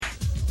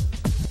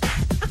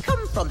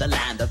the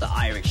land of the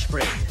Irish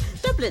Spring.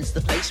 Dublin's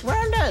the place where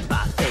I learned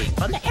my thing.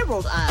 From the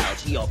Emerald Isle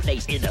to your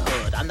place in the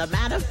hood, I'm the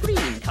man of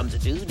green, come to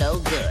do no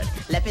good.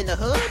 Left in the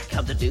hood,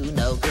 come to do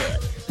no good.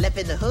 Left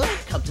in the hood,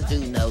 come to do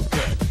no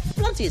good.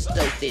 Blunt is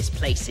dope, this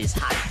place is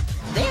hype.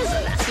 There's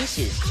a lassie,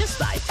 she's just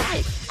like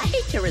type. I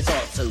hate to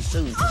resort so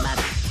soon to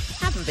marry.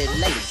 Haven't been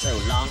late so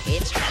long,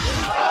 it's tragedy.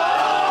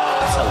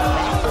 So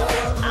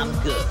bad, I'm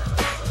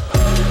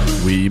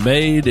good. We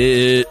made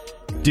it.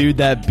 Dude,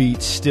 that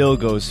beat still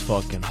goes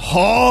fucking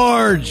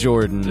hard,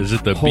 Jordan. Is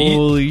it the beat?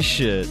 Holy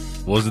shit.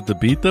 Was it the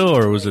beat, though,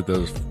 or was it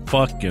those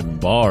fucking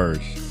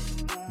bars?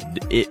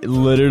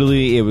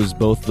 It was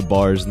both the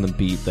bars and the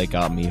beat that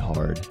got me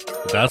hard.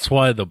 That's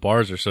why the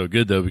bars are so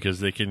good, though,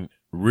 because you can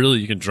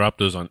drop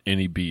those on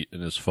any beat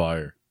and it's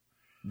fire.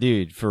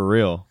 Dude, for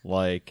real.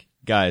 Like,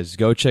 guys,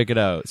 go check it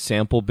out.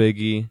 Sample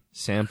Biggie,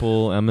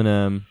 sample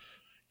Eminem.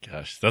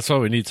 Gosh, that's why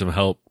we need some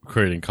help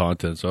creating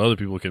content so other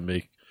people can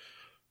make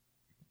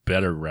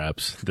better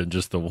raps than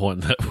just the one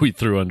that we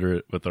threw under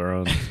it with our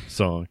own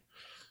song.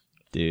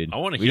 Dude, I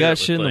want to hear we got it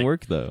shit in with, the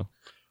work, though.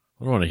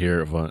 I don't want to hear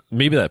it.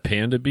 Maybe that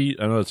Panda beat.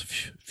 I know it's a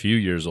few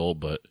years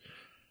old, but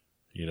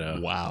you know,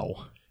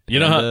 Wow. you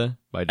know how, Panda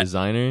by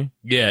Designer?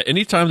 yeah.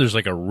 Anytime there's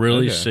like a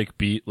really Okay. sick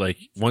beat, like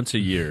once a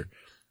year,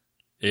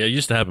 it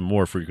used to happen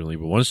more frequently.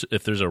 But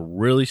if there's a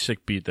really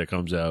sick beat that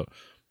comes out,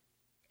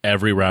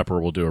 every rapper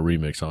will do a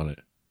remix on it.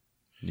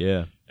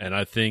 Yeah. And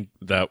I think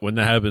that when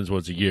that happens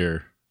once a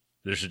year,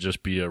 there should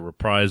just be a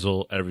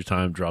reprisal every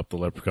time. Drop the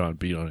Leprechaun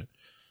beat on it,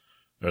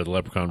 or the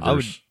Leprechaun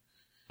verse.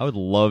 I would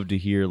love to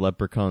hear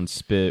Leprechaun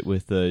spit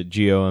with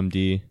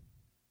GOMD.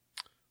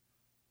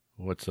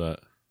 What's that?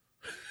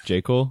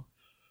 J. Cole?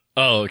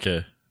 Oh,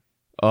 okay.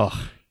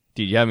 Oh,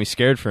 dude, you had me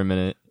scared for a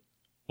minute.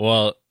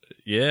 Well,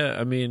 yeah.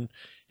 I mean,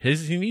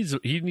 he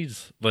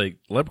needs like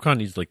Leprechaun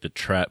needs like the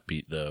trap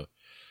beat though.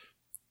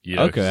 You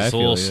know, 'cause Okay, it's I a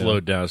little feel, yeah.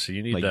 slowed down, so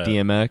you need Like that.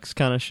 DMX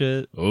kind of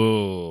shit.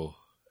 Oh,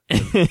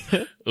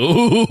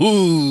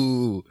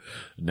 ooh!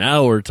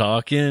 Now we're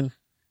talking.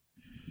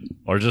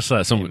 Or just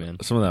that some man.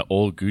 of that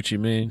old Gucci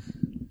Mane.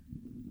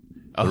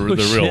 Oh, the real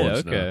shit,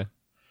 ones now. okay.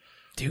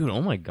 Dude,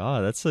 oh my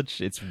god,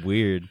 it's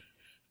weird.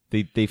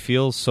 They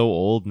feel so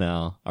old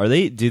now.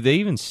 Do they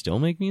even still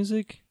make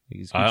music?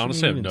 Is I Gucci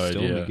honestly Mane have no even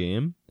still in idea. the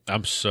game?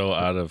 I'm so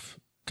out of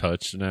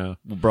touch now.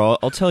 Bro,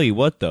 I'll tell you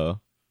what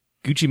though.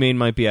 Gucci Mane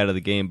might be out of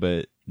the game,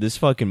 but this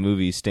fucking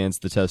movie stands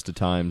the test of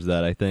times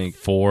that I think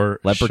For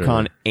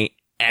Leprechaun sure. ain't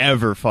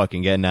ever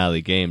fucking getting out of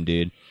the game,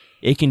 dude.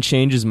 It can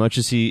change as much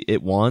as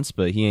it wants,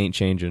 but he ain't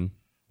changing.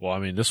 Well, I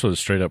mean, this was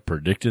straight up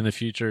predicting the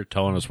future,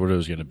 telling us what it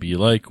was going to be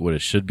like, what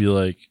it should be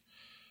like,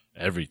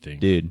 everything.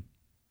 Dude,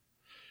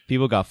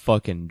 people got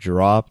fucking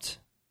dropped.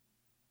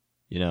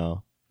 You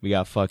know, we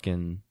got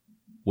fucking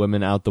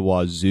women out the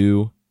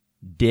wazoo,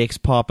 dicks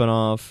popping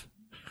off,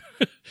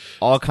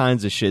 all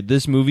kinds of shit.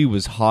 This movie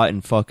was hot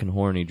and fucking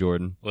horny,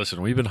 Jordan.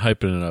 Listen, we've been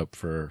hyping it up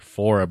for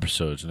 4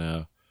 episodes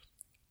now.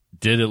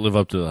 Did it live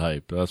up to the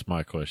hype? That's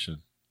my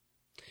question.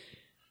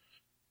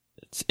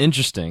 It's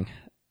interesting.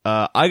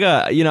 I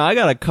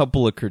got a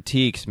couple of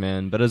critiques,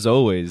 man, but as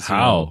always, you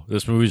know, How?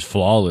 This movie's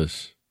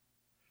flawless.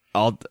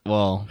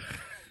 we'll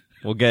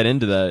get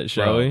into that,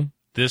 shall Bro, we?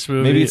 This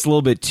movie, Maybe it's a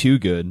little bit too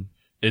good.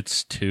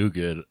 it's too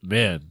good.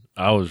 Man,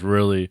 I was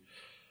really,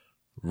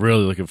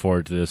 really looking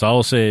forward to this. I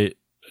will say,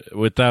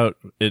 without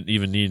it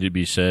even needing to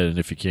be said, and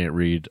if you can't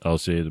read, I'll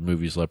say the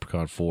movie's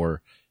Leprechaun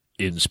 4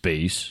 in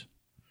space.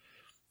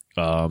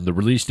 The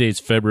release date's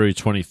February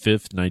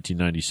 25th,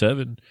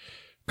 1997.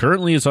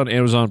 Currently, it's on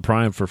Amazon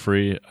Prime for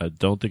free. I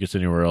don't think it's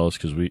anywhere else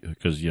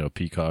because you know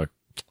Peacock,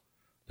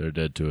 they're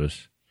dead to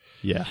us.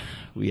 Yeah,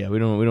 we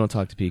don't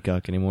talk to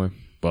Peacock anymore.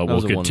 But That we'll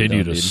was a one and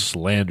continue done, to dude.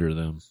 slander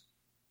them.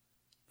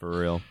 For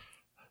real.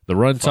 The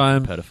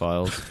runtime,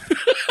 Pedophiles.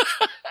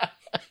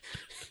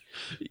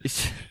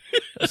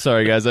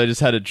 Sorry, guys. I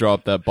just had to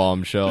drop that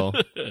bombshell.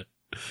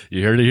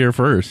 you heard it here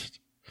first.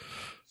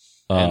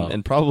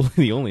 And probably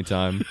the only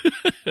time.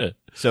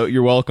 So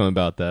you're welcome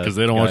about that. Because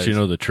they don't want you to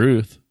know the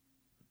truth.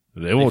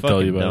 They won't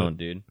tell you about it.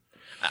 dude.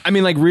 I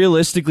mean, like,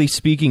 realistically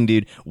speaking,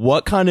 dude,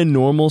 what kind of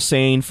normal,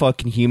 sane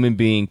fucking human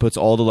being puts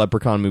all the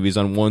Leprechaun movies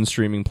on one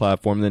streaming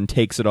platform and then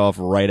takes it off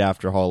right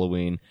after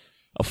Halloween?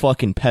 A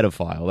fucking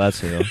pedophile. That's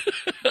who.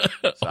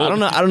 So I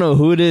don't know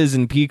who it is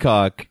in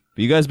Peacock,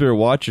 but you guys better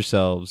watch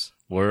yourselves.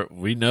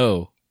 We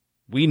know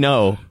We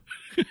know.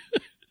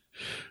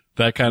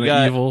 that kind We of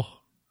got- evil.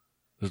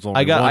 There's only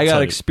I got one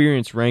type.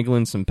 experience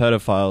wrangling some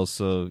pedophiles,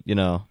 so you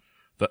know,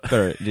 But-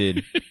 better,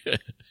 dude.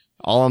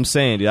 All I'm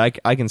saying, dude,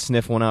 I can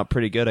sniff one out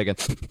pretty good. I can.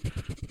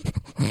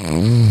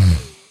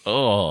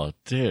 Oh,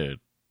 dude.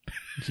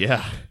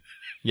 Yeah,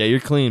 you're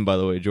clean, by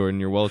the way, Jordan.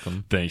 You're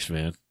welcome. Thanks,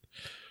 man.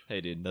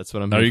 Hey, dude, that's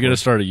what I'm. Are here you going to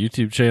for. start a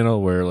YouTube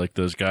channel where like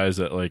those guys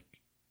that like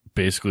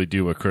basically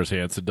do what Chris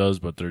Hansen does,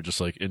 but they're just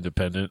like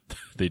independent?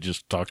 They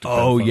just talk to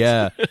Oh pedophiles?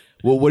 yeah.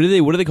 Well, what do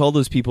they call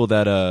those people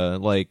that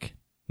like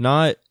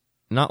not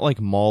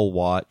like mall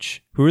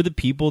watch? Who are the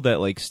people that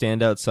like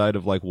stand outside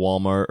of like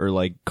Walmart or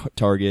like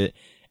Target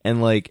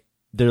and like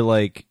they're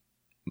like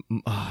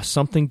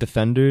something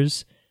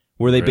defenders,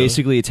 where they Really?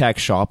 basically attack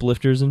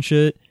shoplifters and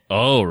shit.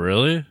 Oh,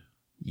 really?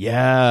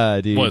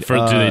 Yeah, dude. What? Do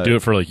they do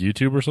it for like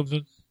YouTube or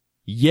something?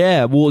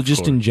 Yeah, well,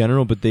 just in course.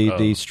 general, but they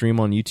Oh. stream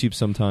on YouTube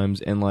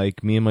sometimes, and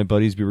like me and my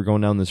buddies, we were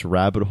going down this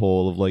rabbit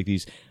hole of like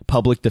these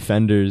public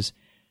defenders,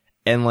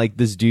 and like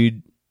this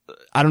dude,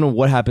 I don't know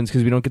what happens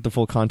because we don't get the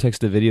full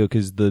context of the video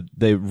because the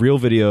real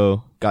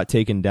video got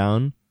taken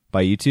down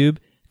by YouTube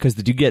because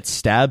the dude gets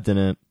stabbed in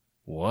it.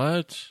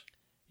 What?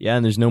 Yeah,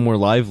 and there's no more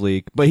live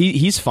leak. But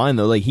he's fine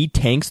though. Like he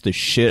tanks the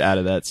shit out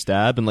of that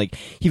stab, and like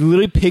he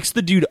literally picks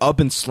the dude up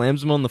and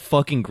slams him on the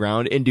fucking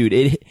ground. And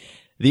dude,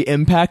 the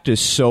impact is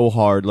so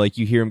hard. Like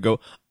you hear him go,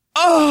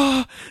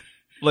 ah,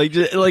 like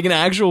an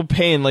actual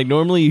pain. Like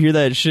normally you hear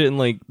that shit in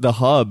like the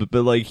hub,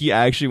 but like he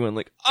actually went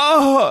like,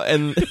 ah,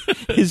 and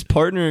his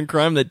partner in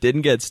crime that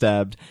didn't get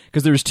stabbed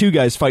because there was two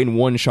guys fighting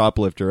one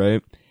shoplifter,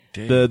 right?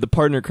 Damn. The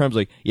partner in crime's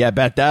like, yeah,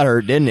 bet that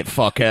hurt, didn't it,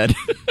 fuckhead?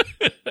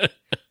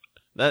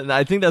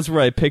 I think that's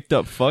where I picked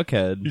up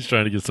fuckhead. He's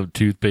trying to get some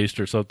toothpaste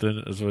or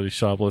something. That's what he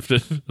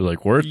shoplifted.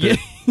 Like, worth Yeah.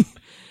 it.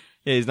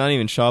 Yeah, he's not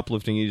even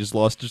shoplifting. He just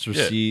lost his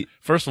receipt.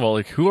 First of all,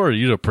 like, who are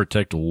you to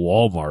protect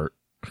Walmart?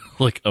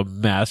 Like a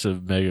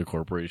massive mega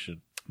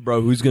corporation.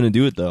 Bro, who's going to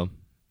do it, though?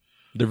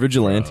 They're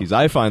vigilantes.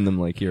 I find them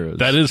like heroes.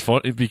 That is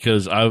funny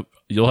because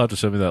you'll have to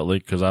send me that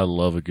link because I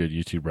love a good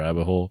YouTube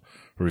rabbit hole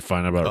where we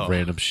find out about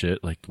random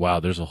shit. Like, wow,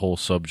 there's a whole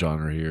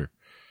subgenre here.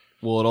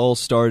 Well, it all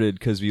started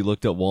because we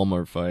looked at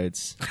Walmart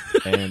fights,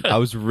 and I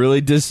was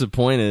really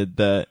disappointed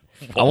that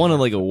I wanted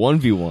like a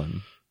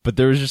 1v1, but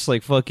there was just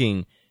like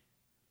fucking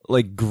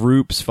like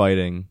groups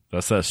fighting.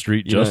 That's that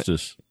street You know-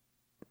 justice.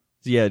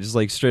 Yeah, just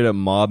like straight up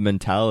mob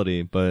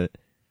mentality. But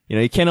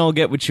you can't all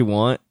get what you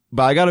want.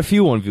 But I got a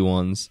few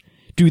 1v1s.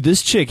 Dude,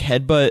 this chick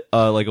headbutt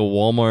like a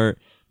Walmart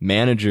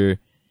manager,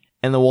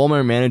 and the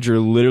Walmart manager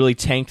literally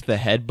tanked the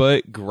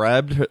headbutt,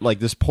 grabbed her, like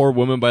this poor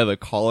woman by the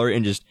collar,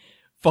 and just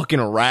fucking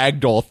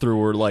ragdoll through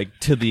her like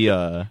to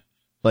the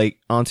like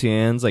Auntie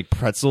Anne's like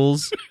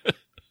pretzels.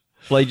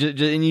 Like, and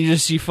you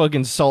just see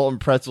fucking salt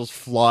and pretzels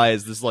fly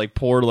as this like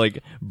poor like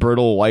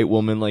brittle white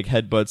woman like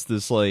headbutts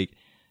this like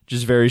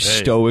just very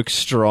stoic,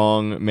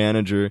 strong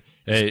manager.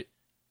 Hey,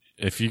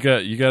 if you got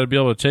to be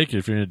able to take it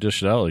if you're gonna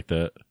dish it out like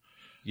that.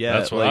 Yeah,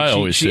 That's what like, I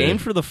always she say.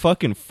 aimed for the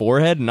fucking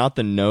forehead, not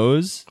the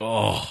nose.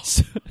 Oh,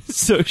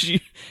 So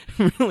she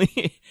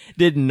really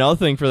did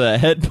nothing for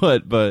that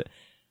headbutt. But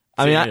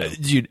I mean, Damn.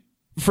 dude,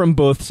 from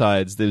both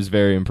sides, it was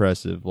very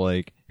impressive.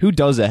 Like, who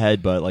does a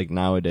headbutt like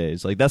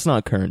nowadays? Like, that's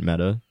not current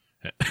meta.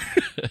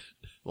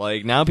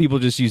 Like now, people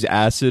just use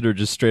acid or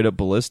just straight up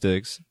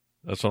ballistics.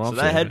 that's what I'm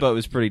So saying. that headbutt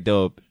was pretty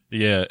dope.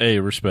 Yeah. Hey,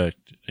 respect.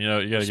 You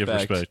gotta give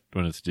Respect. respect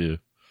when it's due.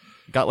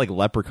 Got like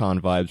leprechaun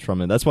vibes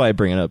from it. That's why I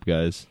bring it up,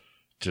 guys.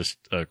 Just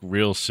a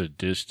real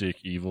sadistic,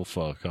 evil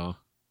fuck, huh?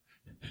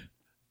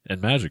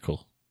 And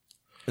magical.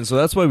 And so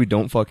that's why we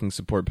don't fucking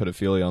support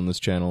pedophilia on this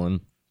channel.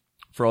 And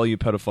for all you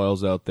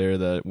pedophiles out there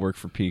that work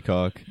for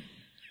Peacock,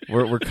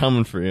 we're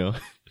coming for you.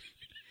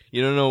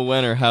 You don't know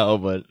when or how,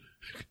 but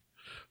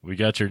We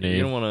got your you're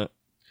name. gonna want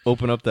to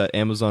open up that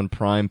Amazon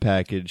Prime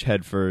package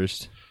head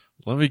first.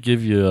 Let me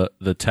give you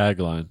the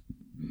tagline.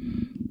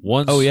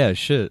 Oh yeah,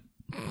 shit.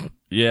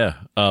 Yeah.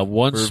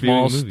 One We're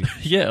small. reviewing a movie.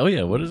 Yeah. Oh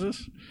yeah. What is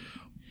this?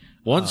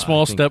 One I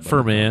small think step about for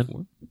it.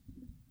 man.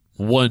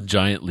 One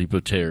giant leap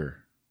of terror.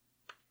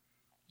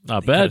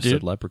 Not I bad, said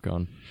dude.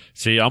 Leprechaun.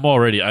 See,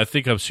 I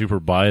think I'm super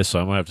biased, so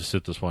I'm going to have to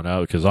sit this one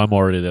out because I'm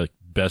already the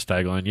best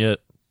tagline yet.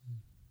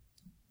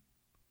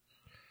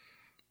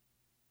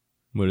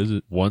 What is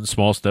it? One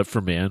small step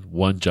for man,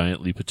 one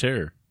giant leap of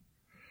terror.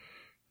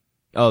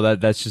 Oh,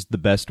 that's just the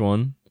best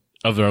one.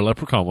 Of our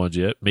Leprechaun ones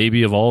yet.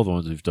 Maybe of all the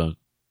ones we've done.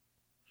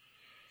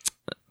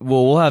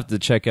 Well, we'll have to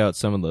check out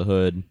some of the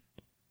hood.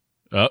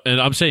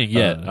 And I'm saying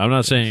yet. I'm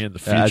not saying in the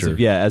future.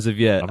 As of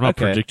yet. I'm not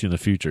okay. predicting the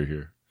future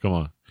here. Come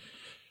on.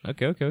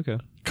 Okay.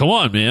 Come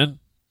on, man.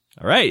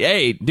 All right.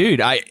 Hey,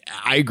 dude, I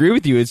agree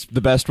with you. It's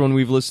the best one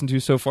we've listened to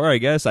so far, I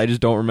guess. I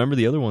just don't remember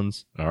the other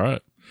ones. All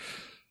right.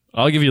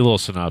 I'll give you a little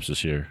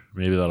synopsis here.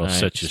 Maybe that'll All right,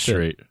 set you spit.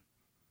 straight.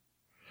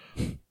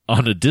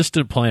 On a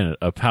distant planet,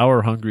 a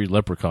power-hungry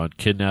leprechaun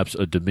kidnaps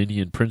a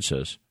Dominion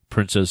princess,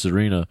 Princess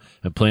Zarina,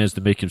 and plans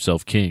to make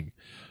himself king.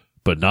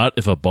 But not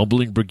if a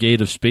bumbling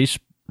brigade of space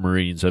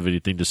marines have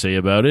anything to say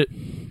about it.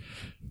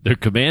 Their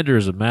commander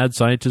is a mad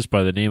scientist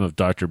by the name of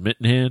Dr.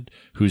 Mittenhand,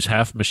 who's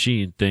half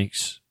machine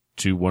thanks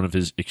to one of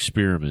his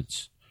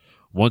experiments.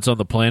 Once on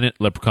the planet,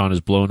 Leprechaun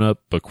is blown up,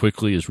 but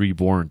quickly is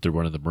reborn through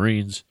one of the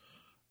marines,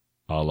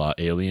 a la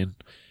Alien,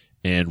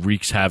 and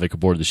wreaks havoc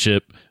aboard the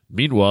ship.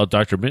 Meanwhile,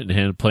 Dr.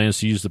 Mittenhand plans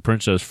to use the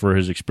princess for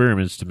his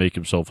experiments to make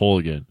himself whole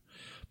again.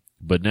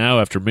 But now,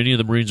 after many of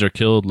the Marines are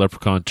killed,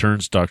 Leprechaun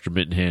turns Dr.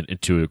 Mittenhand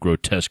into a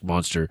grotesque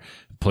monster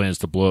and plans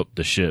to blow up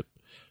the ship.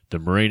 The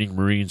remaining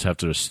Marines have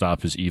to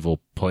stop his evil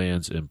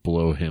plans and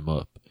blow him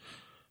up.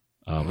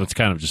 That's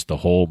kind of just the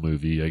whole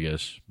movie, I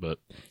guess. But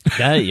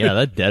That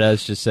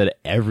deadass just said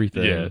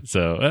everything. yeah,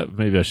 so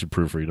maybe I should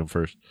proofread them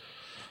first.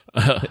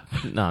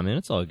 Nah, man,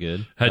 it's all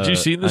good. Had you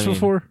seen this I mean,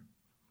 before?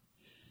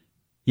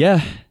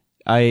 Yeah.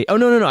 Oh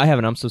no, I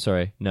haven't. I'm so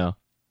sorry. No.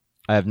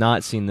 I have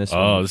not seen this one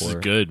Oh, before. this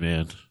is good,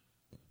 man.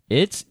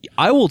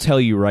 I will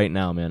tell you right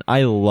now, man,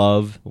 I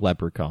love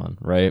Leprechaun,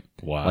 right?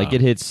 Wow. Like, it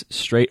hits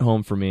straight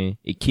home for me.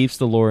 It keeps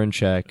the lore in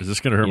check. Is this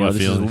going to hurt You know, my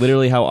this feelings? is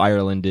literally how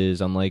Ireland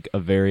is on, like, a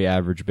very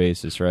average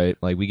basis, right?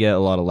 Like, we get a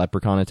lot of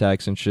leprechaun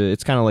attacks and shit.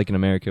 It's kind of like in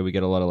America, we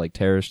get a lot of, like,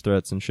 terrorist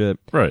threats and shit.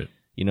 Right.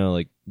 You know,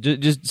 like,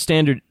 just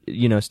standard,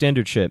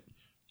 standard shit.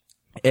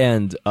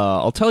 And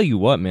I'll tell you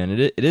what, man,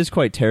 it is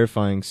quite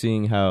terrifying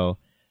seeing how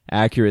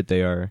accurate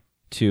they are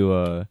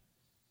to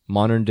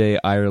modern day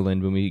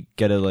Ireland when we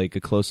get a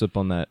close up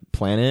on that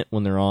planet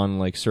when they're on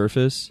like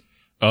surface.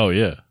 Oh,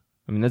 yeah.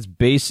 I mean,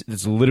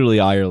 it's literally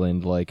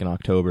Ireland like in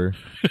October.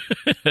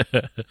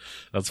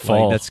 That's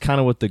fall. Like, that's kind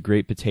of what the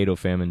Great Potato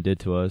Famine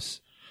did to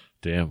us.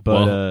 Damn.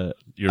 But well,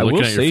 you're I looking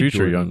will at your say,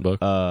 future, Jordan, young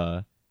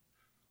buck.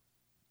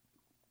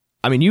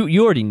 I mean,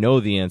 you already know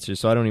the answer,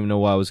 so I don't even know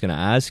why I was going to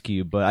ask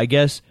you. But I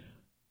guess,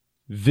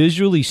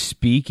 visually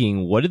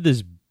speaking, what did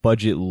this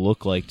budget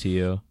look like to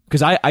you?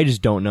 Because I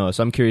just don't know,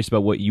 so I'm curious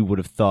about what you would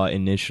have thought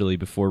initially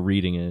before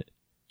reading it.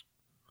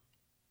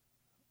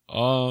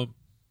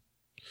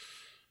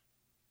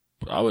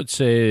 I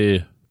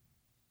would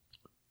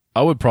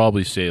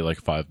probably say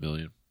like $5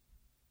 million.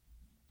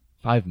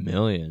 $5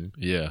 million.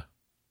 Yeah.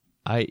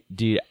 I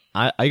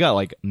got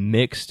like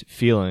mixed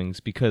feelings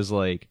because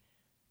like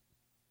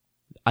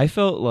I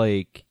felt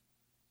like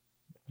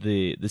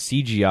the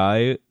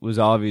CGI was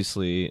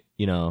obviously,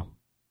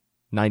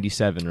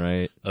 97,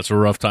 right? That's a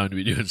rough time to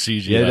be doing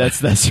CGI. Yeah,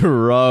 that's a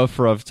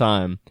rough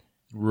time.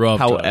 rough.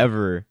 time.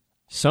 However,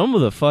 some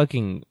of the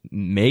fucking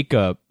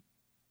makeup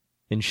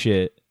and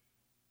shit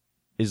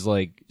is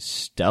like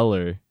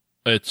stellar.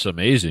 It's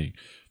amazing.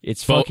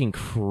 It's But- fucking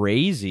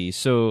crazy.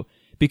 So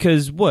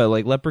because what,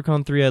 like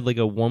Leprechaun 3 had like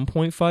a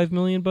 1.5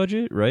 million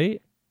budget,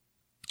 right?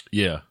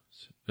 Yeah.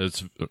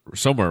 It's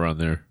somewhere around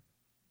there.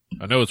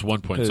 I know it's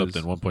 1 point 'Cause-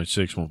 something,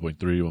 1.6,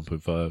 1.3,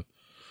 1.5.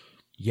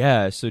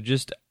 Yeah, so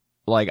just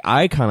like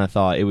I kind of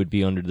thought it would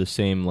be under the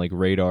same like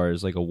radar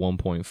as like a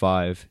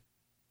 1.5.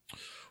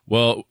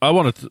 Well,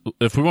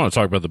 if we want to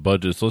talk about the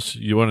budgets,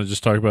 you want to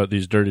just talk about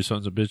these dirty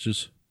sons of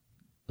bitches?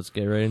 Let's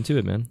get right into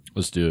it, man.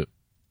 Let's do it.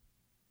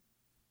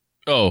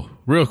 Oh,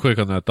 real quick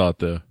on that thought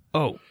though.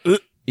 Oh,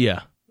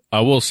 yeah.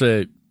 I will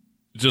say,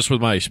 just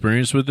with my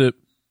experience with it,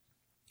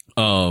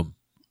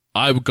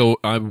 I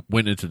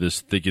went into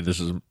this thinking this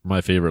is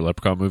my favorite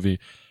Leprechaun movie,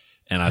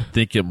 and I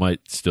think it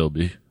might still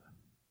be.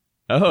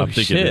 Oh, I'm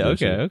thinking shit. it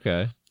is, Okay,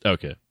 okay.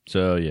 Okay,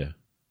 so yeah,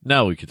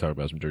 now we can talk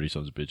about some dirty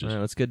sons of bitches. All right,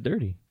 let's get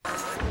dirty.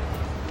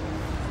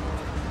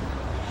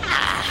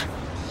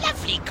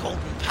 Lovely golden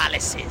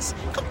palaces,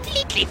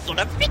 completely full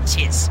of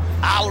riches.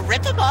 I'll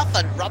rip them off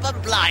and rob them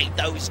blind,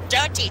 those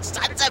dirty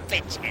sons of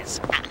bitches.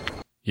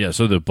 Yeah,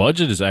 so the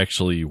budget is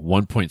actually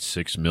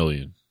 1.6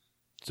 million,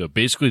 so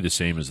basically the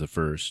same as the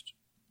first.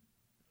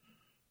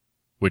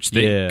 Which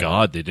thank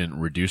God they didn't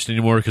reduce it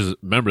anymore, because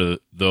remember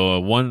the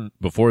one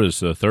before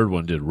this, the third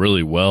one did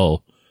really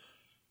well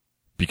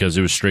because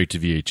it was straight to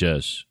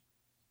VHS,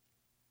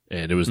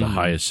 and it was the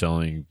highest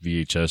selling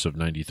VHS of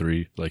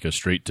 '93, like a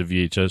straight to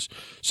VHS.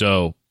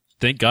 So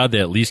thank God they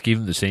at least gave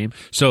them the same.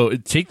 So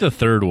take the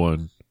third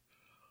one,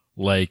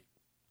 like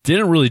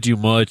didn't really do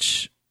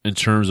much in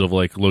terms of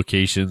like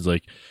locations.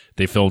 Like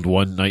they filmed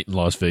one night in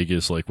Las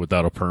Vegas, like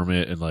without a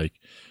permit, and like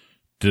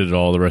did it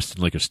all the rest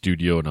in like a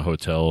studio and a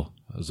hotel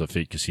as a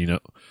fake casino.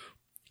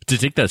 To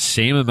take that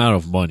same amount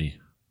of money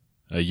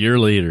a year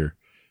later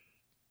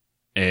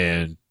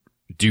and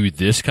do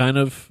this kind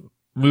of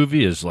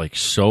movie is like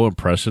so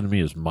impressive to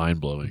me, is mind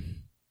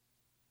blowing.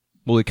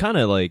 Well, he kind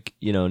of like,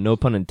 no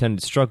pun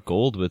intended, struck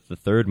gold with the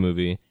third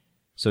movie.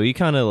 So he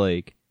kind of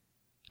like,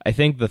 I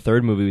think the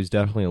third movie was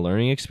definitely a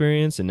learning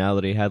experience. And now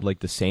that he had like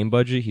the same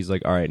budget, he's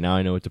like, all right, now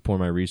I know what to pour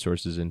my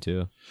resources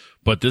into.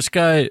 But this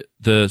guy,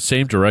 the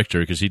same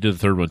director, because he did the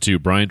third one too,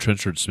 Brian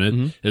Trenchard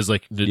Smith, is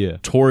like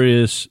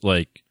notorious,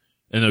 like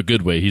in a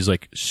good way. He's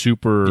like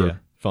super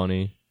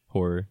funny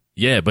horror.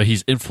 Yeah, but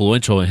he's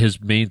influential, and his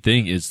main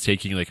thing is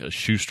taking like a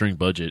shoestring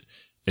budget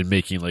and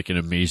making like an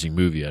amazing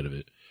movie out of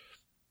it.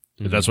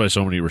 And that's why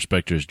so many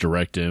respecters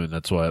direct him, and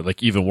that's why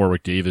like even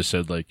Warwick Davis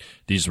said like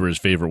these were his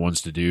favorite ones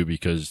to do,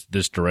 because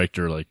this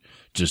director like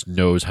just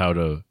knows how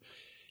to.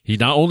 He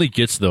not only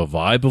gets the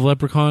vibe of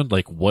Leprechaun,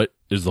 like what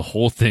is the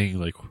whole thing,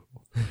 like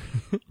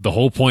the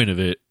whole point of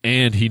it,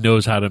 and he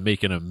knows how to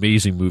make an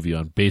amazing movie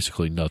on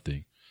basically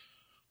nothing.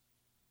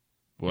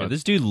 Yeah,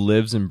 this dude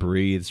lives and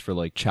breathes for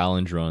like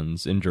challenge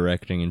runs and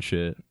directing and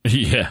shit.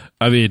 Yeah,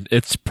 I mean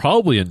it's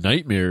probably a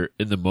nightmare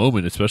in the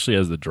moment, especially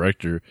as the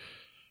director,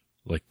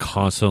 like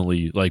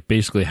constantly, like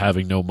basically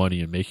having no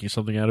money and making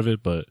something out of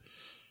it. But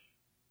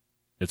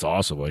it's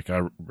awesome. Like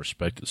I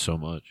respect it so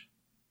much.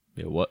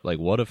 Yeah,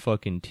 what a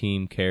fucking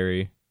team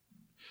carry.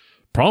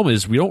 Problem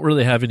is we don't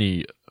really have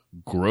any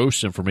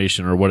gross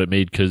information or what it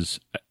made,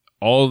 because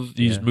all of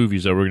these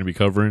movies that we're going to be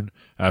covering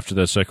after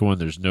that second one,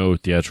 there's no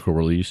theatrical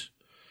release.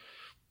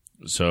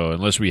 So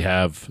unless we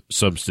have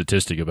some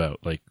statistic about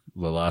like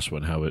the last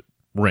one, how it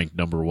ranked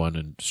number one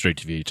in straight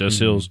to VHS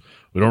sales,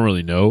 we don't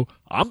really know.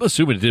 I'm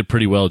assuming it did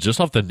pretty well just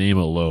off the name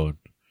alone.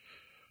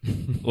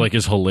 like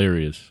is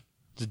hilarious.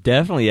 It's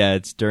definitely, yeah,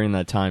 it's during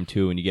that time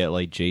too when you get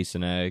like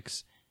Jason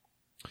X.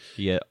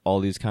 You get all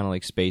these kind of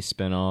like space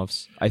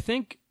spin-offs. I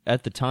think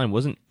at the time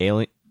wasn't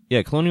Alien.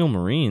 Yeah, Colonial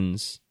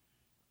Marines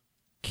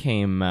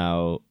came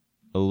out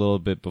a little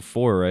bit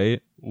before,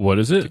 right? What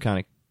is To it? kind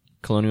of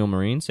Colonial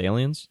Marines,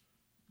 Aliens.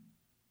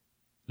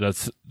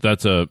 That's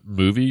a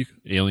movie,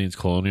 Aliens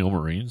Colonial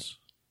Marines.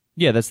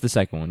 Yeah, that's the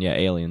second one. Yeah,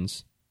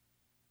 Aliens.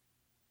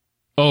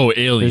 Oh,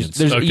 Aliens.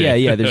 There's Okay.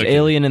 yeah, there's Okay.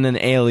 Alien and then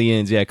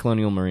Aliens. Yeah,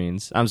 Colonial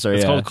Marines. I'm sorry.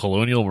 It's yeah. called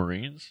Colonial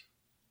Marines?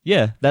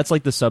 Yeah, that's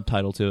like the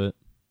subtitle to it.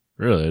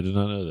 Really? I did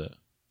not know that.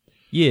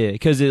 Yeah,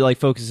 because it like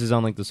focuses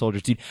on like the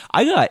soldiers. Dude,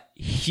 I got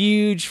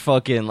huge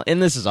fucking,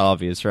 and this is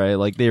obvious, right?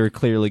 Like they were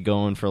clearly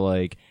going for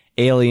like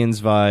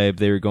Aliens vibe.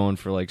 They were going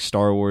for like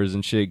Star Wars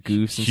and shit,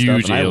 goofs and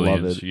Huge stuff. And aliens.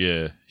 I love it.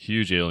 Yeah.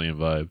 Huge alien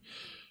vibe.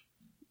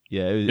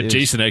 Yeah, it And was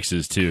Jason X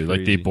is too. Like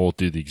they crazy. both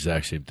do the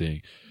exact same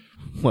thing.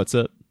 What's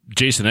up?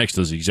 Jason X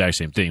does the exact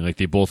same thing. Like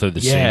they both have the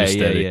same Yeah,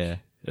 aesthetic. yeah.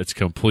 It's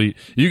complete.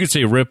 You could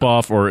say rip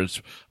off or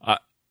it's.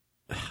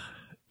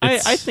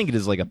 I think it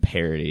is like a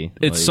parody.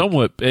 It's Like,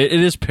 somewhat. It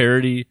is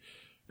parody.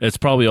 It's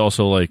probably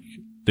also like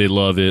they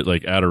love it,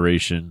 like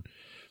adoration,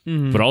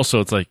 mhm. but also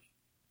it's like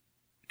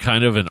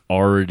kind of an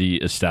already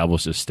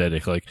established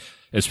aesthetic. Like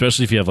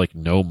especially if you have like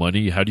no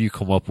money, how do you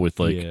come up with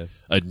like Yeah.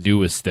 a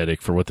new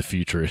aesthetic for what the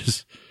future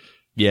is?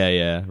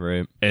 Yeah,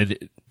 right. And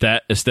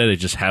that aesthetic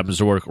just happens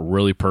to work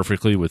really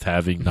perfectly with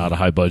having not a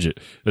high budget.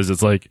 Because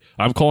it's like,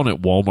 I'm calling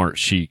it Walmart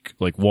chic,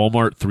 like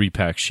Walmart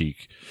 3-pack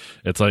chic.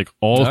 It's like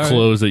all All right.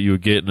 clothes that you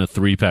would get in a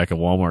 3-pack at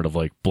Walmart of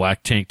like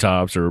black tank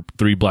tops or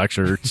 3 black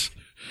shirts.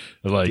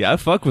 Like, Yeah, I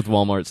fuck with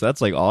Walmart, so that's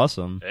like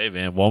awesome. hey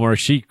man, Walmart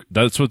chic.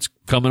 That's what's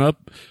coming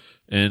up.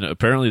 And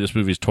apparently this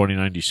movie is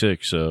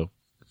 2096, so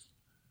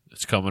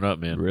it's coming up,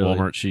 man. Really?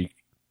 Walmart chic.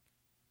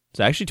 It's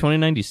actually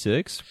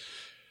 2096.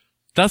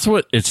 That's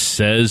what it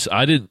says.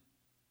 I didn't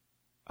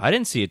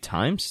see a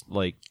time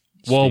like.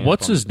 Well, stamp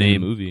what's on his the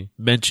name? Movie.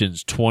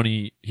 mentions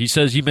 20. He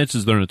says he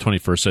mentions they're in the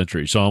 21st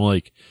century. So I'm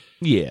like,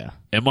 Yeah,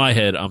 in my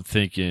head, I'm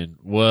thinking,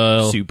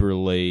 well, super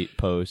late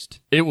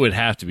post. it would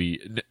have to be.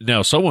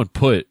 Now, someone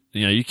put,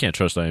 you can't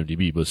trust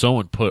IMDb, but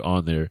someone put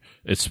on there,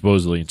 it's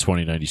supposedly in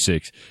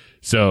 2096.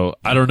 So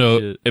I don't know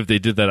Shit. if they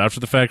did that after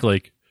the fact,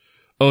 like,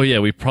 oh yeah,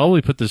 we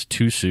probably put this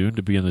too soon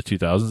to be in the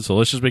 2000s. So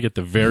let's just make it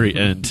the very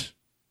end.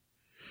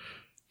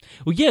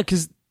 Well, yeah,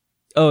 because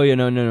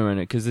no,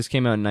 because this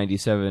came out in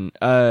 '97.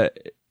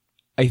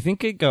 I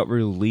think it got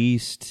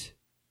released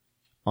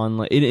on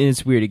like.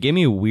 It's weird. It gave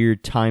me a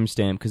weird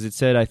timestamp because it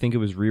said I think it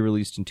was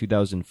re-released in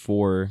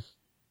 2004.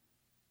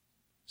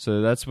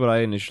 So that's what I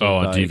initially. Oh,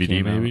 on thought it DVD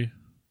came out. maybe?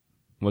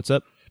 What's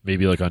up?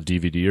 Maybe like on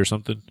DVD or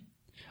something?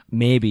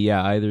 Maybe,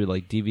 yeah, either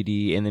like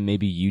DVD and then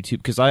maybe YouTube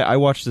because I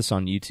watched this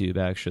on YouTube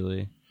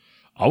actually.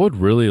 I would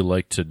really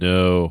like to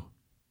know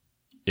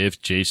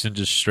if Jason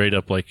just straight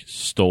up like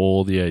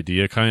stole the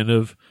idea, kind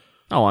of.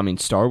 Oh, I mean,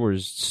 Star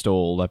Wars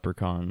stole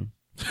Leprechaun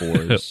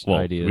 4's Well,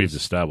 ideas. we've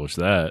established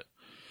that.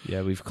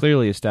 Yeah, we've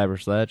clearly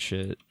established that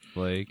shit.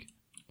 Like,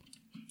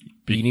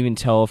 you can even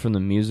tell from the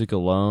music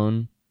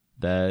alone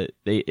that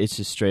it's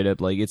just straight up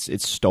like it's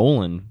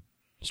stolen.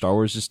 Star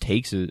Wars just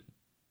takes it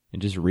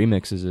and just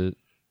remixes it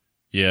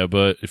Yeah,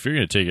 but if you're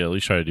gonna take it, at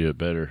least try to do it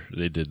better.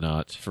 They did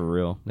not. for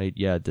real. It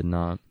did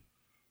not.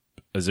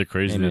 Is it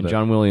crazy? Hey man, that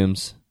John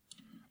Williams,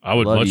 I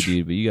would love much, you,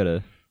 dude, but you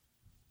gotta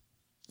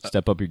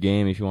step up your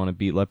game if you want to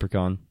beat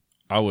Leprechaun.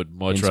 I would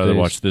much in rather space.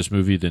 watch this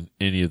movie than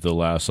any of the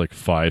last like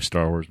 5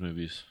 Star Wars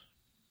movies.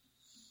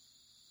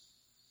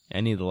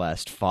 Any of the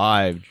last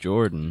 5,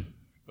 Jordan.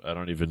 I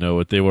don't even know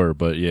what they were,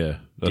 but yeah,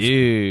 that's,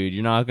 Dude,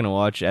 you're not gonna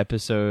watch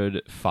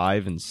episode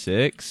 5 and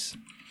 6,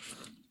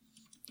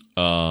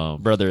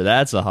 brother?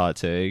 That's a hot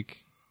take.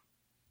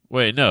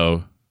 wait,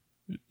 no.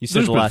 You said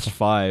There's the been last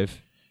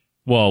 5.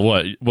 Well,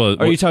 what? Well,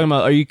 Are you talking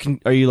about?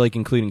 Are you like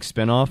including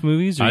spin-off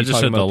movies? Or are I you just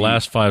talking said the about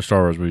last 5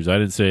 Star Wars movies. I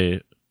didn't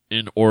say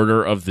in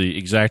order of the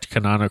exact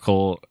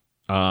canonical.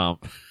 I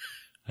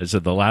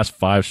said the last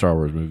 5 Star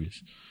Wars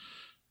movies.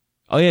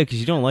 Oh yeah, because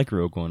you don't like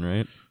Rogue One,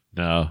 right?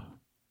 No,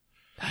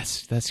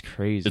 That's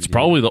crazy. it's dude.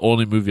 probably the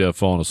only movie I've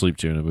fallen asleep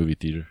to in a movie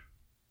theater.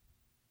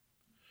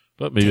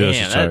 But maybe I was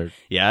Damn, just that- tired.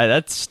 Yeah,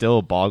 that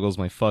still boggles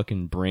my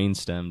fucking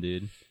brainstem,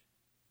 dude.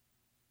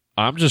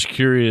 I'm just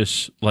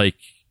curious, like,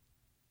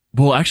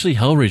 well, actually,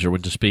 Hellraiser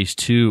went to space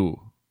too.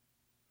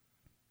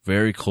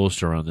 Very close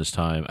to around this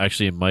time.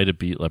 Actually, it might have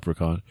beat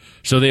Leprechaun.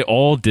 So they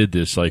all did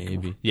this. Like,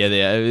 Maybe. Yeah,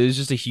 it was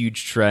just a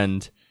huge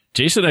trend.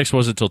 Jason X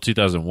wasn't until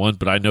 2001,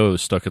 but I know it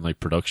was stuck in like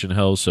production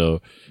hell.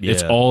 So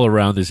it's Yeah. all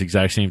around this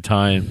exact same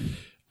time.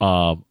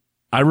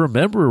 I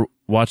remember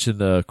watching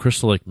the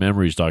Crystal Lake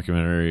Memories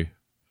documentary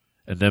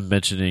and them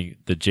mentioning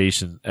the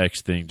Jason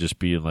X thing just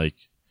being like,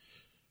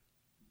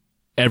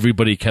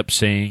 everybody kept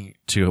saying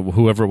to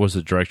whoever was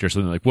the director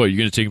something like, what, you're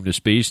going to take him to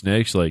space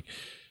next? Like,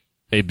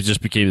 it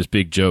just became this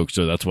big joke.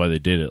 So that's why they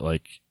did it.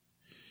 Like,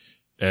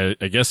 I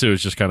guess it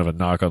was just kind of a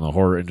knock on the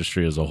horror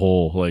industry as a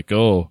whole. Like,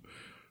 oh,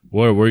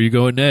 where are you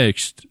going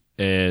next?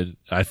 And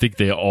I think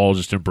they all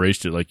just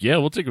embraced it. Like, yeah,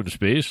 we'll take him to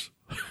space.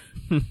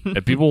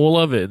 And people will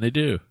love it. And they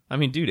do. I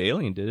mean, dude,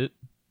 Alien did it.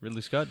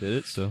 Ridley Scott did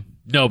it, so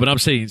No, but I'm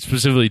saying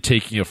specifically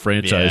taking a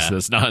franchise Yeah.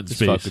 that's not in just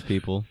space. fuck with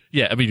people.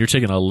 Yeah, I mean, you're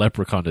taking a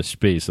leprechaun to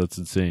space. That's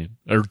insane.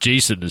 Or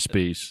Jason to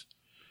space.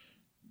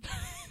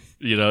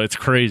 It's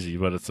crazy,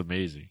 but it's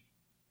amazing.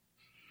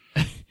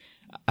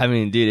 I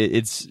mean, dude,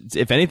 it's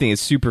if anything,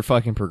 it's super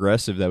fucking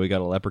progressive that we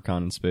got a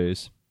leprechaun in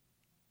space.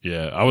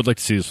 Yeah, I would like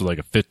to see this with like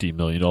a $50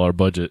 million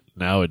budget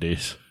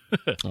nowadays.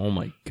 Oh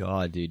my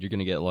god, dude, you're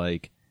gonna get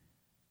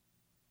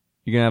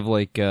you're gonna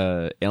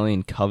have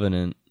Alien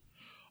Covenant.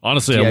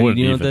 Honestly, Yeah, I wouldn't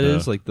you know even. what that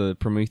is? Like the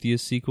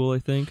Prometheus sequel, I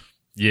think.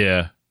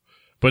 Yeah.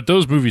 But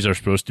those movies are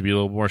supposed to be a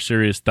little more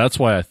serious. That's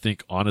why I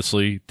think,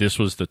 honestly, this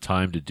was the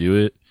time to do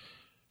it.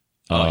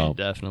 Yeah,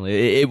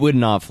 definitely. It would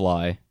not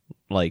fly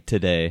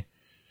today,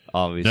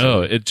 obviously.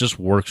 No, it just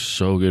works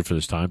so good for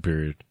this time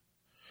period.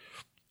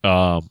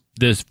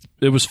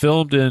 It was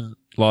filmed in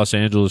Los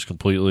Angeles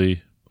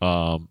completely.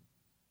 The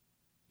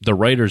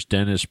writer's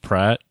Dennis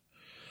Pratt,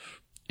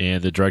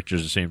 and the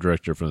director's the same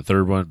director from the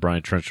third one,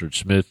 Brian Trenchard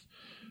Smith,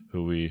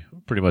 who we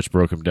pretty much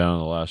broke him down in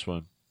the last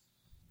one.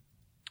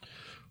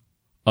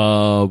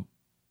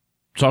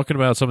 Talking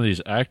about some of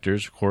these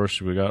actors, of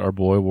course, we got our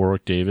boy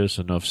Warwick Davis,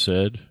 enough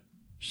said.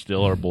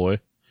 Still our boy.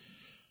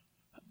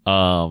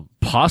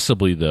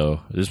 Possibly,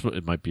 though,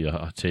 it might be a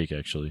hot take,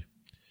 actually.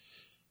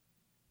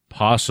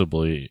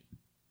 Possibly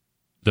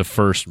the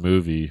first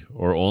movie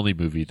or only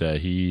movie that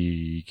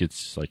he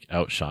gets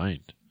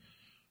outshined.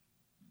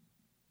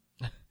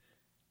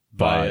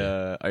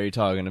 Are you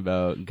talking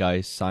about Guy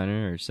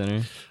Ciner or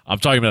Sinner? I'm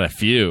talking about a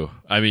few.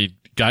 I mean,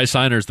 Guy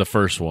Siner's the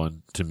first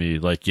one to me.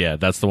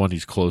 That's the one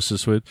he's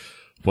closest with.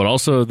 But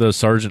also the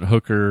Sergeant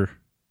Hooker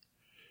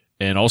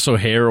and also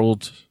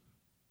Harold,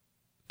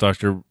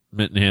 Dr.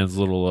 Mittenhand's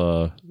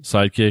little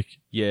sidekick.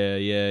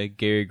 Yeah,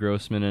 Gary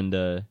Grossman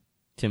and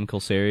Tim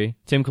Kulsari.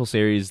 Tim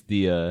Kulsari is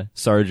the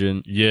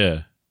sergeant.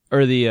 Yeah.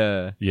 Or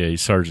the Yeah,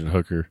 he's Sergeant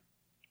Hooker.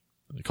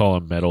 They call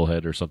him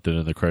Metalhead or something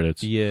in the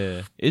credits.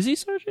 Yeah. Is he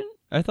sergeant?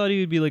 I thought he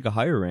would be a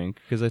higher rank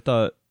because I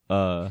thought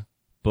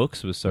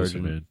Books was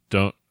sergeant. Listen,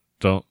 man,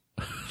 don't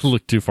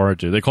look too far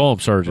into it. They call him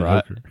Sergeant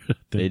Right. Hooker.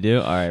 They do?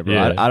 All right, bro.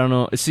 Yeah. I don't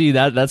know. See,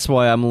 that's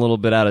why I'm a little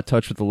bit out of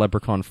touch with the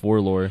Leprechaun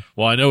 4 lore.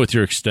 Well, I know with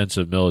your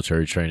extensive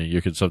military training,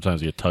 you can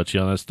sometimes get touchy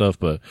on that stuff,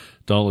 but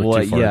don't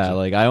look too far yeah,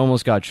 into it. I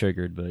almost got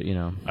triggered, but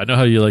I know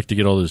how you like to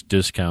get all those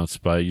discounts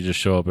by you just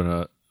show up in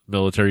a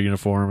military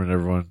uniform and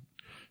everyone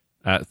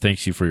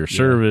thanks you for your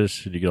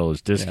service and you get all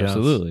those discounts. Yeah,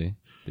 absolutely,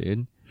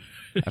 dude.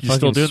 I You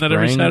still doing that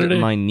every sprained Saturday?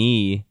 my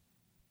knee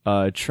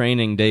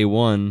training day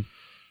one,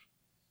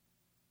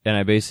 and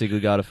I basically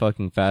got a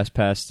fucking fast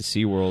pass to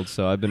SeaWorld,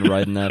 so I've been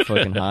riding that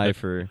fucking high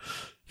for a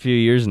few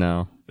years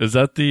now. Is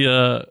that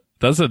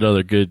that's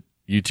another good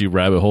YouTube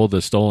rabbit hole,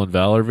 the Stolen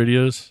Valor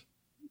videos?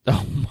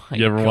 Oh my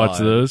You ever watch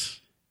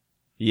those?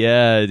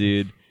 Yeah,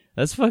 dude.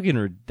 That's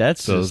fucking,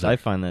 Those are- I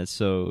find that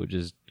so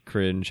just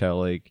cringe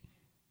how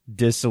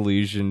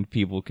disillusioned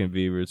people can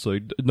be where it's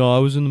no, I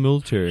was in the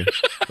military.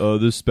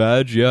 This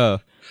badge, yeah.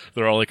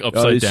 They're all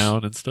upside it's-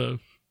 down and stuff.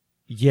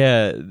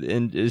 Yeah,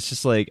 and it's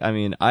just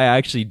I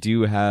actually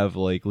do have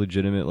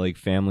legitimate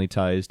family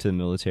ties to the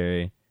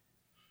military.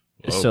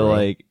 Oh, So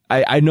bro.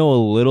 I know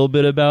a little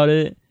bit about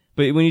it,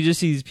 but when you just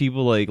see these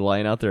people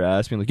lying out their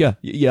ass being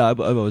yeah, I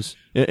was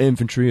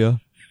infantry, yeah.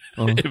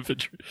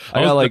 Infantry.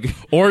 I got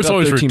or it's got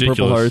always 13 ridiculous.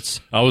 Purple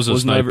Hearts. I was a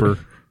Was never-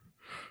 sniper.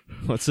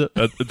 What's it?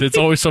 It's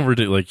always some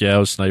ridiculous. Yeah, I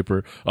was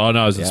sniper. Oh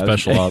no, I was in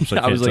special ops. I I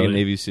can't was tell a you.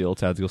 Navy SEAL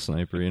tactical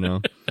sniper,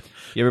 You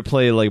ever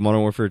play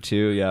Modern Warfare 2?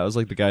 Yeah, I was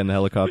the guy in the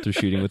helicopter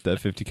shooting with that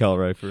 50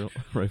 caliber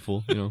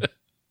rifle.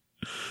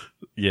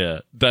 Yeah,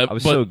 I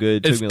was but so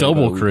good. It It's took me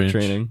double about a week of cringe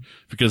training.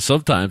 because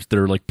sometimes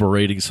they're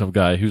berating some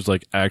guy who's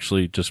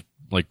actually just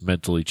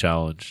mentally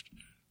challenged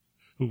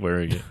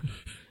wearing it.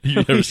 You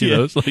ever see Yeah.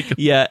 those?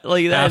 Yeah, that,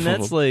 half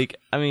and of that's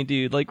I mean,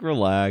 dude,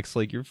 relax.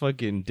 Your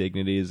fucking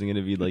dignity isn't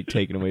gonna be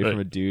taken away from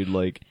a dude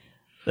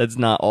that's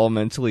not all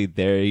mentally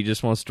there. He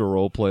just wants to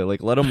role play.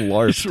 Let him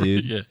LARP,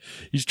 dude. Yeah,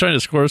 he's trying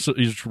to score.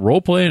 He's role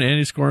playing and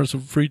he's scoring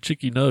some free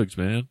chicky nugs,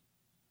 man.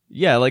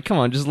 Yeah, come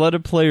on, just let a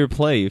player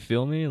play. You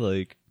feel me?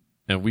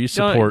 And we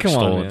support come on,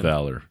 Stolen man.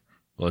 Valor.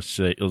 Let's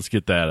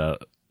get that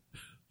out.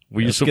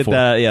 Let's get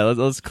that. Yeah,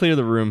 let's clear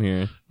the room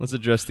here. Let's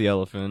address the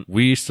elephant.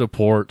 We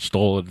support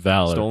Stolen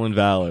Valor. Stolen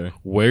Valor.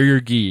 Wear your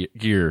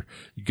gear.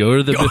 Go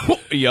to the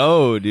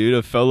Yo, dude,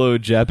 a fellow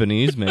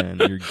Japanese man.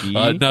 Your gi.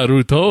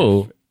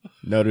 Naruto.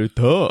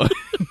 Naruto.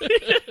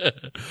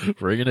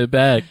 Bringing it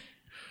back.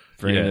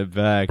 Bringing Yeah. it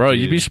back. Bro,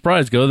 dude. you'd be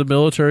surprised. Go to the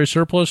military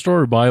surplus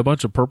store, buy a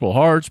bunch of Purple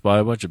Hearts, buy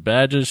a bunch of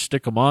badges,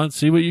 stick them on,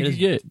 see what you can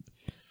get.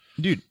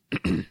 Dude,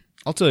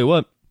 I'll tell you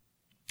what.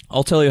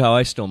 I'll tell you how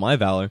I steal my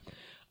valor.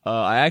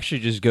 I actually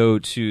just go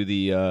to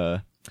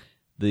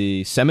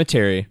the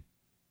cemetery,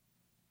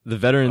 the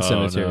veteran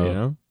cemetery.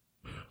 no.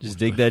 Just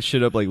dig that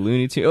shit up like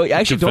Looney Tunes. Oh,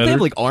 actually, don't they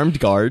have armed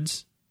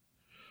guards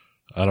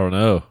I don't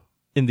know.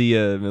 in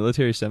the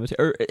military cemetery?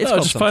 Or it's No,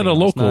 called just find a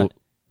something else, local not-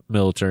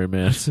 military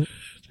man.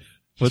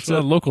 What's a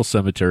that? local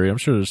cemetery? I'm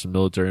sure there's some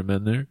military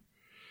men there.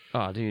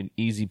 Oh, dude,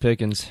 easy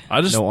pickings.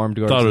 I just no armed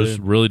guards. thought it was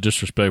there. really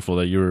disrespectful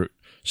that you were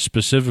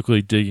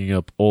specifically digging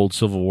up old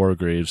Civil War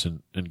graves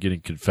and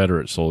getting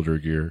Confederate soldier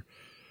gear.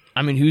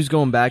 I mean, who's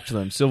going back to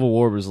them? Civil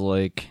War was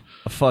like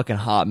a fucking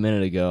hot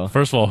minute ago.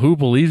 First of all, who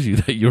believes you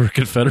that you're a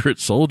Confederate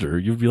soldier?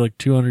 You'd be like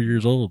 200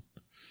 years old.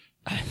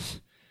 Can't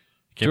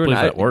Jordan,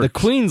 believe that works. the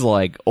Queen's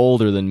like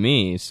older than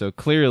me, so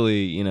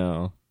clearly, you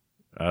know,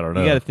 I don't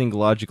know. you got to think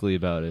logically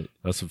about it.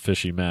 That's some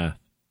fishy math.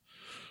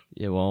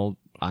 Yeah, well,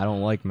 I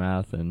don't like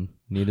math, and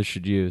neither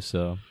should you.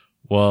 So,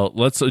 Well,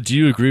 do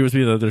you agree with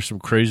me that there's some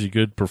crazy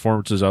good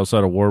performances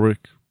outside of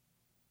Warwick?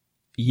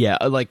 yeah,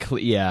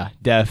 yeah,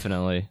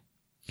 definitely.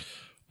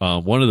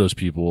 One of those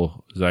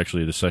people is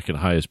actually the second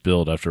highest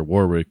billed after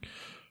Warwick,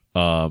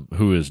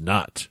 who is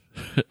not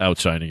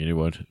outshining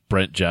anyone.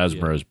 Brent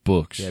Jasmer as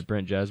Books. Yeah,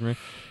 Brent Jasmer.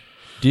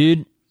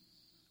 Dude,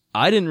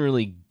 I didn't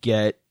really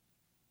get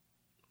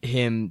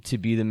him to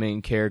be the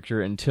main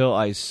character until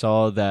I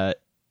saw that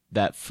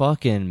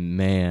fucking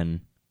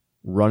man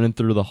running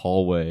through the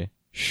hallway,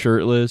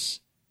 shirtless.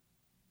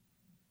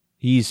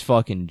 He's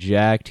fucking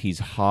jacked. He's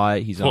hot.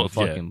 He's on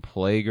fucking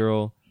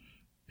Playgirl.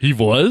 He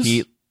was?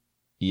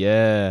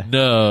 Yeah.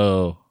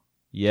 No.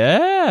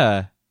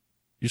 Yeah.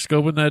 You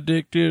scoping that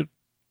dick, dude?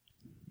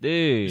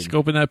 You Dude.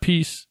 scoping that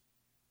piece?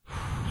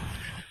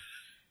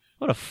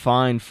 What a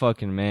fine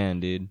fucking man,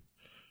 dude.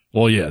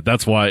 Well, yeah,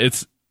 that's why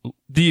it's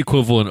the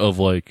equivalent of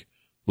like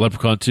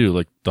Leprechaun 2,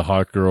 like the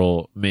hot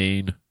girl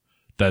main.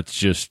 That's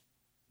just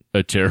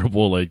a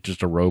terrible, like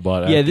just a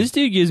robot. Yeah, acting. this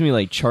dude gives me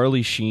like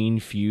Charlie Sheen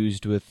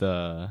fused with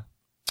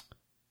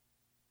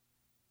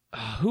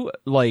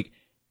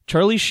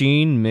Charlie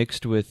Sheen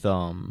mixed with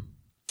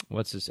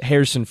what's this?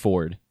 Harrison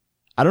Ford.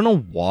 I don't know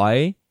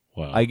why.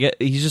 Wow.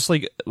 He's just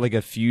like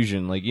a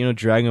fusion, like, you know,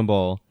 Dragon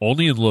Ball.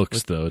 Only in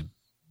looks, though.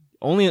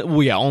 Only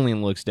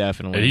in looks,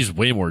 definitely. And he's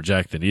way more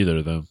jacked than either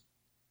of them.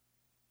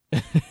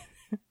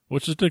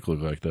 What's his dick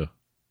look like, though?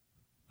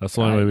 That's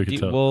the only way we can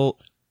tell. Well,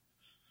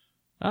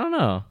 I don't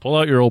know. Pull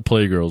out your old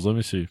Playgirls. Let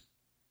me see.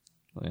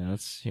 Yeah,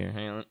 let's here.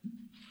 Hang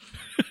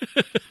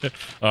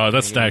on.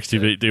 That's Stacks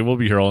TV. Dude, we'll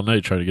be here all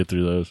night trying to get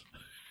through those.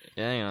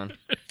 Yeah, hang on.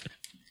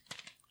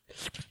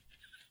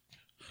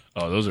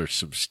 Oh, those are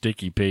some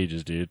sticky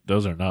pages, dude.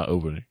 Those are not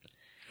opening.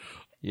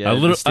 Yeah,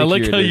 I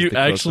like how you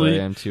actually.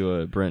 I am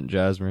to Brent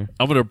Jasmer.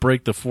 I'm gonna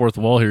break the fourth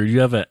wall here.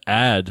 You have an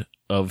ad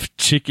of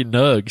chicken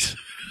nugs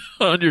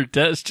on your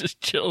desk,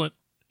 just chilling,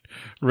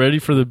 ready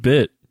for the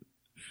bit.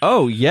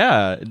 Oh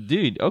yeah,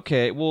 dude.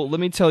 Okay, well, let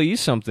me tell you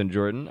something,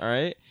 Jordan. All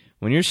right,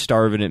 when you're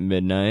starving at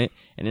midnight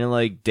and you're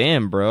like,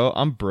 "Damn, bro,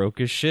 I'm broke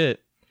as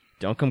shit."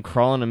 Don't come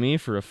crawling to me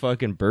for a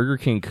fucking Burger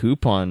King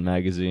coupon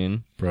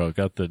magazine. Bro,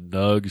 got the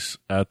nugs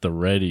at the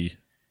ready.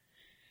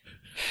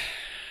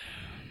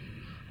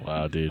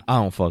 Wow, dude.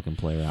 I don't fucking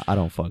play around. I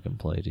don't fucking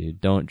play,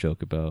 dude. Don't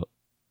joke about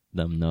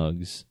them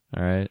nugs,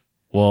 all right?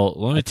 Well,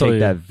 let me I tell take you,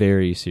 that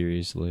very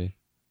seriously.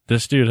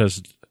 this dude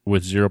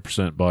with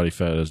 0% body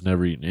fat, has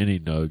never eaten any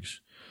nugs,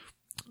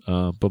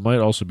 but might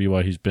also be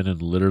why he's been in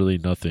literally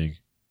nothing.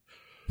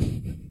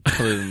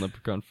 Other than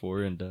Leprechaun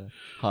 4 and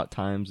Hot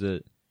Times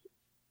at...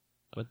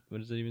 What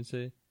does that even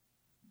say?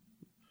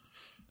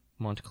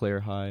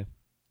 Montclair High.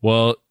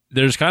 Well,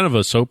 there's kind of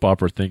a soap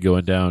opera thing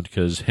going down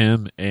because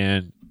him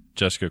and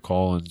Jessica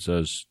Collins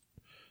as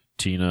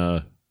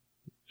Tina,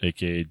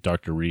 a.k.a.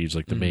 Dr. Reeves,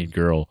 like the main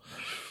girl,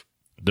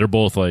 they're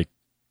both like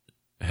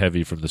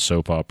heavy from the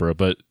soap opera.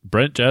 But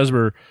Brent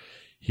Jasmer,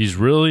 he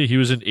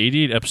was in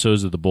 88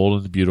 episodes of The Bold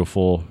and the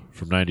Beautiful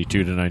from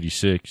 92 to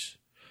 96.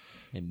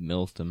 And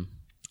milked him.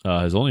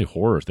 His only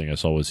horror thing I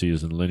saw was he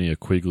was in Linnea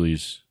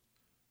Quigley's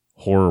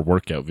horror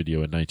workout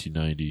video in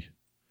 1990.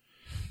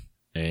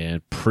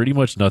 And pretty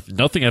much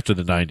nothing after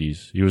the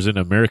 90s. He was in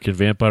American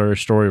Vampire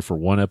Story for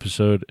one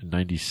episode in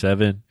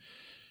 97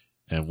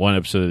 and one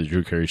episode of the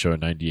Drew Carey Show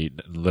in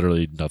 98, and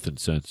literally nothing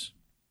since.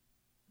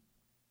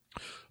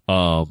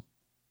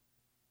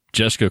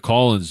 Jessica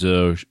Collins,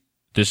 though,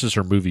 this is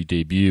her movie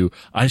debut.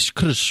 I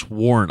could have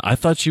sworn, I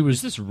thought she was...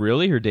 Is this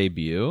really her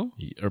debut?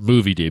 Her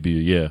movie debut,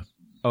 yeah.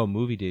 Oh,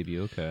 movie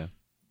debut, okay.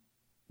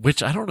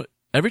 Which, I don't know,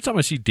 every time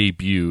I see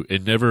debut,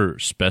 it never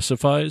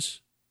specifies,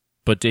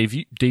 but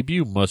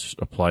debut must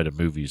apply to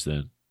movies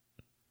then.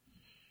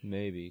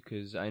 Maybe,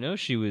 because I know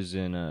she was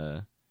in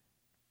or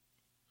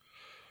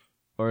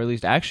at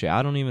least, actually,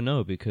 I don't even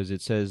know, because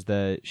it says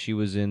that she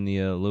was in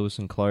the Lois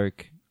and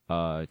Clark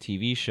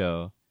TV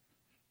show.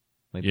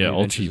 Like Yeah, The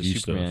all Adventures of TV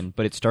Superman. stuff.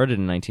 But it started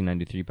in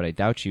 1993, but I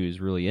doubt she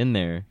was really in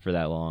there for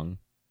that long.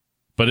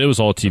 But it was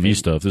all TV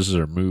stuff. This is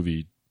her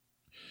movie.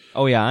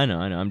 Oh, yeah, I know.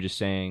 I'm just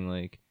saying,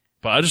 like...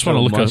 But I just want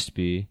to look must up.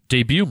 be.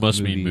 Debut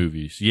must movie. mean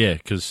movies. Yeah,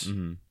 because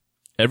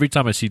every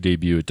time I see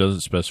debut, it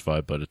doesn't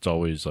specify, but it's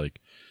always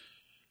like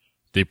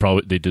they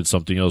did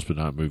something else, but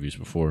not movies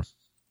before.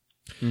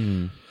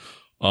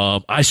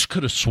 I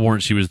could have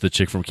sworn she was the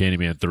chick from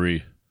Candyman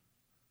 3.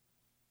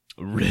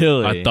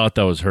 Really? I thought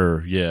that was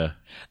her. Yeah.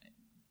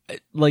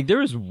 Like, there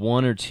was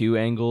one or two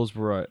angles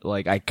where,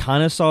 I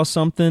kind of saw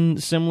something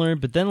similar,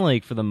 but then,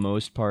 like, for the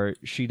most part,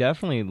 she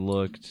definitely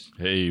looked...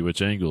 Hey,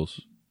 which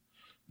angles?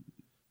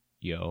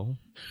 Yo.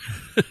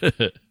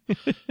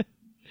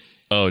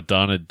 Oh,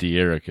 Donna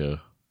D'Errico.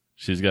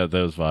 She's got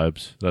those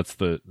vibes. That's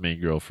the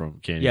main girl from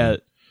Candyman. Yeah.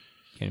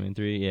 Candyman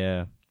 3,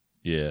 yeah.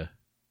 Yeah.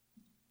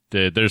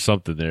 There's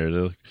something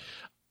there.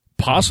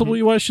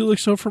 Possibly why she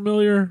looks so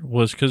familiar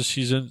was because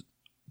she's in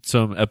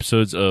some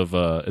episodes of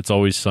It's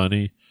Always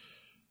Sunny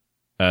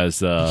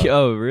as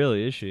Oh,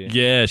 really? Is she?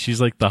 yeah,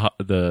 she's like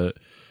the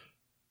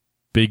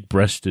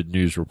big-breasted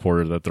news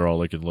reporter that they're all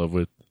like in love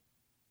with.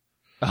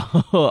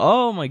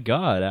 Oh my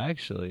god,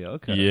 actually.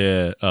 Okay.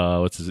 Yeah,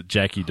 what's it?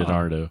 Jackie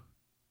DiNardo.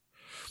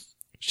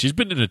 She's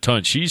been in a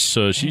ton. She's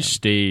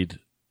stayed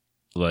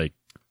like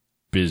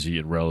busy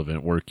and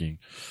relevant working.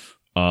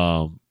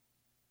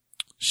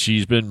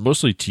 She's been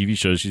mostly TV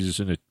shows. She's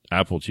in an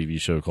Apple TV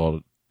show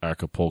called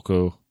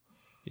Acapulco.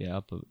 Yeah,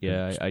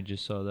 I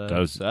just saw that. That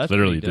was So that's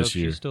literally pretty this dope.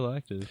 year. She's still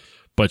active.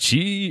 But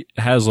she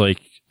has like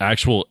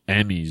actual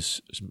Emmys,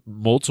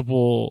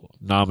 multiple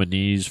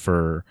nominees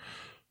for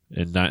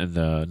in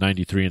the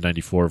 93 and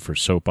 94 for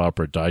Soap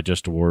Opera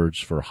Digest Awards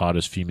for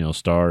Hottest Female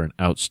Star and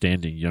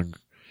Outstanding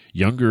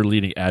Younger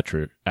Leading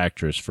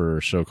Actress for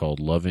a show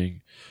called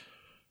Loving.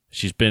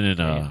 She's been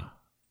in a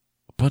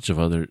bunch of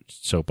other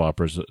soap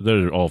operas.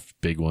 They're all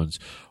big ones.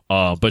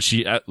 But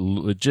she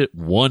legit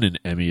won an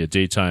Emmy, a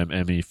daytime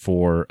Emmy,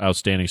 for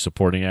Outstanding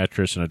Supporting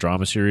Actress in a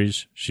Drama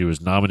Series. She was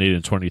nominated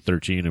in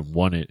 2013 and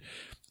won it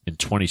in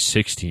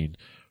 2016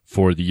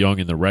 for The Young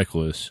and the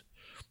Reckless,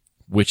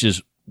 which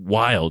is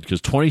wild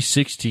because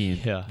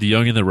 2016, The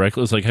Young and the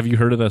Reckless, like, have you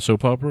heard of that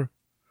soap opera?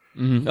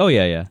 Mm-hmm. Oh,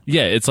 yeah.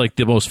 Yeah, it's like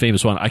the most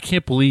famous one. I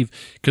can't believe,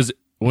 because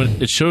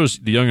when it shows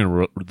The Young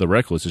and the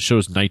Reckless, it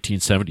shows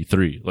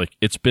 1973. Like,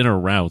 it's been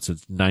around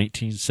since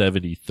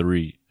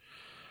 1973.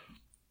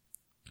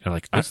 And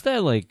like, what's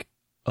that like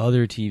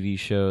other TV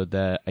show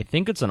that I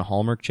think it's on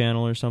Hallmark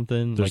Channel or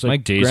something? There's like my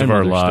Days of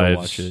Our grandmother still Lives.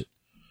 watch it.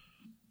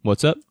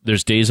 What's up?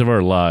 There's Days of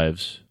Our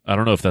Lives. I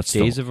don't know if that's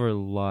Days of Our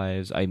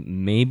Lives. I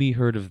maybe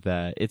heard of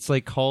that. It's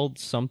like called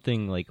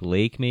something like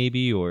Lake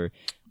maybe or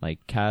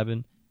like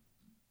Cabin.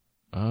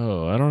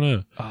 Oh, I don't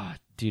know. Ah,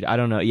 dude, I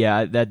don't know.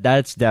 Yeah,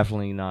 that's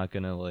definitely not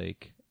gonna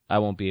like. I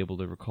won't be able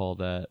to recall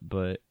that,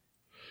 but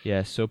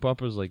yeah, soap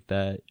operas like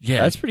that.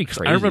 Yeah, that's pretty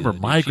crazy. I remember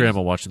my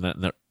grandma watching that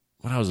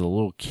when I was a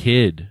little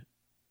kid,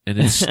 and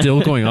it's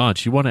still going on.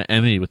 She won an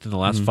Emmy within the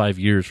last 5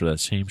 years for that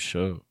same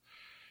show.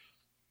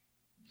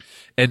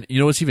 And you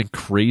know what's even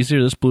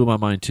crazier? This blew my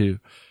mind too.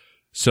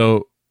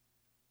 So,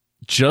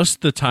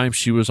 just the time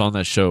she was on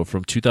that show,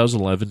 from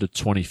 2011 to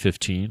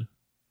 2015,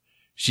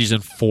 she's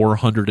in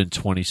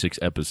 426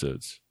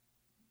 episodes.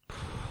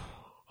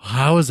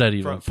 How is that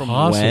even from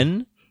possible?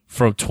 when?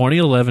 From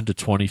 2011 to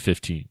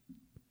 2015.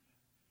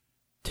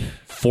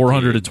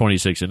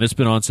 426, and it's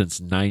been on since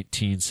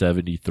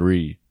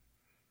 1973.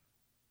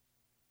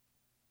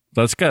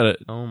 That's got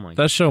it. Oh my!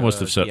 That show God. must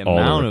have set the all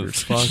the amount of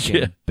records. fucking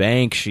Yeah.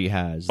 bank she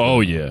has. Oh though.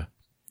 yeah.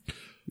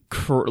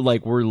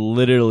 Like we're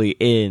literally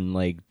in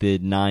like the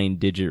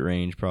 9-digit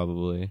range,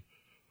 probably.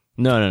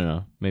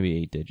 No, maybe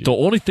 8 digits. The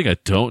only thing I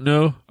don't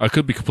know, I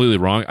could be completely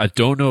wrong. I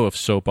don't know if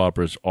soap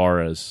operas are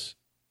as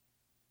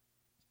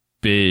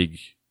big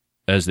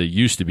as they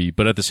used to be,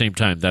 but at the same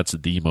time, that's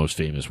the most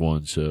famous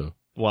one. So,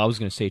 well, I was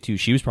gonna say too,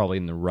 she was probably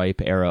in the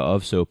ripe era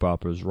of soap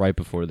operas, right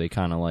before they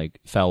kind of like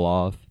fell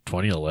off.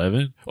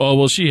 2011. Oh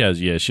well, she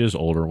has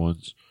older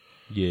ones.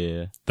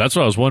 Yeah, That's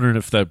what I was wondering,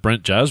 if that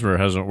Brent Jasmer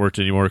hasn't worked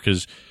anymore,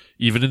 because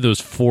even in those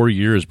 4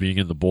 years being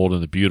in The Bold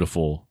and the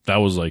Beautiful, that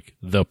was like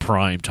the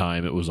prime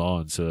time it was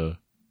on. So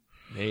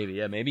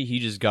maybe he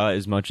just got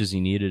as much as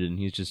he needed, and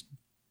he's just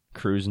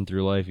cruising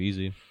through life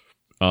easy.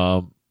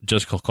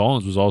 Jessica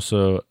Collins was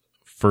also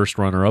first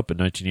runner-up in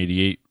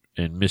 1988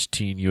 in Miss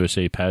Teen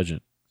USA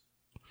pageant.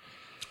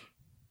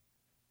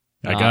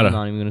 I'm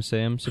not even gonna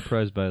say I'm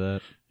surprised by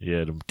that.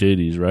 Yeah, them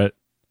titties, right?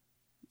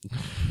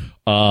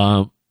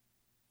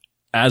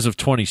 As of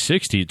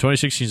 2016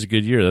 is a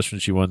good year. That's when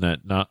she won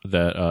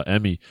that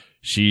Emmy.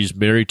 She's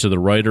married to the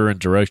writer and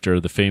director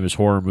of the famous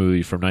horror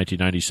movie from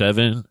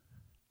 1997,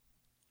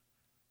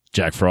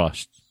 Jack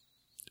Frost.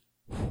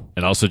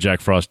 And also Jack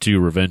Frost 2,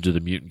 Revenge of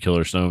the Mutant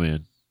Killer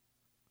Snowman.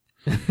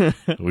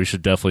 We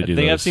should definitely do I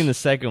think those. I've seen the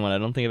second one. I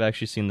don't think I've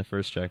actually seen the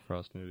first Jack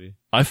Frost movie.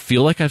 I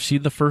feel like I've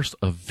seen the first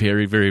a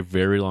very, very,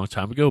 very long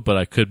time ago, but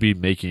I could be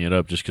making it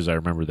up just because I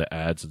remember the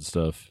ads and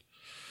stuff.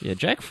 Yeah,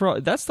 Jack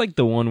Frost. That's like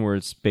the one where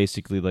it's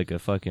basically like a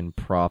fucking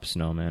prop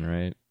snowman,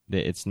 right?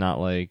 It's not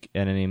like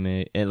in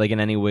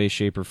any way,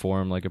 shape, or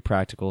form like a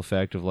practical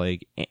effect of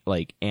like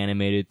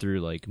animated through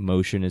like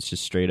motion. It's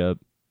just straight up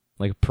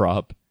like a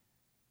prop.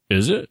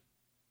 Is it?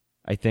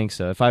 I think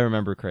so, if I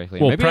remember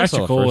correctly. Well, maybe I saw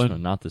the practical first and-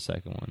 one, not the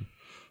second one.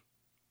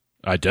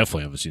 I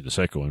definitely haven't seen the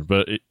second one,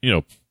 but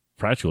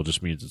practical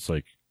just means it's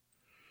like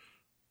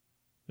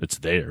it's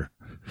there,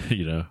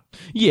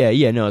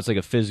 Yeah, no, it's like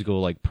a physical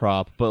like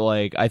prop, but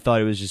like I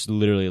thought it was just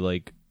literally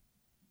like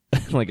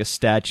like a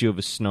statue of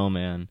a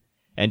snowman,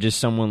 and just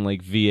someone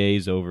like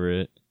VAs over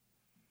it.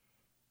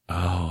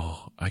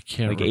 Oh, I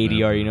can't Like remember.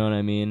 ADR, you know what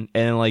I mean?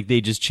 And like they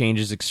just change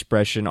his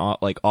expression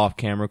like off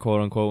camera,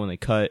 quote unquote, when they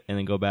cut and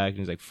then go back and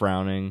he's like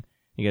frowning.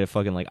 You get a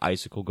fucking like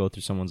icicle go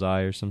through someone's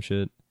eye or some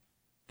shit.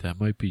 That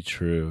might be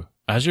true.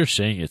 as you're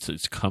saying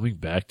it's coming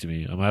back to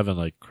me. I'm having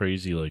like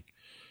crazy like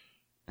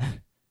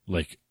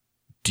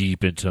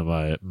deep into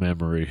my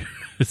memory.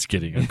 It's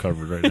getting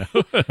uncovered right now.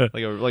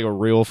 like a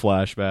real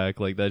flashback.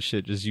 Like that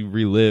shit just you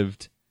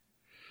relived.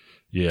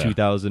 Yeah,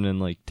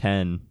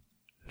 2010.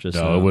 Just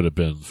no, it would have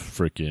been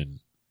freaking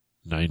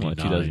 99.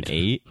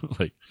 2008.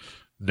 Like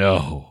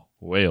no,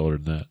 way older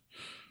than that.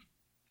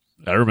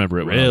 I remember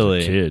it when I Really?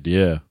 was a kid.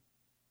 Yeah.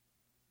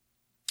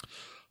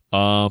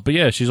 But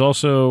yeah, she's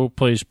also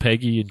plays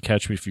Peggy in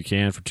Catch Me If You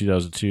Can for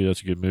 2002.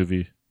 That's a good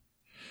movie.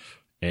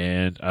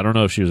 And I don't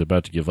know if she was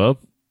about to give up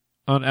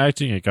on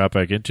acting and got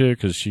back into it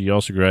because she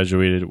also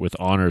graduated with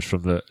honors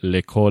from the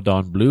Le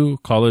Cordon Bleu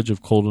College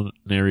of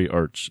Culinary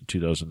Arts in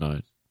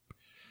 2009.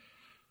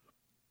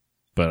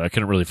 But I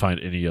couldn't really find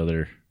any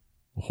other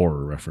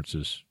horror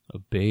references. A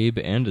babe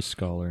and a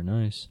scholar.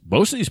 Nice.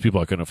 Most of these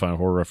people I couldn't find a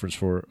horror reference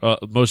for.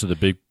 Most of the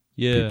big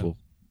people.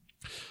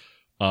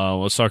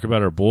 Let's talk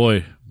about our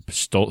boy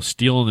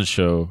stealing the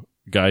show,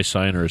 Guy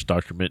Siner as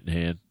Dr.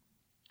 Mittenhand.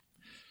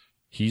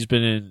 He's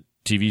been in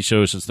TV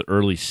shows since the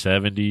early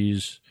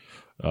 70s,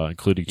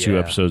 including 2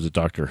 episodes of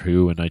Doctor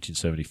Who in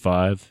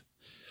 1975.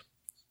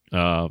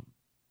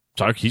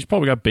 He's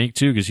probably got bank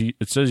too because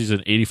it says he's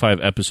in 85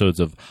 episodes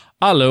of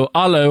Allo,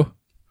 Allo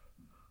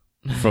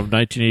from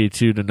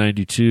 1982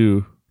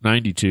 to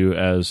 92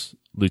 as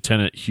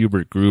Lieutenant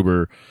Hubert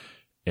Gruber,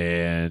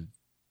 and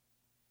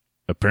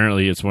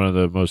apparently it's one of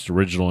the most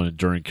original and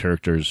enduring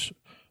characters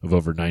of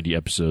over 90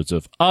 episodes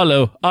of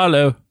Allo,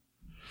 Allo,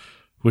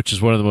 which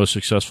is one of the most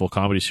successful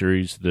comedy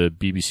series the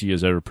BBC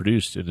has ever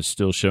produced and is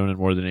still shown in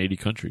more than 80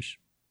 countries.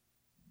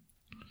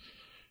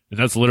 And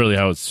that's literally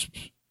how it's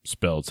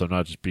spelled, so I'm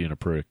not just being a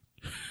prick.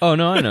 Oh,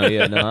 no, I know.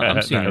 Yeah, no,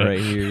 I'm seeing it right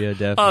here. Yeah,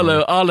 definitely.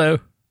 Allo, Allo.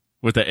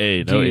 With the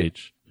A, no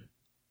H.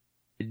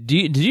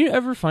 Did you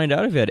ever find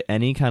out if you had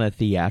any kind of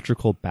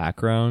theatrical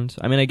background?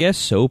 I mean, I guess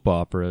soap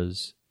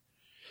operas.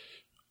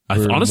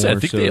 Honestly, I more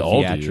think so they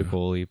all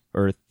do.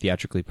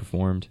 Theatrically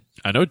performed.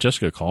 I know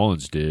Jessica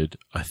Collins did.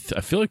 I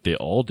feel like they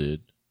all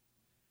did.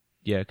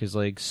 Yeah, because,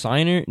 like,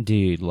 Siner,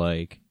 dude,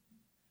 like...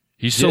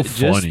 He's so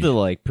funny. Just the,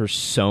 like,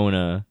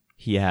 persona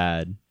he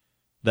had.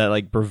 That,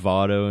 like,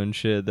 bravado and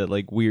shit. That,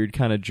 like, weird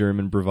kind of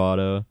German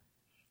bravado.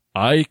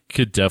 I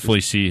could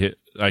definitely see...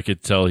 I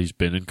could tell he's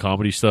been in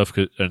comedy stuff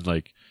and,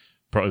 like,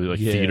 probably, like,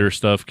 theater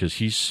stuff because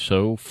he's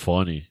so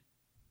funny.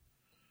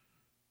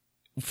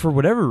 For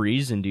whatever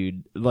reason,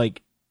 dude,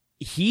 like...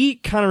 He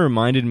kind of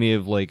reminded me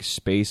of, like,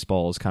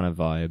 Spaceballs kind of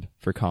vibe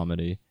for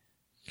comedy.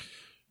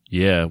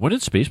 Yeah. When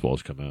did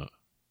Spaceballs come out?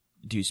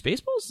 Dude,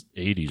 Spaceballs?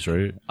 80s,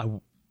 right?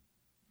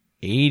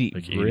 80.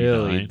 Like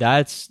really? 89?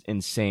 That's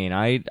insane.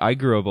 I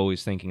grew up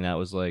always thinking that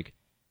was, like,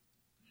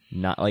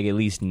 not like at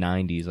least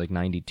 90s, like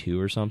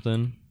 92 or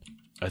something.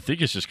 I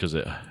think it's just because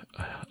it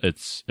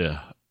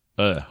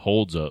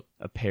holds up.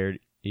 A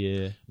parody.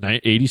 Yeah.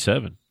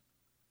 87.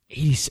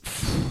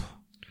 87.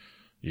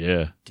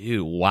 Yeah.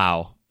 Dude,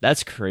 wow.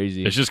 That's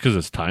crazy. It's just because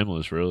it's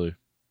timeless, really.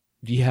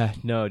 Yeah,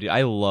 no, dude,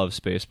 I love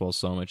Spaceballs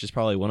so much. It's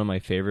probably one of my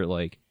favorite,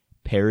 like,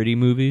 parody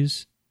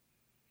movies.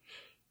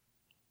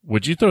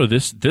 Would you throw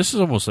this? This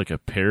is almost like a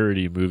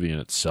parody movie in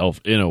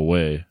itself, in a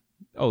way.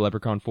 Oh,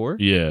 Leprechaun 4?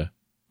 Yeah.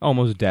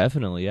 Almost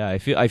definitely, yeah.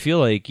 I feel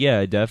like,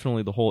 yeah,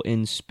 definitely the whole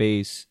in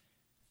space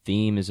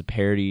theme is a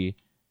parody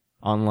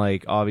on,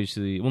 like,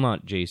 obviously, well,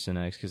 not Jason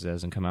X because it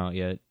hasn't come out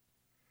yet,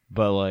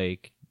 but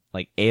like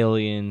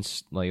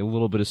Aliens, like a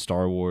little bit of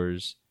Star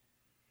Wars.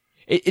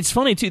 It's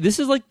funny too. This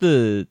is like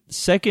the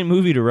second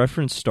movie to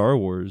reference Star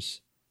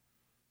Wars.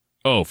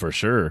 Oh, for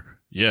sure.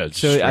 Yeah.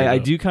 So I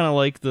do kind of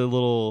like the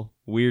little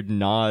weird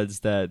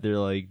nods that they're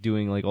like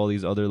doing like all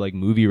these other like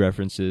movie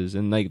references,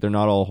 and like they're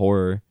not all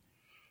horror.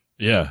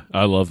 Yeah,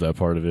 I love that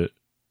part of it.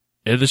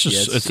 And this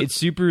is it's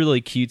super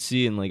like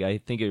cutesy, and like I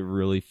think it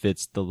really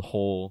fits the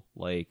whole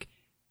like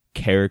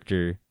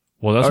character.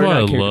 Well, that's why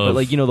I love, but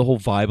like, you know, the whole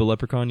vibe of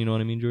Leprechaun. You know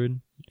what I mean,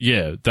 Jordan?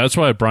 Yeah, that's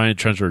why Brian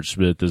Trenchard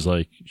Smith is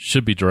like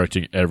should be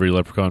directing every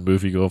Leprechaun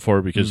movie going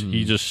forward because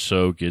he just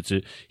so gets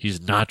it.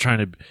 He's not trying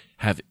to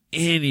have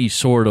any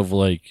sort of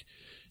like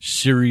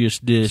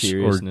seriousness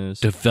or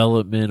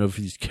development of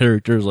these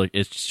characters. Like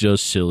it's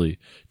just silly.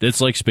 It's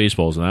like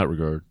Spaceballs in that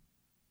regard.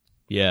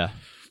 Yeah.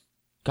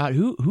 God,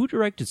 who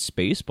directed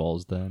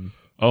Spaceballs then?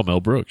 Oh, Mel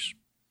Brooks.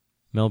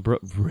 Mel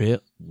Brooks.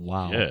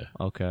 Wow. Yeah.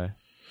 Okay.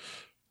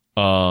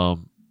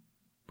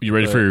 You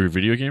ready for your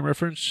video game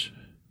reference?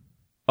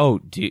 Oh,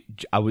 dude,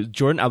 I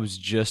was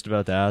just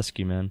about to ask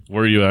you, man.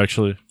 Were you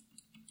actually?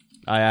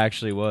 I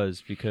actually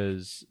was,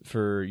 because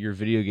for your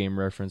video game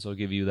reference, I'll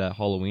give you that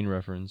Halloween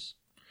reference.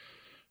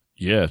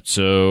 Yeah,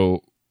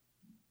 so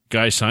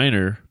Guy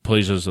Siner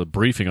plays as a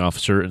briefing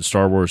officer in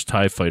Star Wars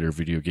TIE Fighter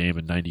video game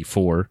in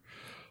 94.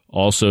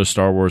 Also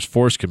Star Wars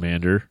Force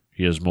Commander.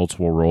 He has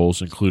multiple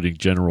roles, including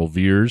General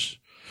Veers.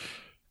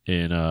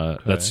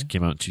 That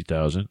came out in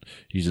 2000.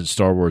 He's in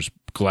Star Wars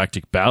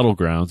Galactic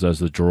Battlegrounds as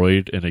the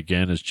droid, and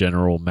again as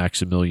General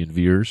Maximilian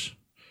Veers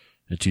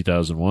in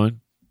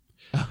 2001.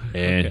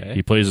 And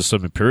he plays as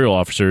some Imperial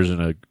officers in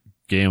a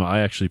game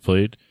I actually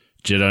played,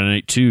 Jedi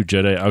Knight 2,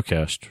 Jedi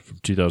Outcast from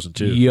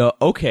 2002. Yeah,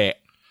 okay.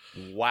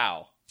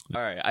 Wow.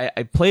 All right.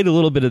 I played a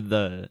little bit of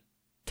the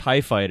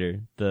TIE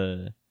Fighter,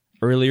 the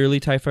early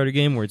TIE Fighter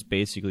game where it's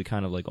basically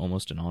kind of like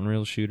almost an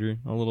on-rail shooter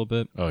a little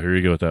bit. Oh, here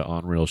you go with that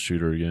on-rail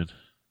shooter again.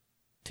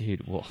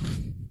 Dude, well,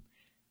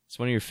 it's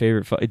one of your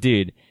favorite...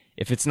 Dude,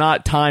 if it's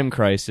not Time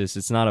Crisis,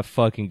 it's not a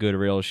fucking good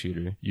rail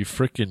shooter. You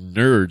freaking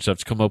nerds have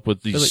to come up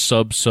with these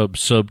sub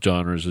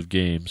genres of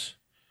games.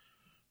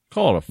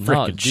 Call it a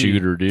freaking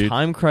shooter, dude.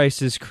 Time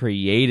Crisis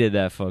created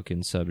that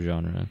fucking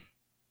subgenre.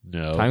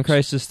 No. Time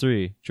Crisis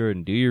 3.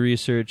 Jordan, do your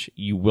research.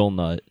 You will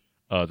not.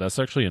 That's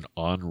actually an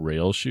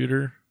on-rail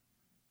shooter.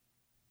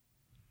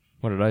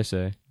 What did I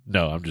say?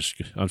 No,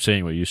 I'm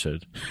saying what you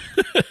said.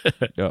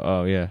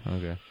 Oh, yeah.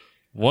 Okay.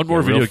 One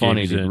more video game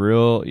he's in.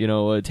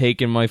 Real,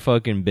 taking my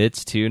fucking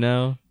bits too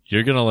now.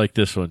 You're going to like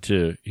this one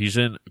too. He's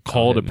in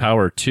Call to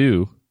Power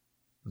 2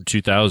 in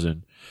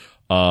 2000.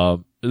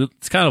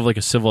 It's kind of like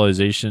a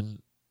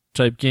Civilization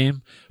type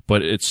game,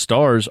 but it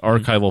stars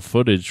archival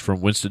footage from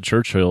Winston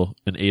Churchill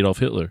and Adolf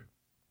Hitler.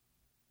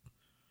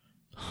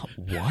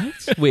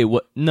 What? Wait,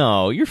 what?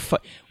 No,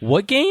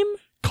 what game?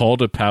 Call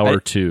to Power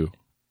 2.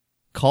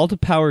 Call to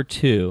Power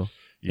 2.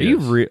 Yes. Are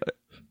you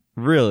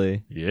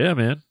really? Yeah,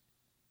 man.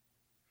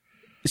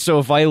 So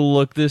if I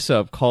look this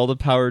up, Call to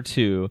Power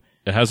 2,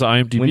 it has an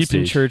IMDb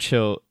Winston page.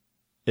 Churchill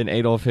and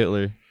Adolf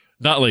Hitler.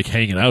 Not like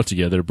hanging out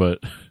together,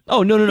 but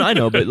oh no, I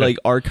know, but like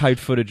archived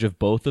footage of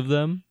both of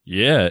them.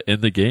 Yeah,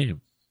 in the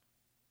game.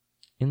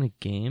 In the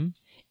game,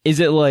 is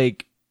it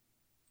like?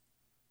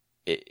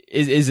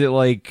 Is it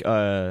like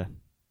not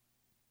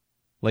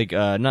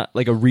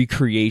like a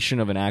recreation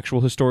of an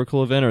actual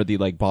historical event, or the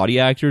like body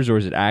actors, or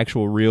is it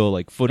actual real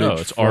like footage? No,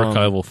 it's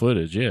archival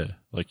footage. Yeah,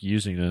 like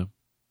using them.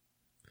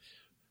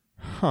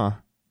 Huh.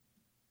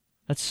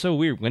 That's so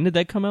weird. When did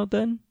that come out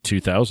then?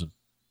 2000.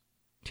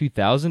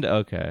 2000?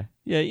 Okay.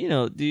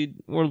 Yeah, dude,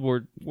 World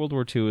War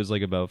II is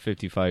like about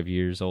 55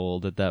 years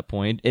old at that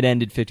point. It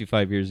ended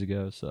 55 years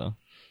ago, so.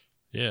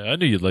 Yeah, I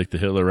knew you'd like the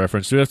Hitler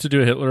reference. Do we have to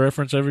do a Hitler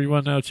reference every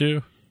one now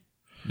too?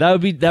 That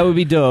would be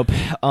dope.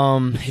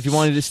 If you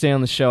wanted to stay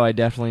on the show, I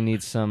definitely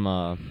need some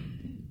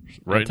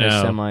right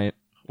now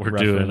we're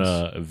doing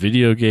a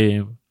video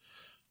game,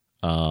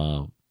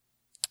 a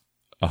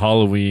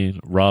Halloween,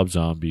 Rob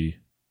Zombie,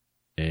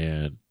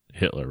 and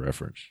Hitler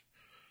reference.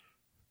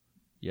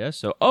 Yeah,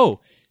 so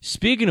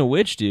speaking of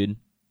which, dude,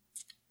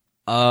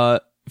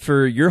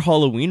 for your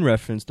Halloween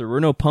reference, there were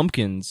no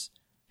pumpkins.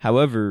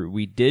 However,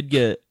 we did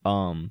get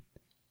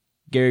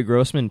Gary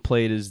Grossman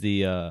played as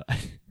the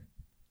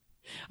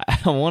I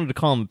wanted to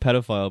call him a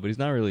pedophile, but he's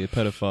not really a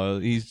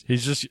pedophile. He's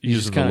just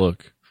the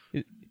look.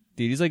 Dude,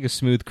 he's like a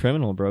smooth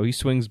criminal, bro. He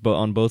swings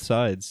on both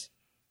sides.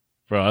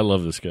 Bro, I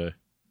love this guy.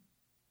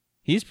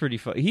 He's pretty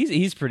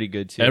he's pretty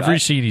good too. Every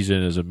scene he's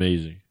in is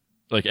amazing.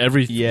 Like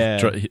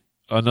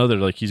another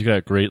like he's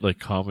got great like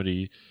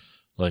comedy,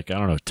 like I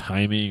don't know,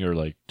 timing or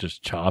like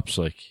just chops.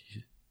 Like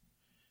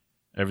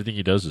everything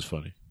he does is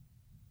funny.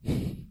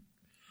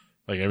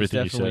 Like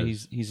everything he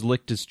says. He's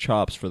licked his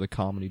chops for the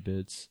comedy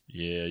bits.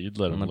 Yeah, you'd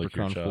let him lick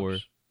your chops. 4.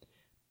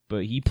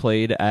 But he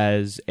played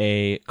as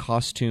a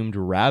costumed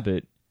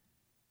rabbit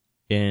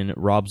in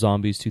Rob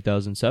Zombie's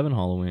 2007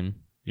 Halloween.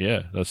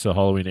 Yeah, that's the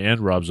Halloween and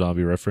Rob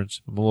Zombie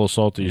reference. I'm a little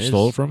salty you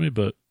stole it from me,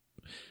 but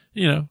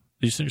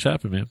these things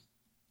happen, man.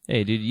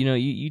 Hey, dude,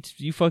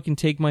 you fucking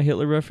take my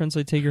Hitler reference,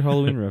 I take your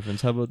Halloween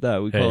reference. How about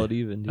that? We call it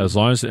even. Dude. As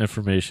long as the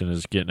information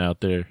is getting out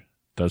there,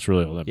 that's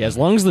really all that matters. Yeah, as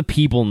long as the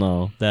people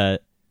know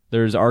that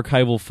there's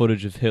archival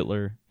footage of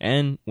Hitler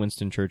and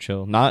Winston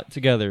Churchill, not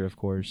together, of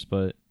course,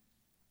 but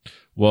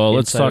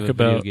let's talk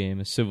about game,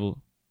 a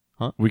civil.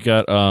 Huh? We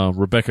got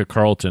Rebecca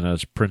Carlton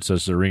as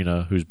Princess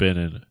Zarina, who's been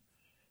in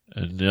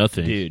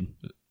nothing. Dude,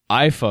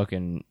 I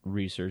fucking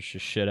researched the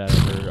shit out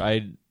of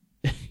her.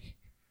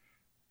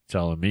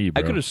 Telling me, bro.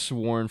 I could have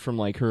sworn from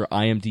like her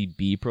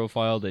IMDb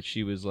profile that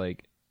she was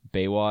like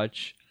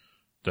Baywatch.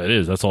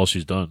 That's all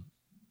she's done.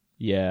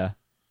 Yeah.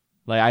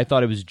 Like I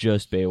thought it was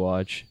just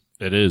Baywatch.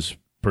 It is,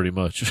 pretty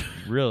much.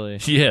 Really?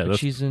 Yeah. But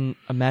she's in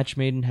A Match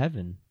Made in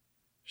Heaven.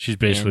 She's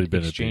basically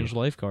been Exchange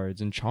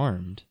Lifeguards and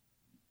Charmed.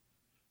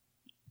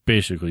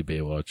 Basically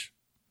Baywatch.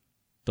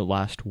 The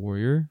Last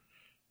Warrior.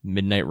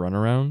 Midnight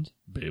Runaround.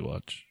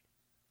 Baywatch.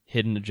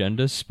 Hidden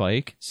Agenda,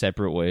 Spike,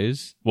 Separate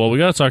Ways. Well, we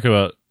got to talk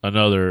about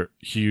another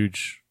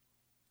huge,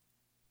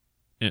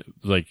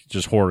 like,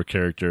 just horror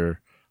character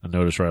I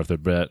noticed right off the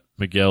bat.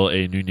 Miguel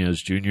A.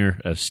 Nunez Jr.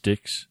 as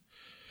Styx.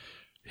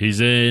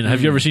 He's in...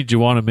 Have you ever seen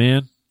Juwanna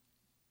Mann?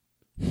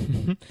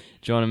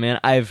 Juwanna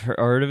Mann? I've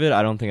heard of it.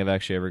 I don't think I've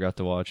actually ever got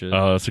to watch it.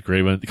 Oh, that's a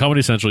great one.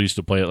 Comedy Central used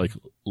to play it, like,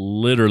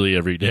 literally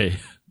every day.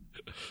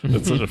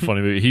 That's such a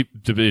funny movie.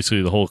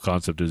 Basically, the whole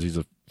concept is he's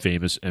a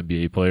famous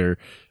NBA player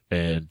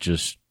and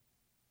just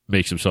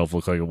makes himself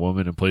look like a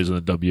woman and plays in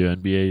the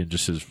WNBA and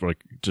just is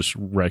like just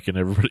wrecking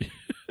everybody.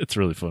 It's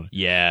really funny.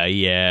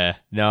 Yeah.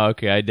 No,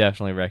 okay, I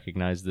definitely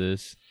recognize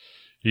this.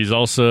 He's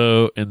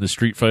also in the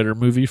Street Fighter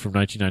movie from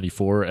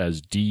 1994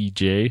 as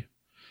DJ.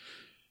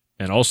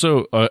 And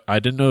also, I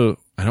don't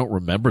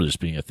remember this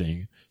being a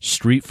thing.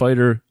 Street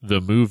Fighter,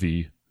 the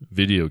movie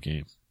video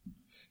game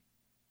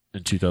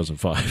in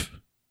 2005.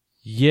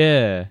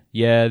 There's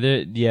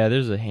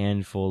a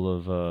handful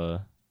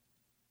of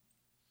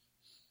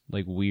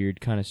like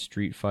weird kind of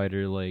Street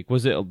Fighter. Like,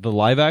 was it the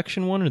live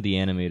action one or the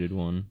animated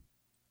one?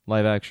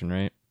 Live action,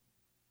 right?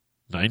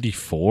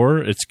 94?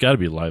 It's got to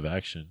be live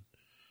action.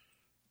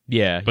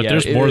 Yeah, but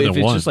there's more than if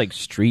one. It's just like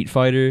Street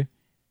Fighter.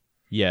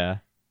 Yeah,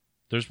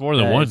 there's more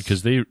than one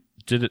because they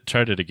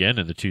tried it again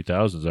in the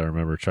 2000s. I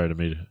remember trying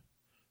to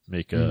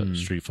make a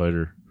Street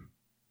Fighter.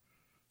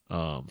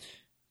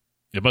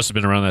 It must have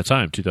been around that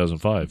time,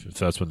 2005, if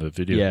that's when the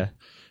video.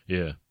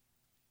 Yeah.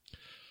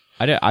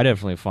 I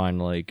definitely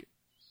find like,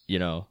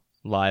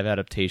 live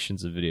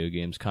adaptations of video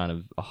games kind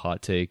of a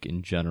hot take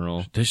in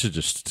general. They should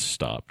just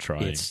stop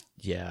trying. It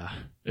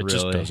really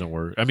just doesn't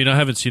work. I mean, I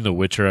haven't seen The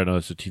Witcher. I know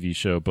it's a TV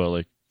show, but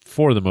like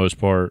for the most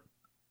part,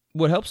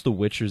 what helps The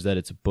Witcher is that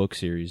it's a book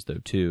series though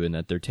too, and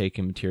that they're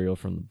taking material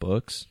from the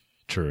books.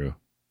 True.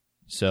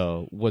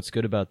 So what's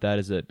good about that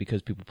is that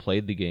because people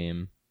played the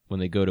game, when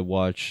they go to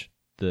watch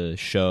the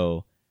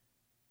show,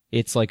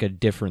 it's like a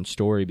different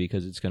story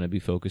because it's going to be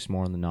focused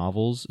more on the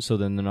novels. So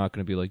then they're not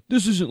going to be like,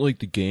 this isn't like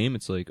the game.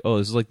 It's like, oh,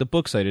 this is like the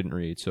books I didn't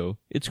read, so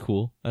it's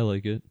cool. I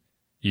like it.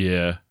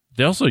 Yeah.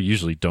 They also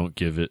usually don't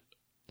give it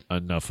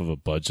enough of a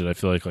budget. I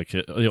feel like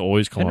they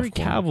always come Henry off.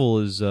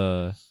 Cavill is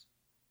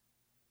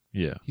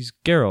yeah, he's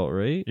Geralt,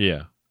 right?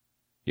 Yeah.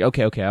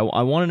 Okay. I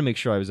wanted to make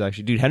sure I was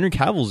actually, dude. Henry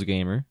Cavill's a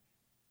gamer.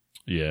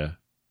 Yeah,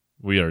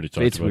 we already talked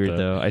about that. It's weird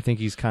though. I think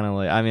he's kind of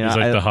like. I mean, he's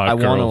like the hot I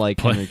girl want to like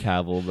Henry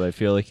Cavill, but I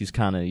feel like he's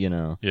kind of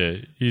Yeah,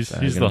 he's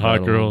the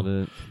hot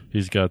girl.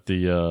 He's got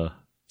the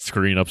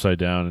screen upside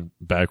down and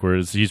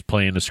backwards. He's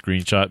playing a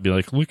screenshot, be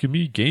like, "Look at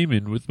me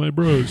gaming with my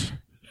bros."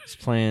 He's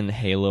playing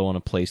Halo on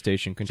a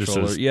PlayStation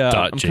controller. Says, yeah,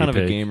 I'm kind of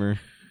a gamer.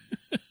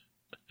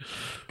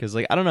 Because,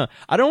 like, I don't know.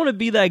 I don't want to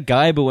be that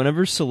guy, but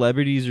whenever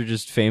celebrities or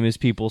just famous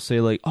people say,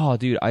 like, oh,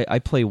 dude, I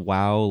play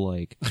WoW,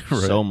 like,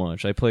 right. so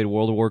much. I played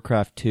World of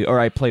Warcraft 2, or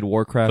I played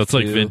Warcraft 2. That's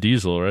like Vin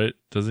Diesel, right?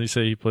 Doesn't he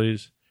say he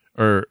plays?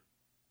 Or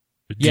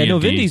D&D? Yeah, no,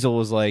 Vin Diesel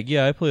was like,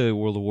 yeah, I play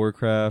World of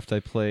Warcraft. I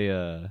play,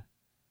 I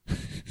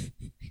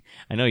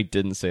know he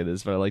didn't say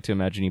this, but I like to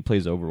imagine he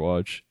plays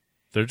Overwatch.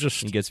 They're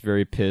just... He gets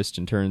very pissed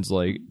and turns,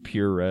 like,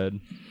 pure red.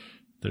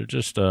 They're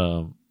just,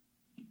 well,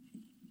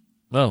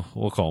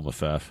 we'll call him a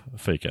faff, a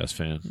fake-ass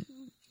fan.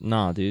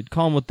 Nah, dude.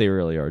 Call them what they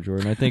really are,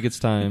 Jordan. I think it's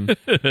time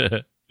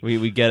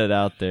we get it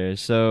out there.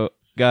 So,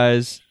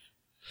 guys,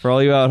 for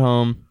all you out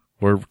home...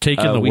 We're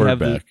taking the word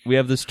back. We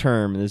have this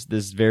term,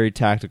 this very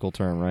tactical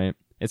term, right?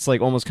 It's like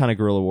almost kind of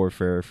guerrilla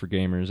warfare for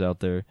gamers out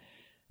there.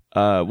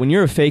 When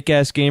you're a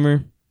fake-ass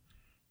gamer,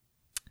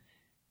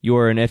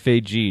 you're an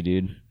FAG,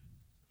 dude.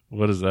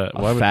 What is that?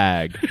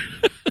 Fag.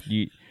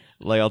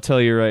 I'll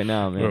tell you right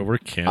now, man. We're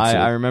canceled.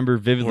 I remember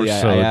vividly.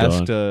 I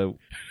asked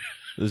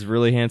this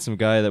really handsome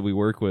guy that we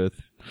work with,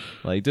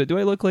 like, do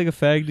I look like a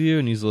fag to you?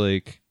 And he's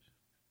like,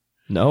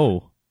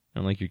 no.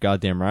 I'm like, you're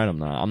goddamn right. I'm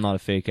not. I'm not a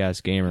fake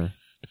ass gamer.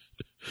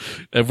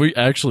 If we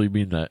actually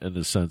mean that in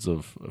the sense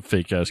of a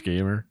fake ass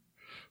gamer,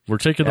 we're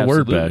taking the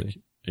word back.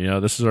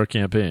 This is our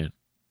campaign.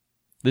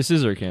 This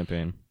is our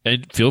campaign.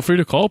 And feel free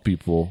to call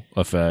people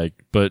a fag,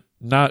 but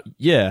not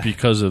yeah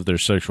because of their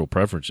sexual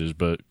preferences,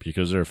 but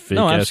because they're a fake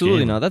ass No,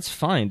 absolutely gamer. not. That's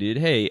fine, dude.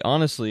 Hey,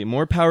 honestly,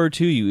 more power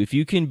to you. If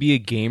you can be a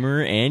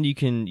gamer and you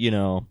can,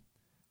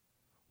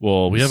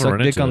 well, we haven't suck run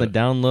dick into on that. the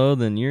down low,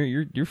 then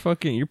you're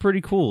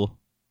pretty cool.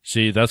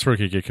 See, that's where it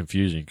could get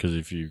confusing because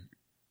if you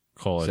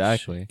call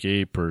exactly. it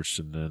gay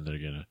person, then they're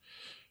gonna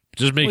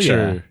just make well,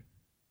 sure.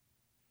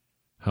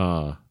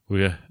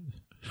 Yeah. Huh?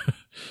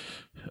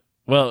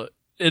 Well,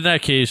 in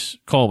that case,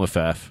 call them a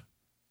faff.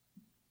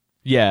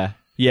 Yeah.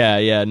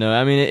 No,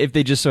 I mean, if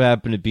they just so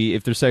happen to be,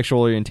 if their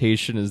sexual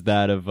orientation is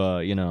that of,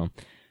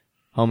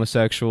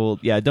 homosexual,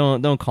 yeah,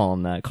 don't call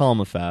them that. Call them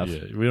a faff.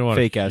 Yeah, we don't want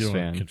fake ass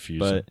fan. Confuse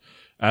but them.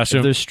 Ask if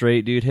him. they're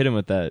straight, dude, hit him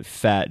with that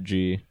fat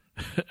G.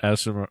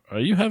 Ask him, are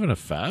you having a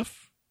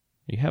faff?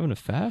 Are you having a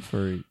faff,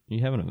 or are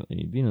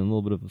you being a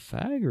little bit of a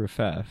fag or a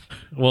faff?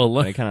 Well,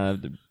 let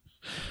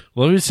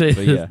me say,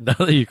 yeah. now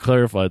that you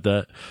clarified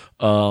that,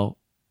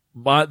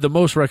 the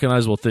most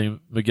recognizable thing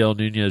Miguel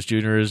Nunez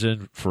Jr. is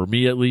in, for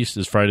me at least,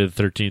 is Friday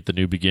the 13th, The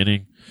New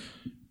Beginning.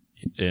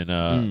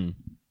 And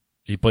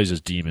he plays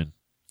as Demon.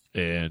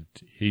 And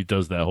he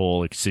does that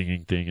whole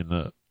singing thing in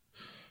the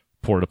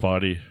porta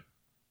potty.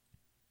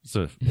 It's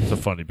a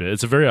funny bit.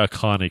 It's a very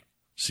iconic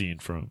scene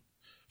from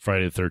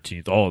Friday the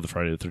 13th, all of the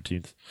Friday the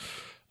 13th.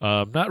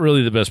 Not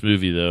really the best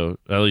movie, though.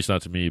 At least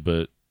not to me,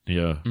 but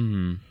yeah.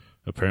 Mm-hmm.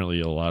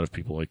 Apparently a lot of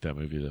people like that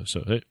movie, though.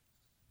 So, hey.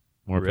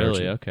 More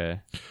really?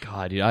 Okay.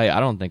 God, dude, I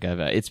don't think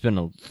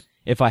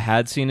if I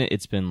had seen it,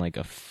 it's been like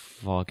a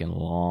fucking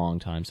long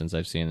time since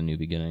I've seen The New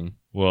Beginning.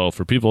 Well,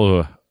 for people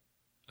who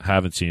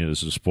haven't seen it,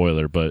 this is a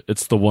spoiler, but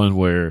it's the one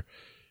where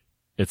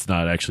it's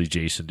not actually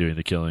Jason doing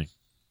the killing.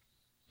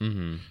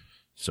 Mm-hmm.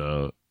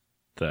 So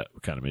that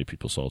kind of made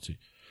people salty.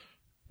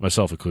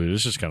 Myself included.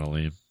 It's just kind of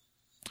lame.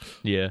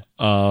 Yeah.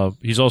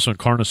 He's also in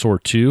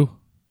Carnosaur 2.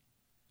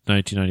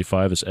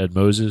 1995 as Ed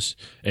Moses,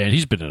 and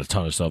he's been in a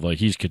ton of stuff. Like,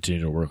 he's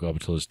continued to work up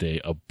until this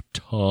day, a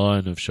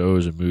ton of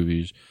shows and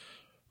movies,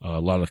 a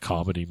lot of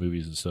comedy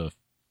movies and stuff.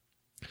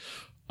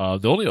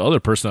 The only other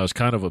person I was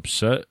kind of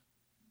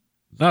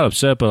not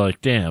upset, but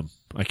like, damn,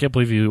 I can't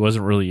believe he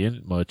wasn't really in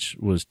it much,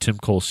 was Tim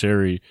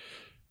Colseri.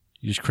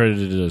 He's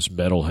credited as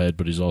Metalhead,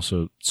 but he's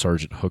also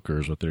Sergeant Hooker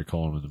is what they're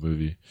calling him in the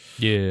movie.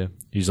 Yeah.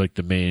 He's like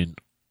the main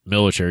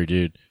military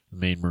dude, the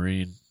main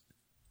Marine.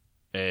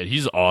 And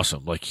he's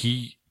awesome. Like,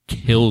 he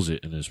kills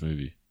it in this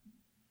movie.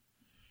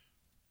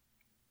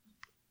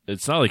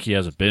 It's not like he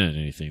hasn't been in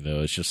anything, though.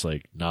 It's just,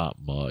 like, not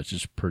much.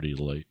 It's pretty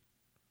light.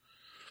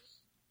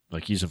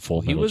 Like, he's in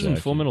Full Metal Jacket. He was in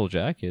Full Metal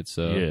Jacket,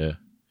 so... Yeah.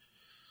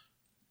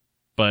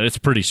 But it's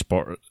pretty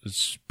sparse.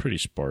 It's pretty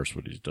sparse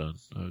what he's done,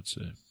 I would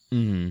say.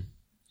 Mm-hmm.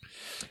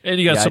 And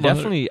you got some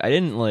I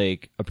didn't,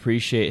 like,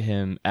 appreciate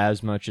him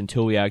as much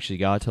until we actually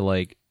got to,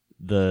 like,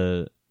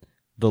 the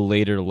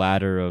later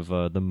ladder of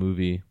the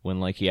movie when,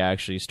 like, he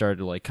actually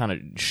started, like, kind of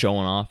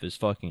showing off his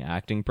fucking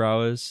acting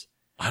prowess.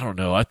 I don't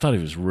know. I thought he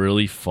was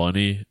really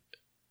funny.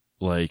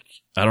 Like,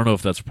 I don't know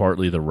if that's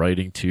partly the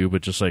writing too,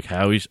 but just like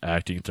how he's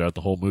acting throughout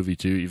the whole movie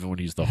too, even when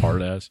he's the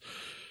hard ass.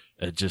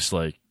 And just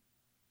like,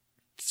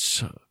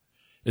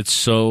 it's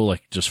so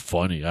like just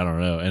funny. I don't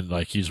know. And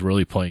like he's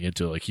really playing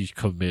into it. Like he's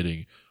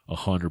committing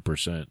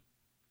 100%.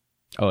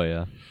 Oh,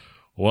 yeah.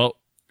 Well,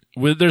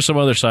 there's some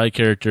other side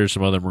characters,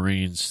 some other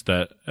Marines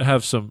that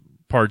have some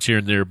parts here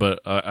and there, but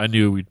I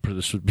knew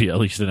this would be at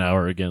least an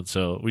hour again,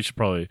 so we should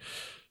probably,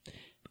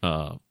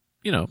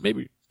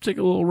 maybe take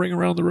a little ring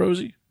around the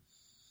rosy.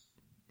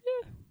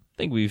 I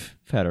think we've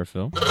had our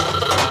fill.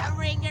 A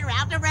ring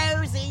around the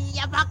rosy,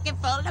 a bucket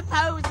full of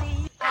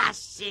posy.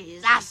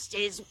 Ashes,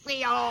 ashes,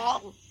 we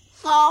all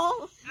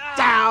fall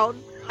down.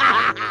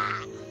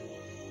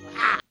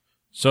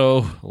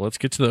 So let's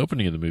get to the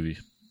opening of the movie.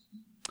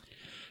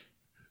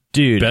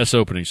 Dude, best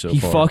opening so he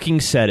far.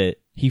 fucking said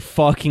it. He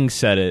fucking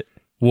said it.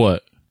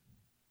 What?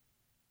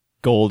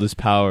 Gold is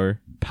power.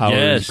 Power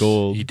is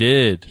gold. He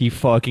did. He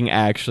fucking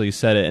actually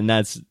said it, and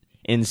that's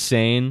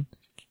insane.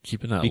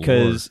 Keeping that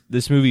because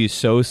this movie is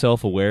so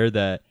self-aware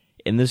that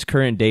in this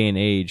current day and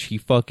age, he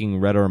fucking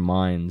read our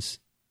minds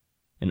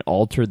and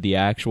altered the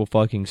actual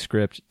fucking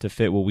script to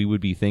fit what we would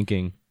be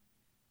thinking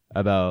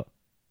about.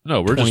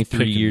 No, we're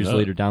 23 just years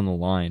later down the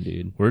line,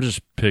 dude. We're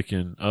just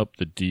picking up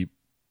the deep,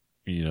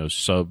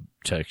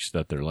 subtext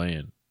that they're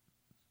laying.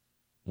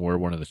 We're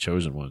one of the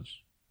chosen ones.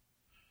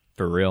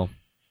 For real.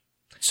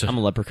 So, I'm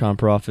a Leprechaun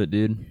prophet,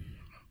 dude.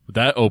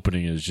 That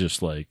opening is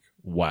just like,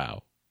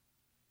 wow.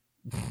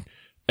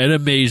 And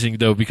amazing,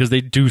 though, because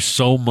they do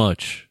so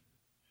much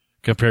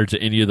compared to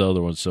any of the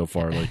other ones so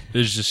far. Like,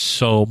 there's just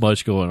so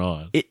much going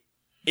on. It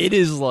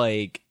is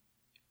like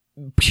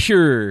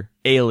pure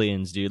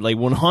Aliens, dude. Like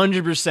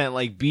 100%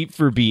 like beat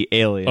for beat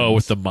Aliens. Oh,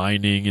 with the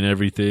mining and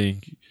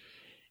everything.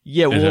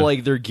 Yeah, well,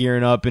 like they're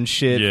gearing up and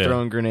shit, Yeah.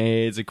 throwing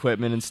grenades,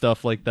 equipment and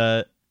stuff like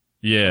that.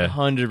 Yeah.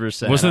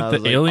 100%.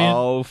 Wasn't the alien?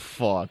 Oh,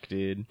 fuck,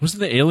 dude. Wasn't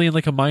the alien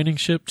like a mining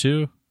ship,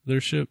 too?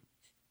 Their ship?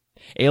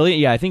 Alien,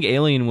 yeah, I think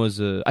Alien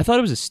was I thought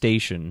it was a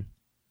station.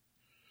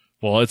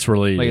 Well, it's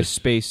related. Like a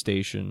space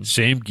station.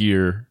 Same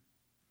gear.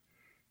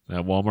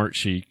 That Walmart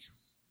chic.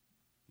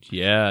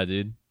 Yeah,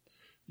 dude.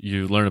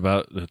 You learn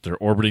about that they're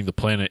orbiting the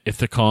planet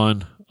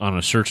Ithacon on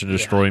a search and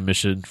destroy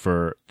mission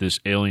for this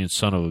alien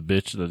son of a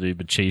bitch that they've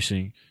been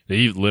chasing.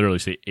 They literally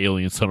say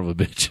alien son of a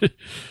bitch.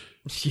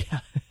 Yeah.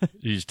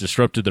 He's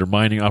disrupted their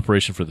mining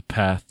operation for the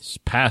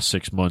past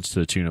 6 months to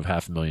the tune of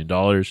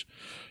 $500,000.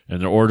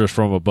 And their orders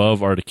from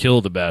above are to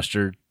kill the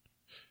bastard.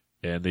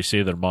 And they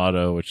say their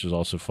motto, which is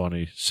also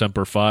funny,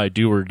 Semper Fi,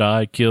 do or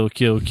die, kill,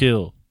 kill,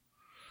 kill.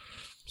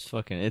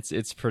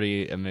 It's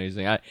pretty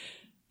amazing.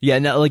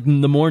 Now, like,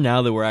 the more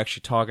now that we're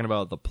actually talking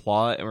about the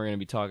plot and we're going to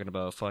be talking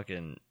about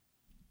fucking,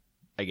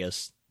 I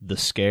guess, the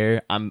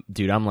scare, I'm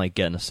like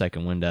getting a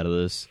second wind out of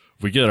this.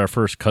 We get our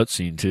first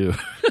cutscene, too.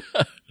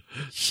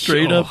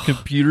 Straight up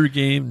computer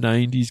game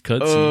 90s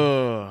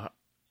cutscene.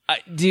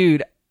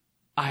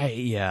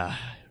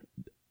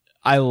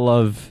 I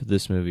love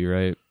this movie,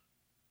 right?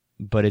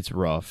 But it's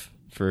rough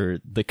for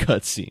the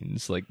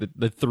cutscenes, like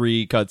the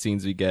 3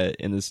 cutscenes we get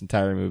in this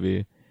entire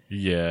movie.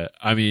 Yeah,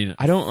 I mean,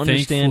 I don't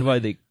understand why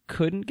they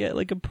couldn't get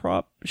like a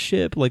prop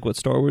ship, like what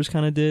Star Wars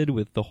kind of did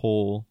with the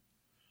whole.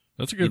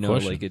 That's a good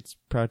question. Like its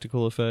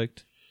practical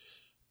effect.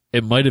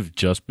 It might have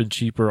just been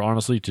cheaper,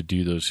 honestly, to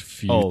do those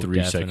few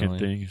 3-second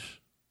things.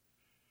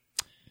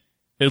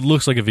 It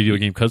looks like a video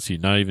game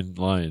cutscene, not even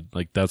lying.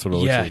 Like that's what it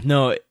looks like. Yeah,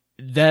 no,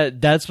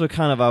 that's what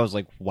kind of I was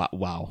like,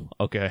 wow,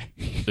 okay.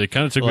 It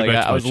kind of took me back to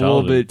my I was childhood. a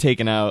little bit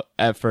taken out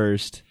at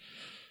first.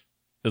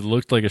 It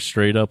looked like a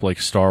straight up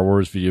like Star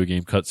Wars video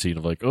game cutscene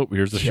of like, oh,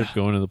 here's the ship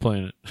going to the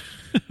planet.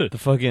 The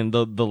fucking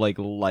the like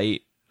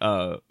light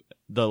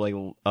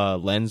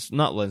lens,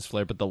 not lens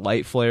flare, but the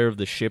light flare of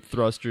the ship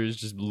thrusters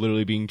just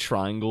literally being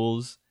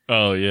triangles.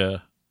 Oh yeah.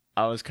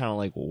 I was kind of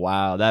like,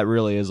 wow, that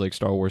really is like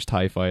Star Wars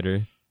TIE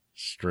Fighter.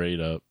 Straight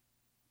up.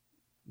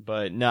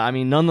 But no, I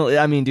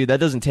mean, dude, that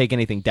doesn't take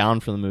anything down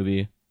from the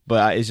movie.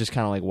 But it's just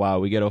kind of like, wow,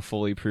 we get a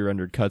fully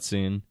pre-rendered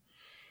cutscene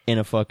in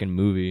a fucking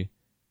movie.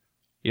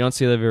 You don't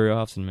see that very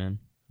often, man.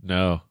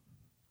 No.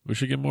 We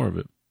should get more of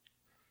it.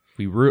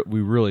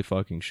 We really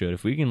fucking should.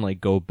 If we can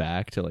like go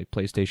back to like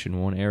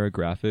PlayStation 1 era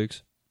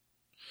graphics.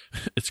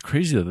 It's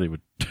crazy that they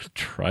would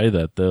try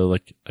that though.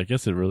 Like, I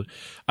guess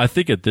I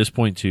think at this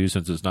point too,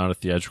 since it's not a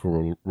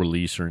theatrical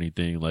release or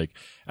anything, like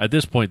at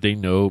this point they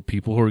know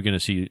people who are going to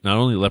see not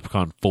only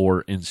Leprechaun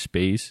 4 in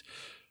space,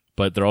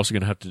 but they're also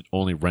going to have to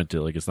only rent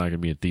it. Like, it's not going to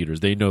be in theaters.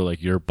 They know,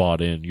 like, you're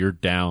bought in. You're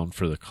down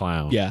for the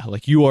clown. Yeah,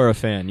 like, you are a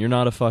fan. You're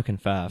not a fucking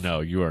faff. No,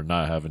 you are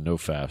not having no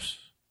faffs.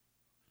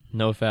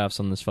 No faffs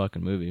on this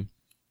fucking movie.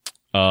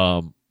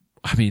 I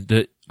mean,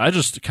 I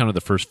just counted the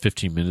first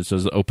 15 minutes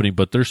as the opening,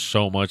 but there's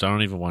so much. I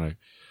don't even want to,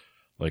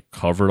 like,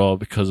 cover it all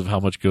because of how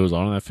much goes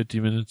on in that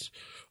 15 minutes.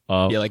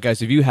 Yeah, like,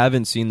 guys, if you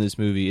haven't seen this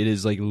movie, it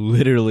is, like,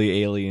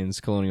 literally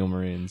Aliens, Colonial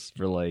Marines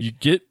for, like, you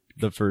get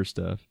the first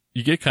stuff.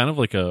 You get kind of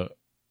like a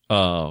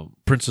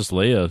Princess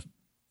Leia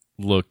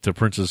look to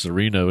Princess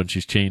Serena when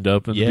she's chained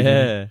up in the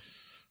beginning.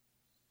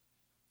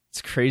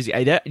 It's crazy.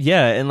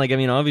 And like, I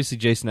mean, obviously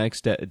Jason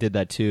X did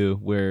that too,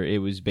 where it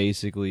was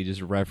basically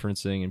just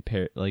referencing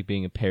and like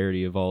being a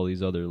parody of all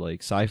these other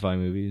like sci-fi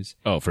movies.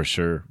 Oh, for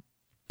sure.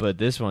 But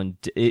this one,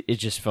 it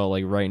just felt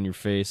like right in your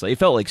face. Like, it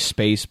felt like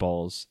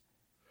Spaceballs.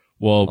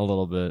 Well, a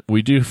little bit.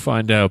 We do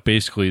find out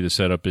basically the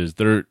setup is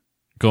they're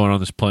going on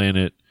this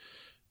planet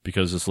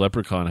because this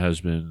leprechaun has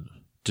been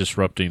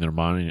disrupting their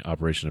mining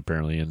operation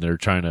apparently, and they're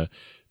trying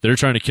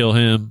to kill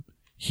him.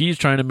 He's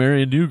trying to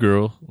marry a new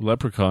girl.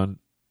 Leprechaun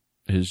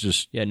is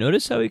just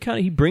notice how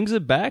he brings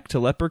it back to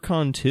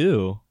Leprechaun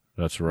 2.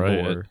 That's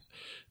right.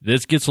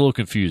 This gets a little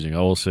confusing,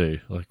 I will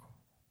say. Like,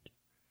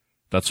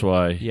 that's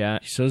why he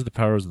says the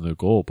power isn't the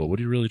goal, but what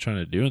are you really trying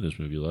to do in this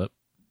movie, Lep?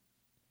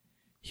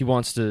 He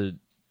wants to,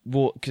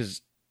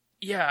 because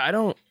I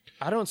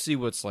don't see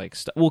what's like.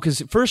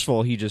 Because first of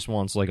all, he just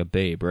wants like a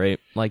babe, right?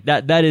 Like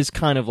that is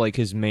kind of like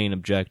his main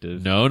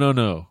objective.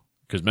 No.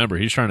 Because remember,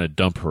 he's trying to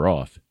dump her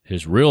off.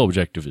 His real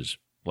objective is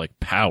like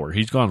power.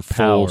 He's gone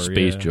full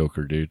space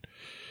Joker, dude.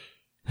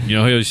 You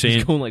know, he was saying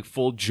he's going like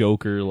full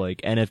Joker,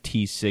 like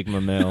NFT Sigma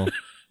male.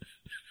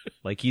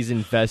 Like he's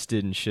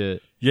invested in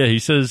shit. Yeah, he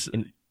says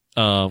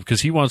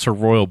because he wants her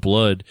royal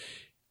blood,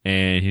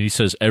 and he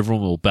says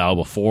everyone will bow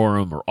before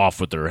him or off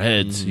with their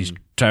heads. He's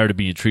tired of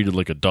being treated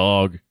like a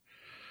dog.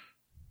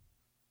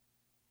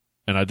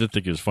 And I did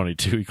think it was funny,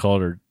 too. He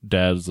called her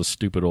dad as a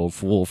stupid old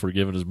fool for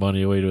giving his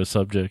money away to his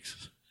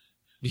subjects.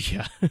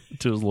 Yeah.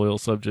 To his loyal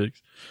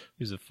subjects.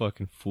 He's a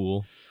fucking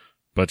fool.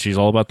 But she's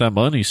all about that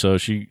money, so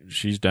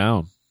she's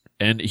down.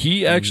 And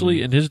he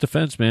actually, in his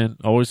defense, man,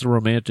 always the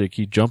romantic,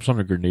 he jumps on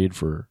a grenade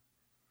for her.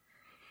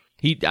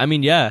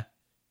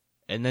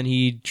 And then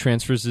he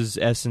transfers his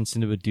essence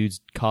into a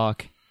dude's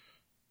cock.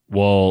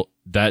 Well,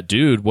 that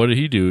dude, what did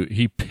he do?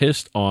 He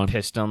pissed on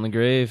the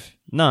grave.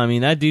 No, I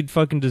mean, that dude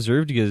fucking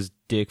deserved to get his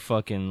dick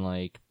fucking,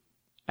 like,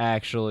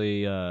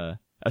 actually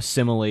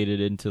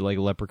assimilated into, like,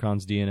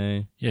 Leprechaun's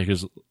DNA. Yeah,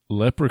 because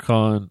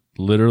Leprechaun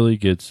literally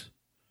gets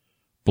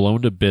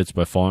blown to bits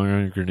by falling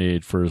on a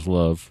grenade for his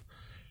love,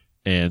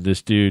 and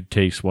this dude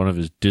takes one of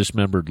his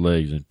dismembered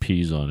legs and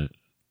pees on it.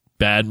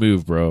 Bad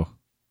move, bro.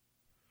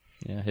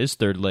 Yeah, his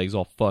third leg's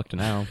all fucked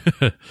now.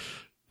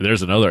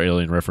 There's another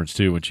alien reference,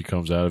 too, when she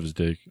comes out of his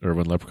dick, or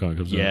when Leprechaun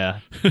comes out. Yeah.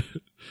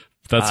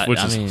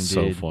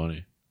 So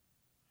funny.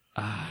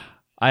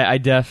 I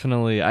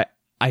definitely,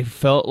 I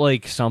felt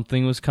like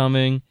something was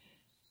coming,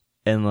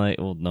 and like,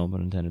 well, no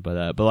pun intended by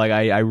that, but like,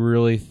 I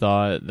really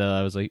thought that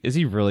I was like, is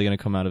he really gonna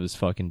come out of his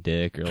fucking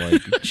dick, or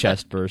like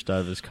chest burst out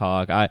of his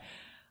cock?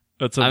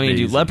 That's amazing. I mean,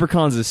 dude,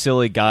 Leprechaun's a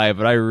silly guy,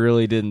 but I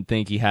really didn't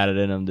think he had it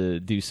in him to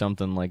do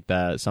something like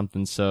that,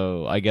 something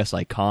so, I guess,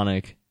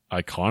 iconic.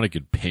 Iconic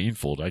and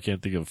painful. I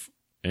can't think of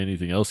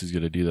anything else he's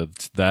gonna do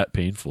that's that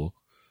painful.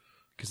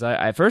 Because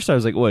at first I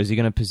was like, what, is he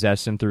gonna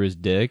possess him through his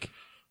dick?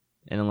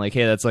 And I'm like,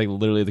 hey, that's like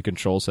literally the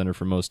control center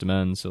for most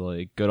men. So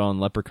like, good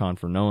on Leprechaun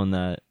for knowing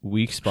that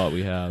weak spot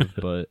we have.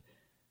 But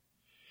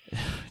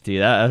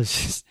dude, that was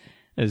just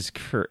it was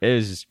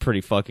just pretty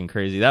fucking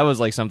crazy. That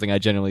was like something I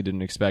genuinely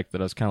didn't expect.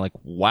 That I was kind of like,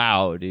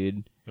 wow,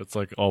 dude. It's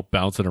like all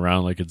bouncing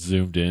around, like it's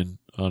zoomed in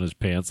on his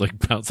pants,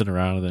 like bouncing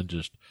around, and then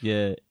just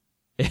and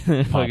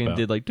then fucking out.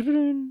 Did like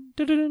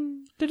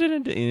and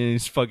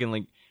he's fucking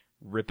like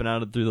ripping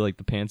out through like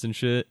the pants and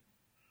shit.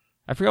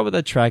 I forgot what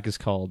that track is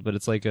called, but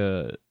it's like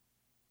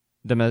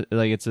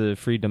it's a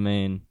free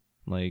domain,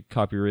 like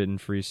copywritten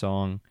free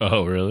song.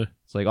 Oh, really?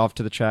 It's like Off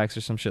to the Tracks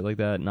or some shit like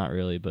that. Not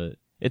really, but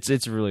it's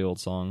a really old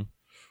song.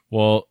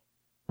 Well,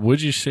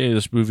 would you say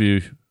this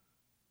movie?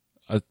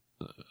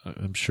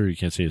 I'm sure you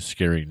can't say it's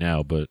scary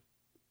now, but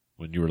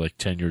when you were like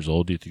 10 years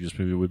old, do you think this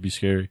movie would be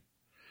scary?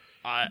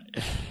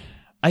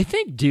 I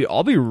think, dude,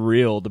 I'll be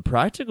real. The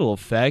practical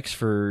effects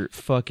for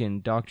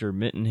fucking Dr.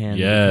 Mittenhand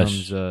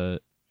becomes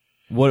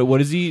What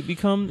does he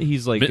become?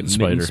 He's like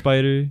Mitten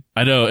Spider.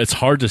 I know it's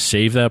hard to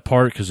save that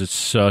part because it's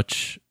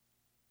such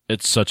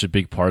a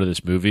big part of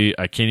this movie.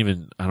 I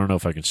don't know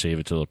if I can save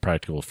it to the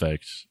practical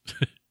effects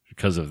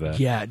because of that.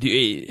 Yeah,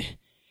 dude,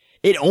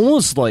 it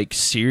almost like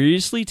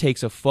seriously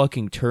takes a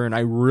fucking turn. I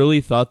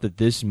really thought that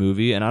this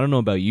movie, and I don't know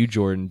about you,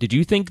 Jordan, did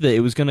you think that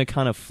it was going to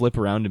kind of flip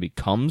around and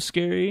become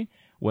scary?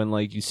 when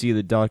like you see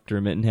the Dr.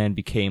 Mittenhand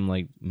became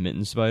like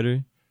Mitten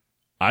Spider.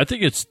 I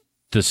think it's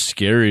the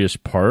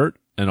scariest part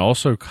and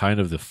also kind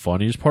of the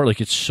funniest part.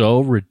 Like, it's so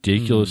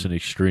ridiculous and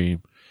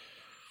extreme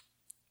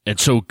and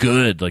so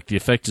good. Like, the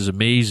effect is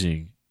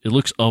amazing. It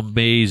looks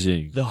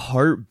amazing. The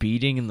heart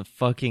beating in the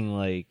fucking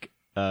like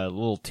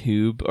little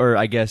tube, or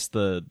I guess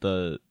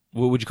the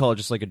what would you call it?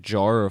 Just like a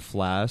jar or a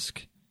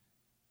flask?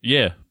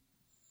 Yeah.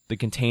 The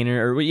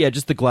container, or yeah,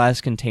 just the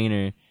glass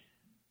container.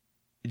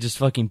 Just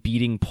fucking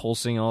beating,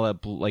 pulsing, all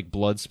that like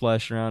blood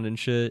splash around and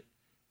shit.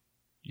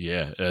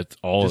 Yeah, that's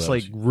all. Just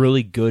like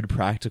really good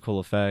practical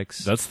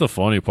effects. That's the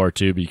funny part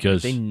too,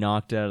 because they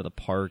knocked it out of the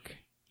park.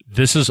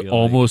 This is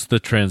almost the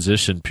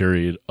transition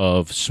period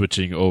of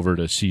switching over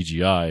to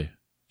CGI,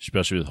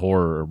 especially with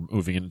horror, or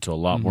moving into a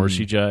lot more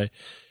CGI,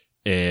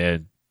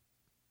 and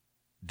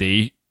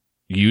they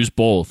use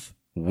both.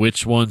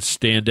 Which ones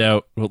stand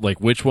out?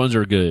 Like, which ones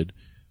are good?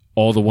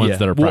 All the ones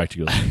that are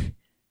practical.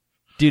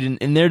 Dude,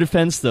 in their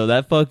defense though,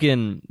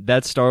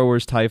 that Star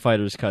Wars TIE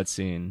Fighters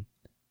cutscene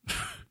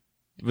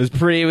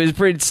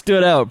it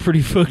stood out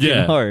pretty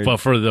fucking hard. But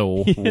for the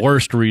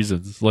worst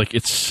reasons. Like,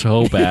 it's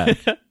so bad.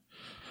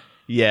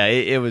 Yeah,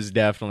 it was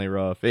definitely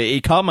rough.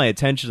 It caught my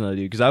attention though,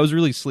 dude, because I was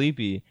really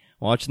sleepy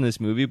watching this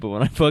movie, but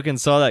when I fucking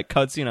saw that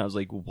cutscene, I was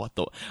like, what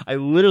the? I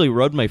literally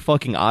rubbed my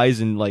fucking eyes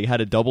and like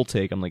had a double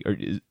take. I'm like,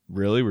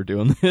 really? We're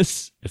doing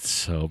this? It's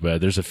so bad.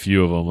 There's a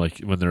few of them, like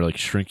when they're like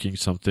shrinking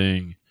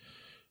something.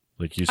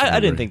 Like, I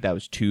didn't think that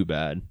was too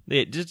bad.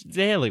 They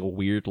had like a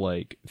weird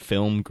like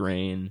film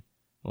grain,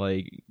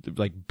 like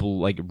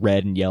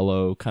red and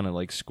yellow kind of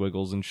like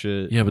squiggles and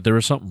shit. Yeah, but there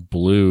was something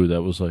blue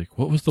that was like,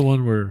 what was the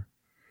one where?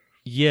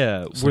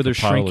 Yeah, where they're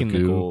shrinking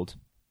the gold.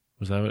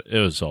 Was that it? It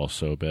was all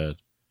so bad.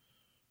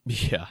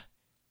 Yeah.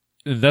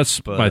 And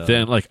that's my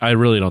thing. Like, I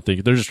really don't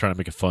think they're just trying to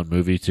make a fun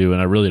movie too,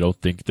 and I really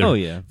don't think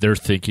they're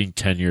thinking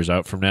 10 years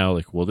out from now,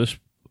 like, will this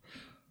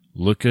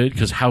look good?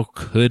 Because how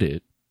could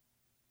it?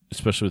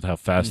 Especially with how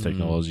fast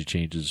technology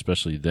changes,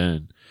 especially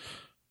then.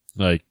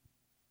 Like,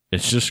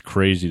 it's just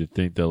crazy to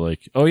think that,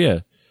 like, oh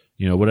yeah,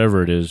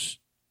 whatever it is,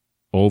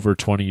 over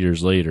 20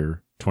 years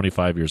later,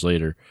 25 years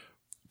later,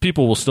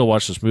 people will still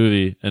watch this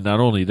movie, and not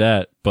only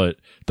that, but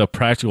the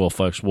practical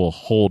effects will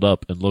hold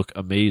up and look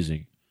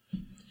amazing.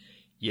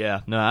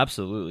 Yeah, no,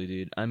 absolutely,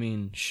 dude. I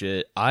mean,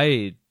 shit.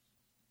 I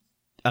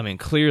mean,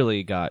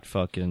 clearly got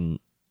fucking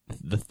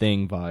The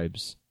Thing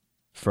vibes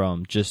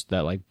from just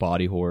that, like,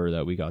 body horror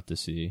that we got to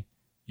see.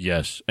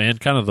 Yes, and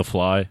kind of The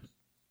Fly.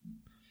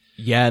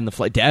 Yeah, and The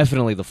Fly.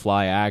 Definitely The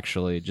Fly,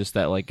 actually. Just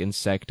that, like,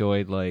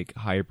 insectoid, like,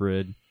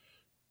 hybrid.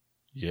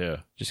 Yeah.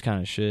 Just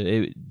kind of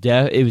shit.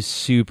 It was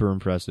super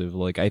impressive.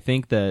 Like, I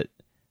think that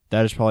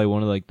is probably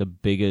one of, like, the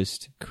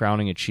biggest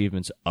crowning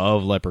achievements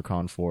of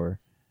Leprechaun 4.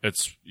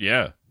 It's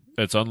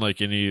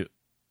unlike any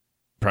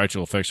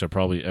practical effects I've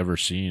probably ever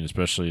seen,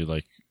 especially,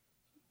 like,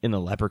 in the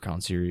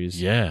Leprechaun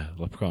series. Yeah,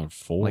 Leprechaun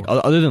 4. Like,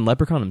 other than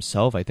Leprechaun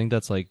himself, I think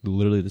that's, like,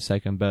 literally the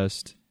second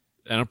best.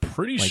 And I'm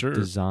pretty sure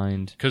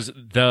designed, because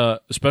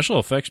the special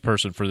effects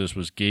person for this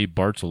was Gabe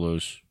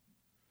Bartalos,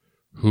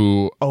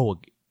 who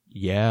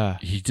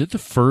he did the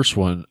first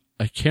one.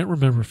 I can't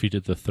remember if he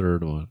did the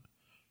third one.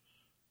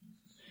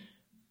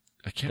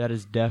 That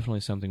is definitely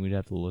something we'd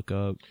have to look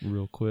up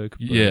real quick.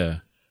 But. Yeah,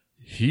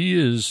 he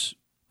is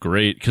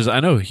great because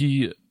I know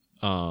he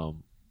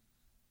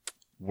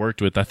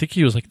worked with. I think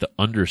he was like the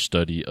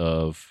understudy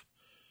of.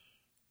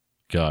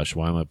 Gosh,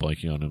 why am I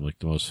blanking on him? Like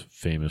the most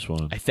famous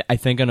one. I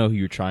think I know who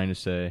you're trying to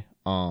say.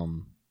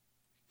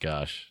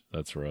 Gosh,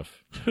 that's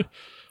rough.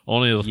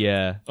 Only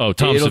yeah. Oh,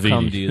 Tom It'll Savini.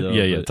 Come to you, though,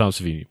 yeah, Tom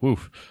Savini.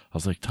 Woof. I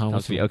was like Tom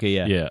Savini. Okay,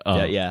 yeah,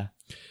 yeah.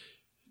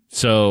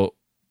 So,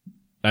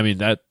 I mean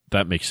that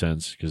makes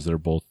sense because they're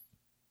both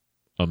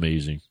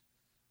amazing.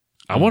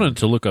 I wanted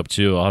to look up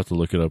too. I'll have to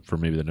look it up for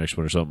maybe the next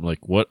one or something.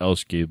 Like what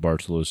else Gabe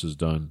Bartalos has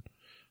done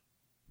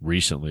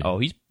recently? Oh,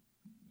 he's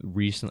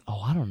recent.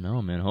 Oh, I don't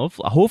know, man.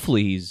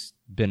 Hopefully he's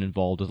been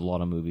involved with a lot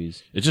of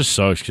movies. It just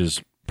sucks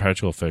because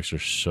practical effects are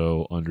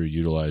so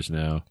underutilized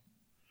now.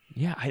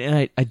 Yeah,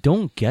 I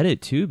don't get it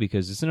too,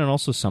 because isn't it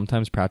also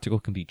sometimes practical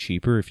can be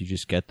cheaper if you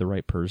just get the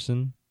right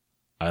person?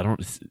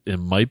 It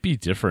might be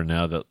different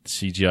now that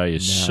CGI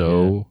is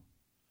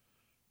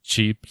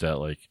cheap that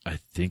like I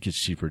think it's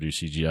cheaper to do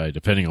CGI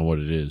depending on what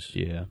it is.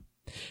 Yeah.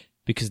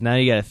 Because now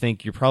you got to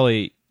think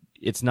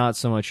it's not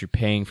so much you're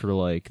paying for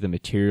like the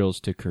materials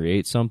to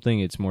create something,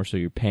 it's more so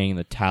you're paying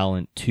the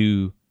talent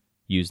to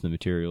use the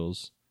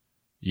materials.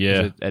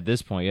 Yeah. At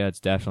this point, yeah, it's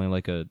definitely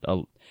like a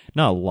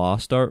not a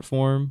lost art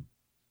form,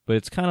 but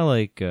it's kind of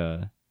like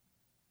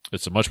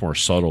it's a much more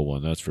subtle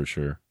one, that's for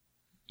sure.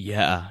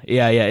 Yeah.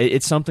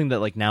 It's something that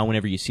like now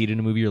whenever you see it in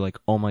a movie, you're like,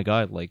 oh my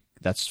god, like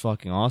that's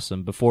fucking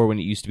awesome. Before, when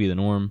it used to be the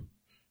norm.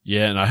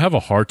 Yeah, and I have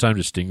a hard time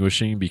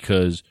distinguishing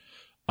because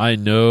I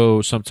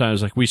know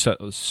sometimes like we saw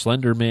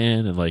Slender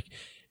Man and like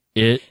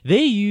it.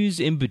 They use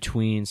in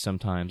between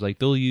sometimes. Like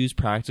they'll use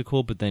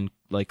practical, but then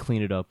like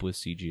clean it up with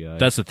CGI.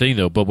 That's the thing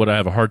though. But what I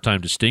have a hard time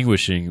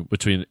distinguishing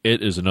between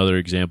it is another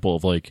example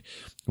of like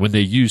when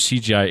they use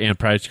CGI and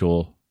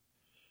practical.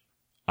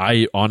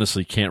 I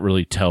honestly can't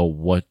really tell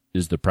what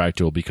is the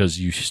practical because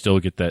you still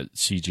get that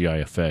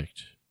CGI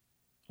effect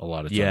a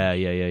lot of times.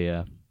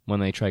 Yeah. When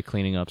they try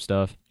cleaning up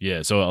stuff.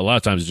 Yeah, so a lot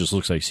of times it just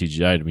looks like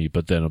CGI to me,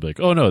 but then I'll be like,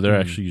 oh no, they're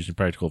actually using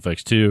practical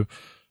effects too.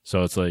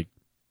 So it's like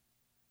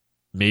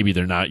maybe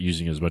they're not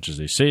using as much as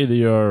they say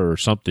they are or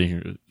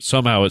something.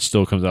 Somehow it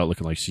still comes out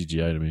looking like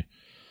CGI to me.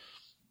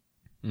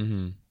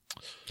 Mm-hmm.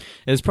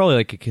 It's probably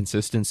like a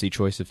consistency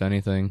choice, if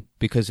anything,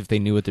 because if they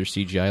knew what their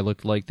CGI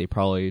looked like, they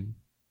probably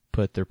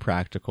put their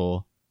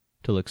practical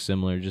to look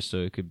similar just so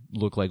it could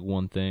look like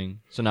one thing.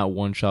 So not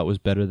one shot was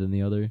better than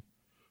the other.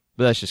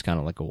 But that's just kind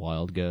of like a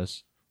wild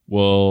guess.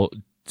 Well,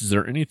 is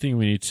there anything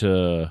we need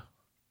to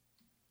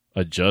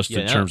adjust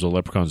in terms of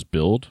Leprechaun's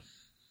build?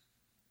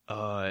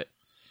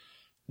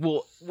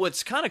 Well,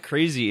 what's kind of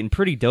crazy and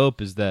pretty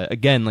dope is that,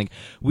 again, like,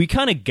 we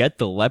kind of get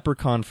the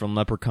Leprechaun from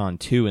Leprechaun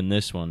 2 in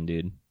this one,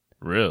 dude.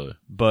 Really?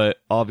 But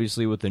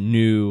obviously with a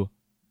new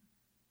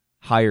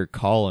higher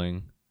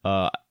calling,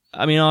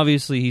 I mean,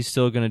 obviously he's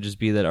still going to just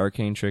be that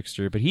arcane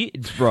trickster, but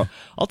bro,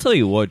 I'll tell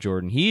you what,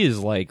 Jordan, he is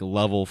like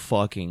level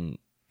fucking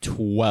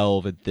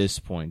 12 at this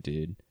point,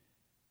 dude.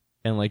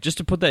 And like, just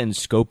to put that in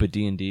scope of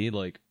D&D,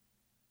 like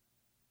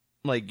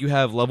you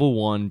have level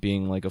 1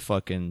 being like a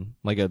fucking,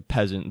 like a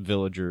peasant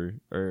villager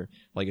or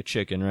like a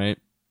chicken, right?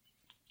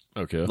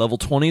 Okay. Level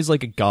 20 is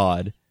like a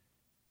god,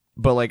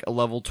 but like a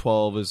level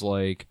 12 is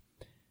like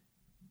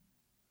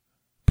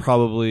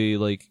probably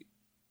like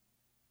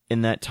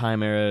in that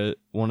time era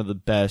one of the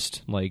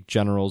best like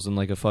generals in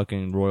like a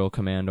fucking royal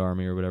command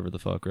army or whatever the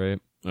fuck,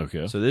 right?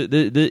 Okay. So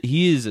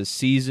he is a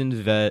seasoned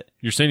vet.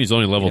 You're saying he's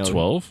only level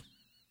 12?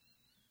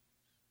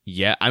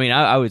 Yeah, I mean,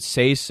 I would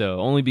say so,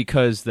 only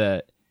because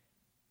that,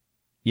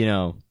 you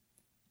know,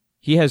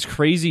 he has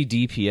crazy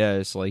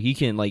DPS. Like, he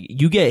can, like,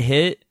 you get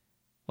hit,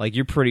 like,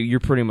 you're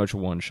pretty much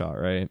one shot,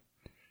 right?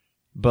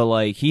 But,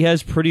 like, he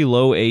has pretty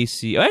low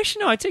AC. Oh,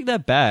 actually, no, I take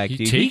that back,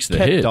 dude. He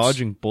kept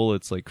dodging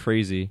bullets like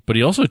crazy. But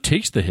he also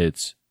takes the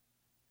hits.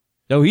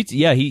 No,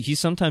 he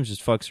sometimes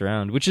just fucks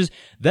around,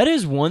 that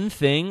is one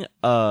thing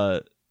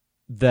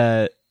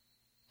that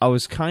I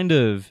was kind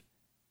of,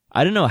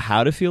 I don't know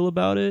how to feel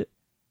about it.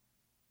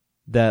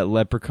 That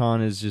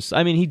Leprechaun is just,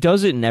 I mean, he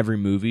does it in every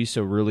movie,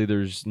 so really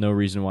there's no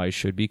reason why I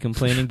should be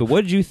complaining. But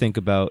what did you think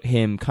about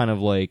him kind of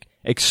like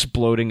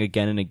exploding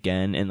again and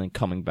again and then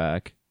coming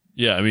back?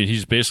 Yeah, I mean,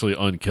 he's basically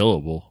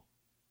unkillable.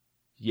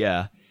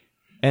 Yeah.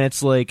 And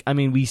it's like, I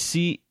mean, we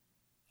see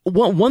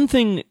one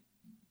thing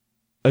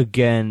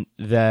again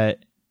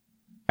that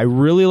I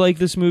really like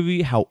this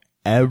movie.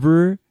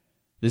 However,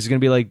 this is going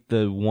to be like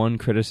the one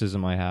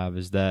criticism I have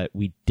is that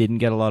we didn't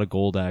get a lot of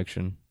gold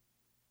action.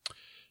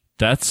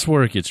 That's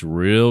where it gets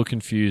real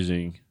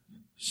confusing.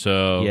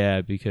 So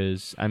yeah,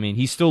 because I mean,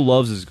 he still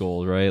loves his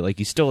gold, right? Like,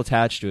 he's still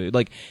attached to it.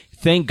 Like,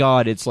 thank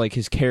God it's like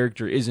his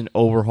character isn't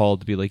overhauled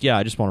to be like, yeah,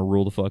 I just want to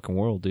rule the fucking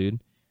world,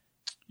 dude.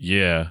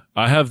 Yeah,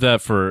 I have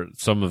that for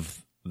some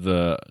of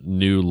the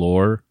new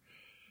lore.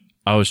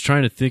 I was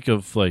trying to think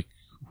of like,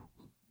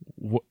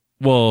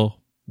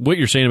 what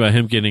you're saying about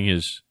him getting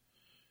his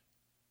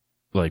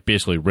like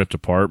basically ripped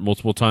apart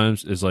multiple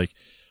times is like,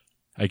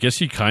 I guess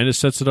he kind of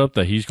sets it up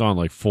that he's gone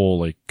like full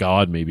like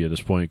God maybe at this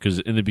point, because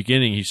in the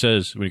beginning he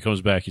says, when he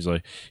comes back,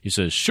 he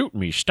says shoot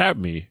me, stab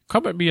me,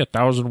 come at me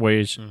 1,000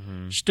 ways,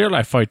 still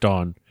I fight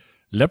on.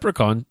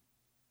 Leprechaun,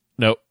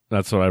 nope,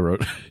 that's what I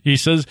wrote. He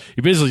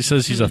basically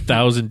says he's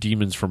 1,000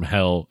 demons from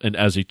hell and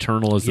as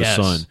eternal as the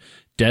sun.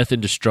 Death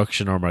and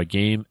destruction are my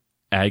game,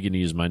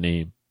 agony is my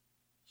name.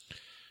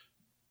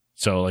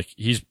 So like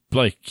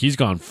he's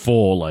gone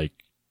full like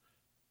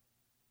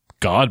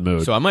God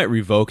mode. So I might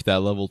revoke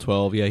that level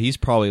 12. Yeah, he's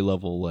probably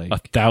level like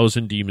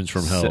 1,000 demons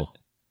from hell.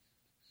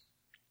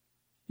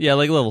 Yeah,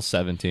 like level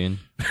 17.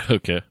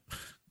 Okay.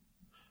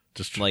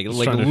 Just like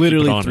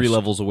literally 3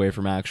 levels away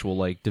from actual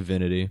like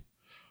divinity.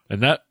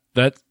 And that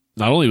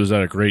not only was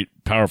that a great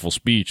powerful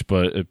speech,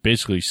 but it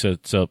basically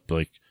sets up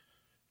like,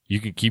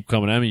 you can keep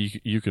coming at me,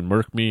 you can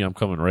murk me, I'm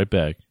coming right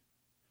back.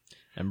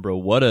 And bro,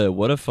 what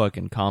a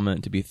fucking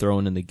comment to be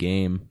thrown in the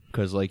game,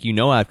 because like, you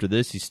know, after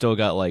this he's still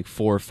got like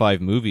 4 or 5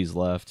 movies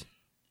left.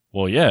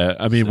 Well, yeah.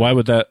 I mean, why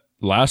would that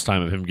last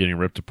time of him getting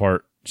ripped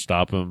apart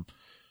stop him?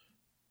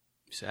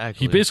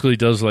 Exactly. He basically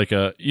does like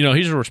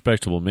he's a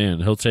respectable man.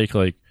 He'll take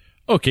like,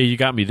 okay, you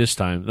got me this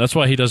time. That's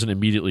why he doesn't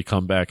immediately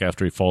come back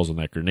after he falls on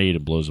that grenade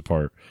and blows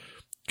apart.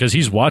 Because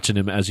he's watching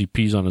him as he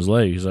pees on his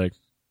leg. He's like,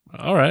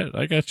 all right,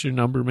 I got your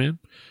number, man.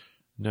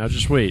 Now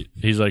just wait.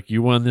 He's like,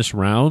 you won this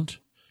round,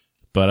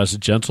 but as a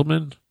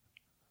gentleman,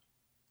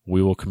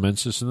 we will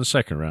commence this in the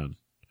second round.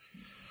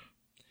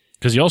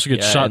 Because he also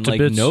gets shot to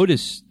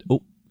bits.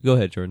 Go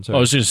ahead, Jordan. Sorry. I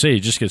was going to say, he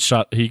just gets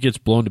shot. He gets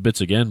blown to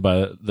bits again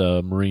by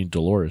the Marine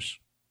Dolores.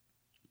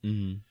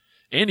 Mm-hmm.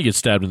 And he gets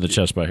stabbed in the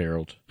chest by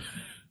Harold.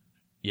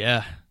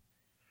 Yeah.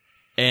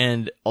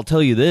 And I'll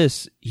tell you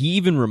this, he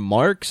even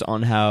remarks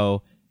on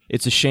how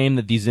it's a shame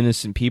that these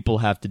innocent people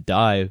have to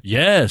die.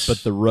 Yes.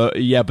 But the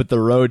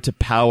road to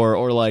power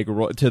or like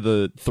to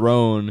the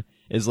throne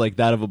is like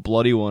that of a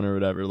bloody one or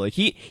whatever. Like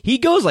he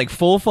goes like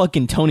full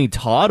fucking Tony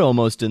Todd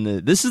almost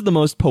in this is the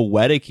most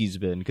poetic he's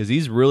been because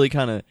he's really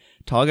kind of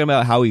talking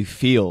about how he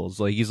feels.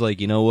 Like he's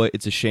like, you know what?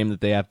 It's a shame that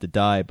they have to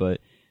die,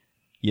 but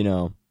you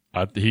know,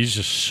 he's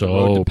just the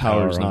road so to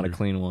power is not a hungry.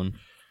 clean one.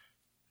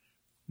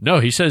 No,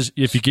 he says,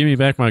 if you give me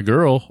back my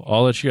girl,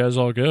 I'll let you guys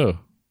all go.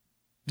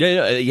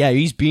 Yeah.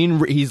 He's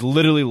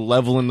literally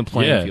leveling the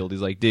playing Yeah. field.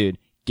 He's like, dude,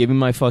 give me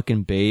my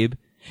fucking babe.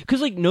 Because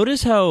like,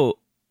 notice how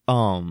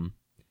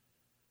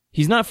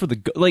he's not for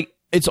the like.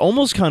 It's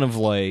almost kind of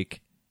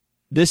like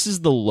this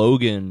is the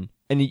Logan,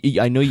 and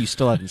I know you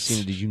still haven't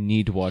seen it. You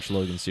need to watch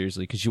Logan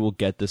seriously because you will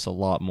get this a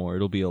lot more.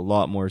 It'll be a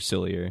lot more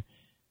sillier.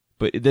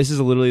 But this is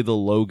literally the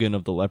Logan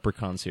of the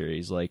Leprechaun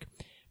series. Like,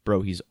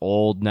 bro, he's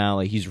old now.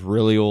 Like, he's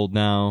really old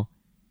now.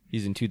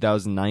 He's in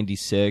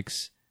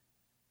 2096.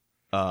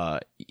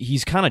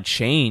 He's kind of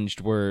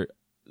changed where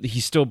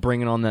he's still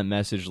bringing on that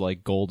message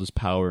like gold is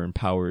power and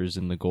power is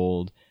in the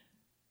gold.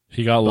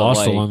 He got But, lost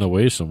like- along the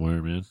way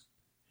somewhere, man.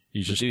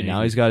 He's just Dude,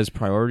 now he's got his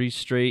priorities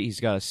straight. He's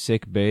got a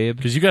sick babe.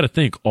 because you got to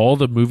think all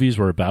the movies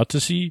we're about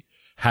to see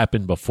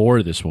happened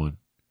before this one,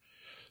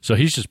 so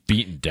he's just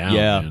beaten down.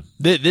 Man.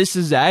 This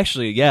is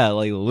actually,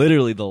 like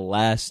literally the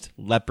last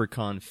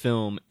Leprechaun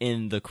film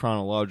in the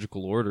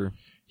chronological order.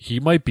 He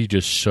might be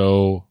just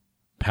so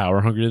power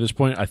hungry at this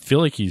point. I feel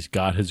like he's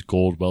got his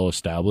gold well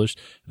established,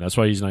 and that's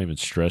why he's not even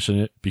stressing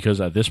it.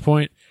 Because at this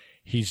point,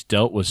 he's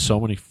dealt with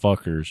so many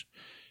fuckers,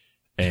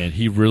 and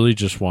he really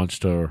just wants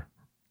to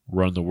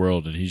run the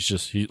world. And he's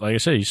like I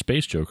said, he's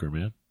Space Joker,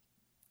 man.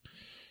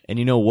 And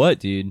you know what,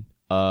 dude?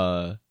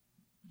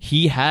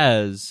 He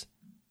has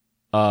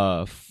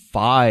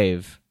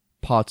 5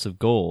 pots of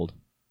gold.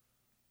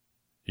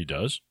 He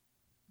does.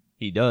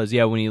 He does,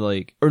 yeah, when he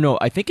like... Or no,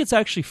 I think it's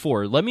actually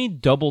 4. Let me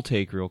double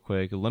take real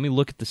quick. Let me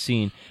look at the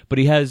scene. But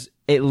he has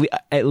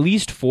at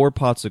least 4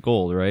 pots of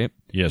gold, right?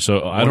 Yeah.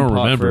 So I One don't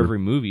pot remember for every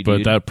movie, but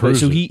dude. that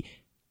proves so it. he...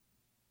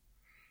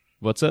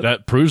 What's that?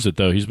 That proves it,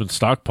 though. He's been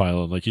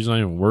stockpiling. Like, he's not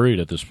even worried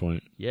at this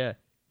point. Yeah.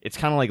 It's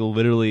kind of like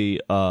literally,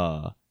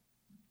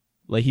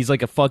 like he's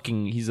like a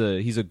fucking... He's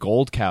a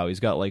gold cow. He's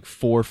got like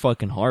 4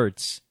 fucking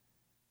hearts.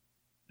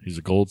 He's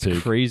a gold It's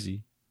pig.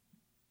 crazy.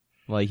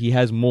 Like, he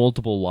has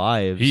multiple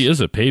lives. He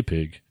is a pay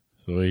pig.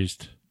 So he's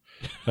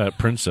that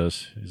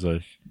princess. He's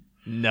like,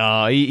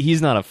 No,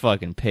 he's not a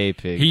fucking pay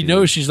pig. he dude.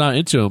 knows she's not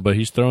into him, but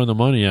he's throwing the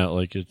money out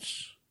like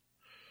it's.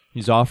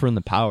 He's offering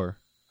the power.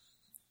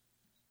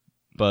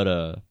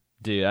 But,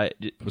 dude,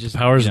 But just, the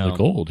power's you in know, the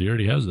gold. He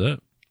already has that.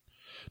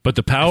 But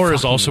the power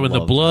is fucking also in the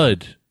love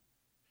blood.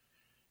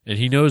 And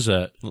he knows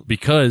that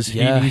because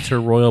Yeah. he needs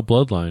her royal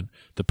bloodline.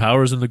 The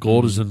power is in the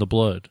gold, is in the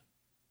blood.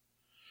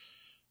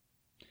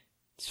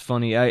 It's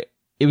funny.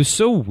 It was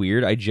so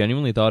weird. I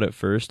genuinely thought at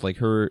first, like,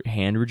 her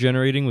hand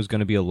regenerating was going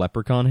to be a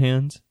leprechaun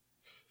hand.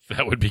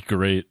 That would be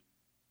great.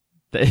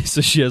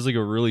 So she has, like,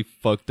 a really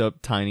fucked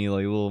up, tiny,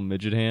 like, little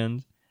midget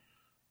hand.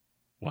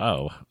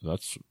 Wow,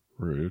 that's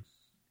rude.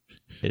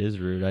 It is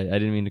rude. I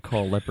didn't mean to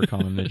call a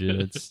leprechaun a midget.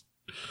 It's,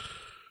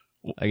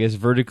 I guess,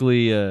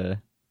 vertically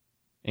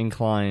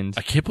inclined.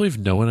 I can't believe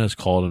no one has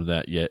called him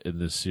that yet in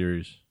this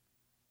series.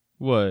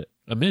 What?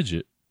 A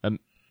midget.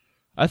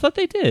 I thought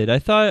they did. I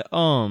thought,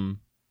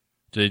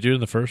 Did they do it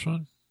in the first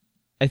one?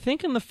 I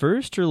think in the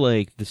first or,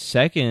 like, the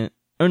second,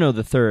 or no,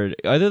 the third.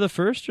 Either the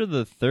first or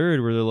the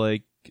third where they're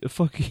like,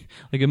 fuck,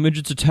 like, a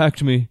midget's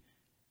attacked me.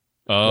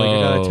 Oh, Like,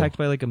 I got attacked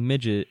by, like, a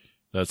midget.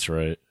 that's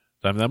right.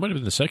 That might have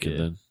been the second Yeah.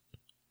 then.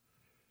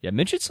 Yeah,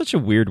 midget's such a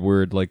weird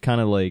word, like, kind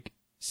of like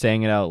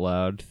saying it out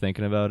loud,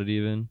 thinking about it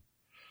even.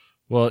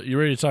 Well, you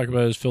ready to talk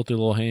about his filthy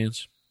little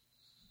hands?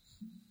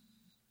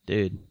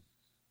 Dude.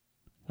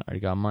 I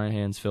already got my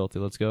hands filthy,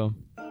 let's go.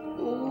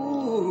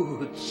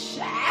 Ooh,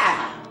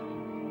 child.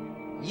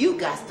 You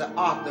got the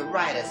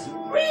arthritis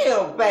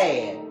real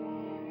bad.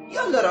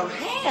 Your little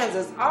hands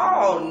is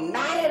all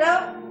knotted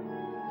up.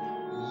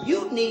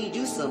 You need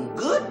you some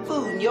good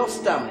food in your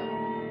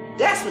stomach.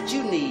 That's what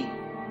you need.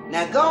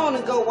 Now go on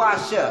and go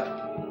wash up.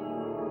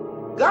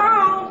 Go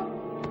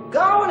on. Go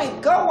on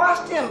and go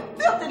wash them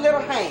filthy little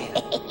hands.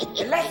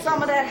 And let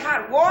some of that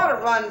hot water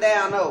run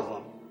down over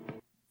 'em.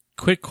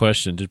 Quick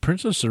question. Did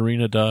Princess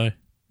Serena die?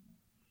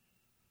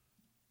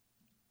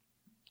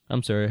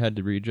 I'm sorry, I had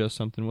to readjust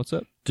something. What's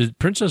up? Did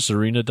Princess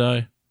Serena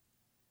die?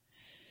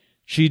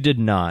 She did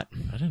not.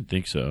 I didn't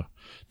think so.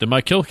 Then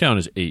my kill count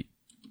is 8.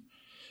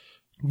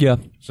 Yeah.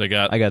 So I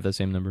got that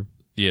same number.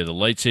 the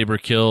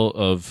lightsaber kill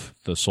of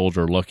the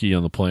soldier Lucky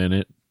on the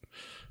planet.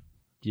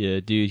 Yeah,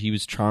 dude, he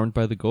was charmed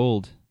by the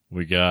gold.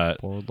 We got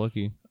Poor old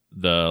Lucky.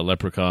 the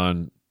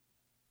leprechaun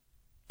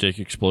dick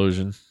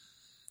explosion.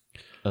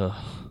 Ugh.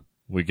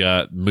 We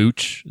got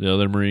Mooch, the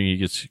other Marine. He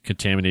gets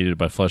contaminated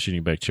by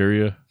flesh-eating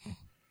bacteria.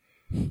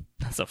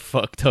 That's a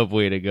fucked up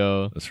way to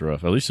go. That's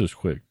rough. At least it was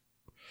quick.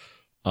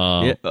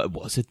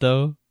 Was it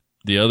though?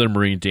 The other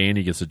Marine,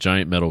 Danny, gets a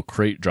giant metal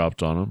crate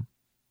dropped on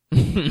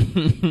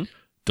him.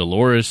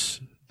 Dolores,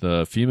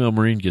 the female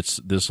Marine, gets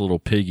this little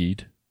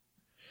piggied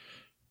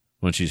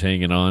when she's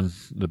hanging on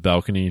the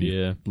balcony.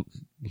 Yeah.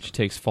 She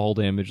takes fall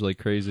damage like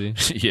crazy.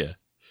 Yeah.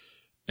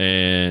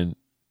 And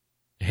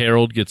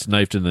Harold gets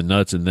knifed in the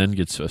nuts and then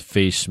gets a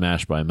face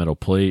smashed by a metal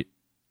plate.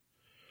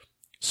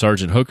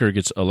 Sergeant Hooker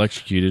gets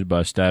electrocuted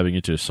by stabbing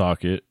into a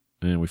socket,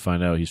 and we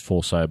find out he's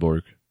full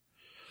cyborg.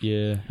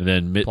 Yeah. And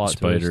then Mitten Plot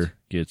Spider twist.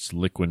 gets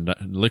liquid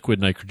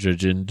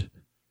nitrogened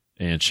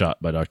and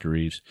shot by Dr.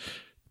 Reeves.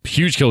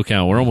 Huge kill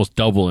count. We're almost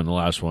double in the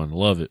last one.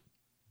 Love it.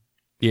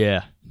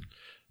 Yeah.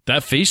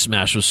 That face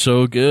smash was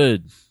so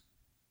good.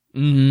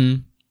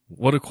 Mm-hmm.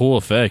 What a cool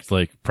effect.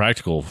 Like,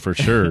 practical for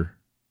sure.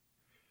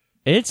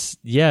 This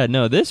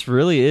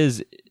really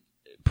is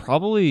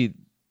probably,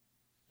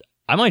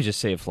 I might just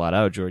say it flat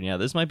out, Jordan. Yeah,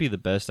 this might be the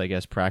best, I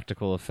guess,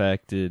 practical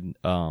effected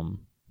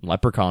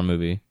Leprechaun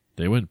movie.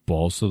 They went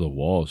balls to the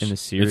walls. In the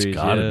series, It's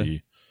gotta yeah.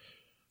 be.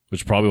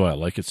 Which is probably why I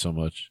like it so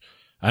much.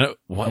 I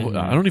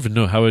don't even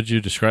know, how would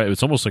you describe it?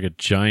 It's almost like a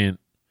giant,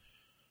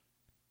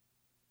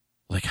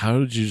 like, how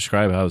did you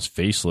describe how his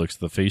face looks,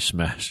 the face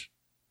smash?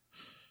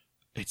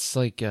 It's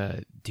like,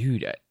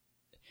 dude,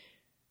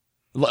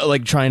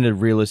 like trying to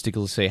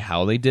realistically say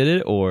how they did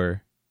it,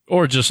 or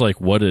just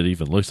like what it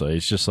even looks like.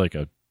 It's just like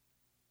a,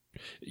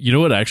 you know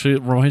what actually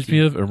it reminds me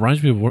of? It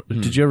reminds me of,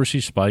 did you ever see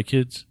Spy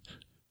Kids?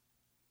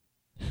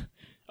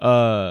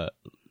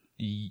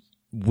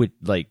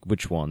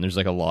 which one? There's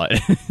like a lot.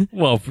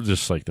 Well,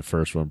 just like the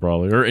first one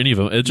probably, or any of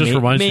them. It just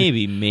reminds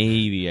me.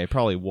 Maybe I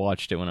probably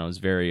watched it when I was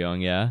very young.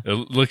 Yeah,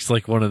 It looks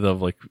like one of the,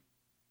 like,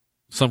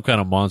 some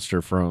kind of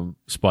monster from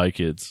Spy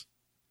Kids.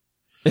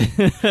 like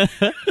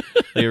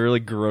a really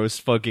gross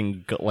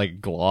fucking like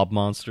glob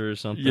monster or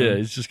something. Yeah,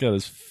 he's just got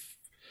his,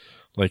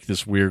 like,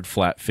 this weird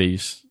flat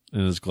face,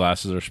 and his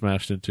glasses are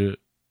smashed into it.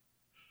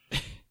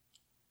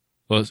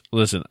 Well,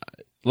 listen,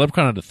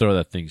 Leprechaun had to throw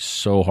that thing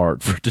so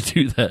hard for it to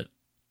do that.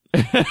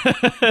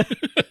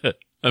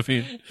 I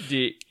mean,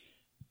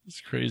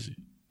 it's crazy.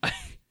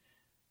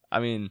 I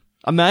mean,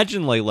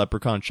 imagine like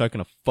Leprechaun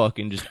chucking a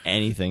fucking just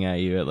anything at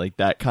you at like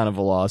that kind of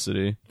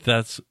velocity.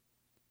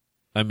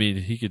 I mean,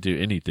 he could do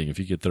anything. If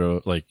he could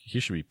throw, like, he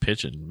should be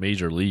pitching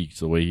major leagues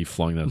the way he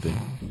flung that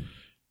thing.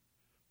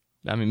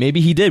 I mean, maybe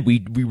he did.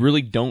 We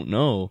really don't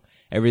know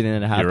everything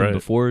that happened right.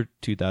 before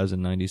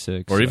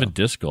 2096. Or even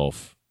disc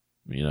golf,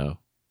 you know.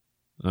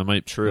 That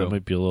might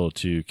be a little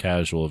too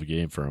casual of a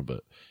game for him,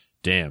 but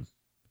damn,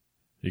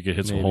 you could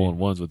hit some Maybe.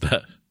 hole-in-ones with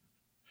that.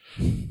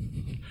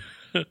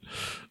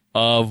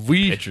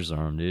 pitcher's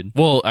arm, dude.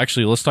 Well,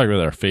 actually, let's talk about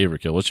our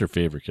favorite kill. What's your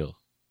favorite kill?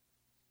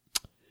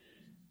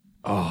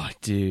 Oh,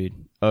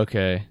 dude.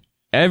 Okay.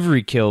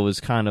 Every kill was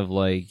kind of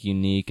like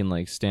unique and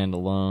like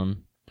standalone.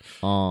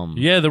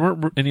 Yeah, there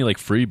weren't any like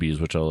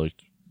freebies, which I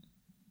liked.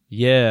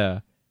 Yeah.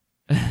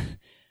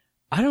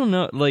 I don't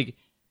know, like,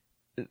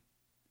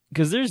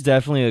 because there's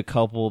definitely a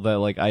couple that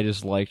like I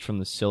just liked from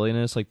the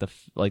silliness, like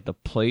the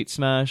plate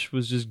smash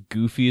was just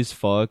goofy as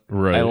fuck.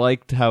 Right. I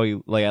liked how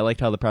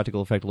the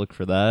practical effect looked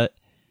for that.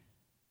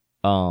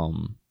 I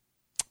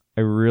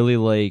really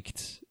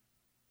liked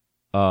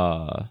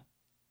the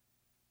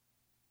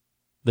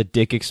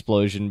dick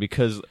explosion,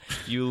 because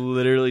you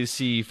literally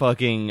see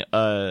fucking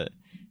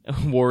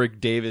Warwick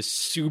Davis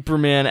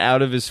Superman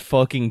out of his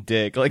fucking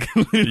dick, like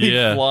literally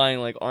Yeah. flying,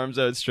 like arms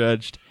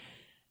outstretched,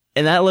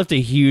 and that left a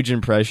huge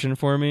impression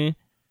for me.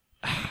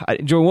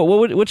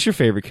 Jordan, what's your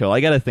favorite kill?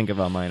 I gotta think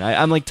about mine.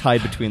 I'm like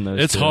tied between those.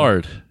 It's two.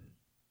 hard.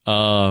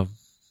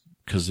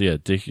 Because, yeah,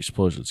 dick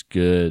explosion's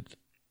good.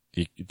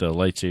 The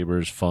lightsaber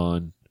is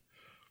fun.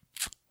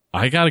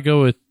 I gotta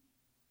go with,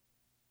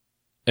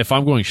 if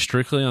I'm going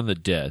strictly on the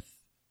death,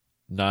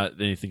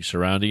 not anything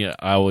surrounding it,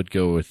 I would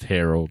go with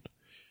Harold.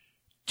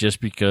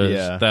 Just because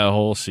that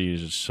whole scene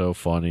is just so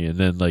funny, and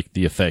then like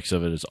the effects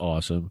of it is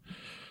awesome.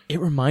 It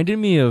reminded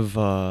me of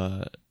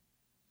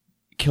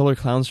Killer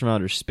Clowns from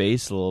Outer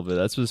Space a little bit.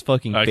 That's what his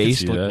fucking I can face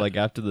see looked that. like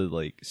after the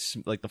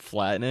like the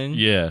flattening.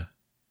 Yeah.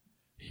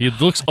 He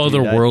looks Dude,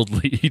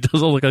 otherworldly. He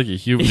doesn't look like a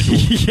human.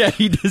 Yeah,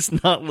 he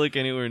does not look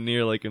anywher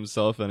near like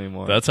himself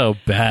anymore. That's how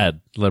bad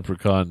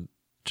Leprechaun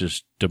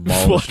just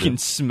demolished fucking him.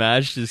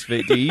 smashed his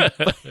face. Dude,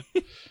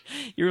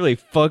 he really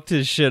fucked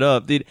his shit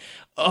up, dude.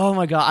 Oh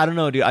my god, I don't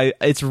know, dude.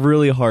 It's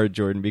really hard,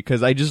 Jordan,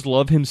 because I just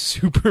love him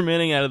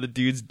Supermaning out of the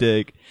dude's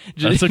dick.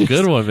 That's a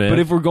good one, man. But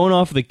if we're going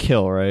off the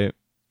kill, right?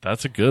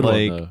 That's a good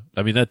like- one, though.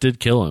 I mean, that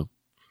did kill him.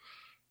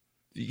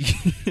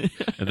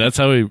 And that's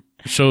how he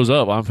shows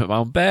up.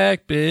 I'm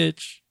back,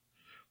 bitch.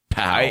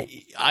 Pow.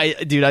 I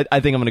think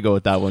I'm gonna go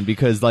with that one,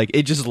 because like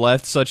it just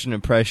left such an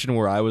impression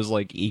where I was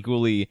like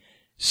equally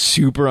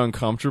super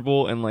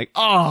uncomfortable and like,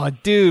 oh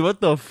dude,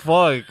 what the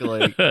fuck?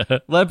 Like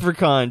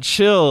Leprechaun,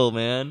 chill,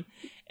 man.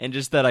 And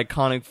just that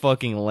iconic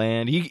fucking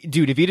land.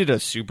 Dude, if he did a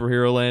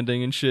superhero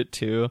landing and shit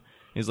too,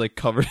 he's like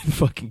covered in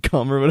fucking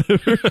cum or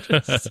whatever.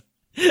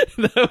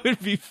 That would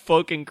be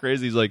fucking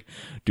crazy. He's like,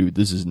 dude,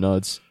 this is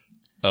nuts.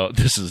 Oh,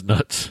 this is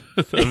nuts.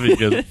 That'd be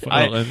good.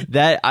 I don't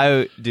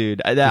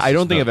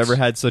think I've nuts. ever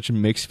had such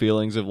mixed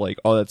feelings of like,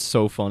 oh, that's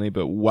so funny,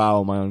 but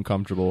wow, am I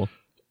uncomfortable.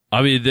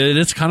 I mean,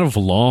 it's kind of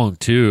long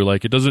too.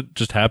 Like, it doesn't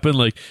just happen.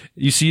 Like,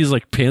 you see his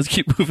like pants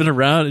keep moving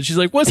around, and she's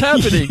like, "What's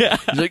happening?" Yeah.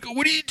 He's like,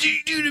 "What did you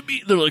do to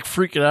me?" They're like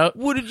freaking out.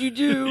 What did you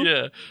do?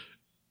 Yeah.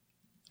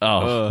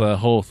 Oh, that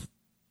whole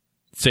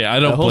Say, I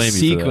don't The whole blame you for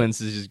that.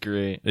 sequence is just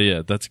great.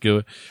 Yeah, that's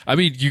good. I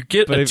mean, you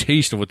get a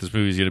taste of what this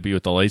movie is going to be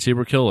with the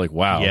lightsaber kill. Like,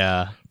 wow.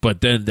 Yeah.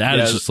 But then that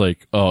is just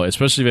like, oh,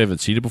 especially if I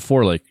haven't seen it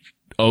before, like,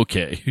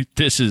 okay,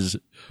 this is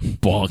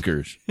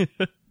bonkers.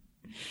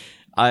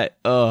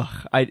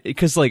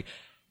 Because like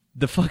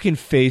the fucking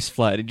face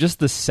flat, just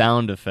the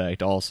sound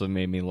effect also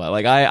made me laugh.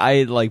 Like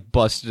I like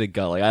busted a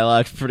gut. Like I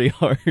laughed pretty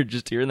hard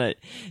just hearing that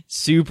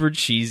super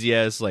cheesy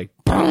ass like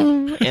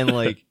boom, and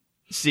like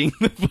seeing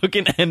the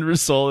fucking end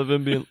result of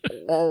him being.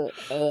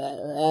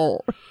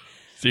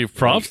 See,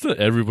 props to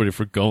everybody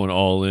for going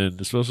all in,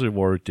 especially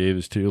Warwick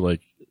Davis too.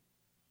 Like,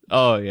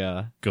 oh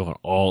yeah, going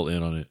all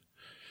in on it.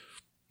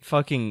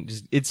 Fucking,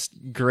 just, it's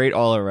great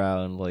all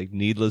around. Like,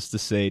 needless to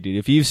say, dude,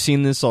 if you've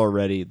seen this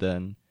already,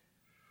 then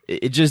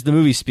it just the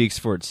movie speaks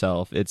for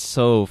itself. It's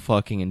so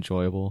fucking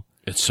enjoyable.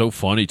 It's so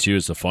funny too.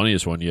 It's the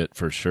funniest one yet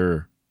for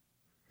sure.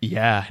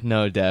 Yeah,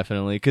 no,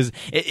 definitely, because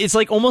it's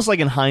like almost like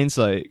in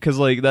hindsight, because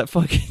like that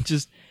fucking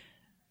just.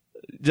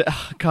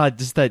 God,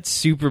 just that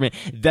Superman,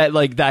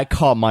 that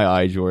caught my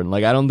eye, Jordan.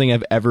 Like, I don't think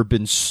I've ever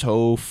been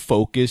so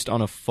focused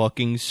on a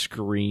fucking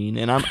screen.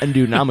 And I'm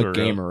a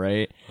gamer,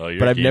 right? Oh,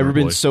 but I've never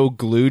been so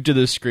glued to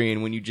the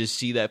screen when you just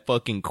see that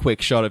fucking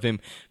quick shot of him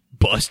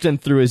busting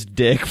through his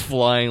dick,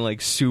 flying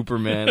like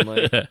Superman.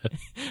 Like,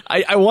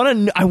 I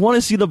want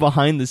to see the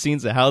behind the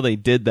scenes of how they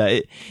did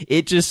that.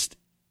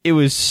 It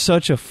was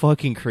such a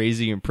fucking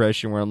crazy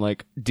impression where I'm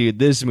like, dude,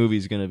 this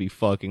movie's gonna be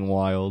fucking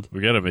wild.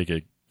 We gotta make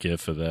a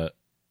gif of that.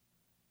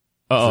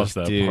 Oh,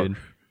 dude.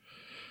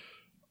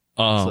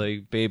 It's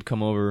like, babe,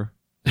 come over.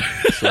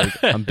 It's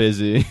like, I'm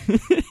busy.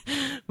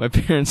 My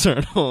parents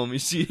aren't home. You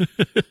see?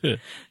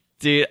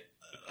 Dude,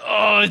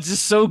 oh, it's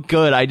just so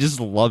good. I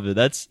just love it.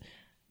 That's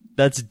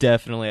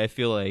definitely, I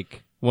feel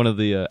like, one of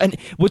the... and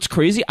what's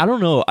crazy, I don't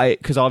know,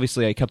 because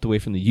obviously I kept away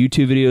from the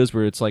YouTube videos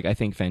where it's like, I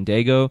think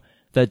Fandango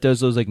that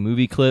does those like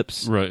movie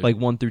clips. Right. Like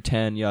 1 through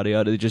 10, yada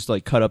yada. They just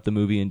like cut up the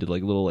movie into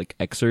like little like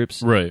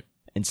excerpts. Right.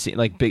 And see,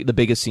 like the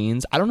biggest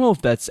scenes. I don't know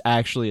if that's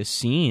actually a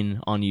scene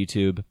on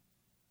YouTube.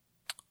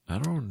 I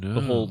don't know.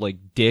 The whole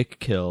like dick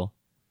kill.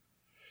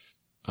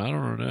 I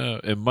don't know.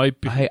 It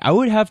might be. I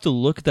would have to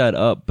look that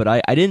up, but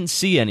I didn't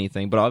see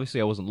anything. But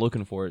obviously, I wasn't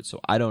looking for it, so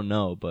I don't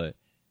know. But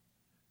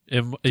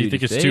you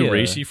think it's too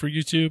racy for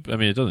YouTube? I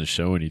mean, it doesn't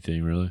show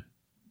anything really.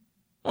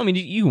 I mean,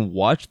 you can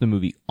watch the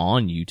movie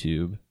on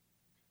YouTube.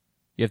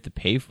 You have to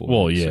pay for it.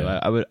 Well, yeah.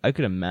 So I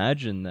could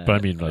imagine that. But I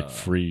mean, like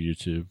free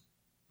YouTube.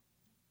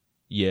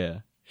 Yeah.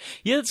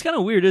 Yeah, it's kind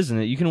of weird, isn't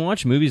it? You can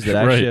watch movies that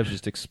actually have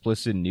just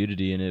explicit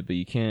nudity in it, but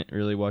you can't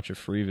really watch a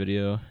free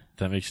video.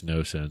 That makes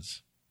no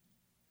sense.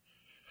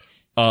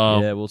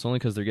 Yeah, well, it's only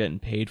because they're getting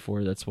paid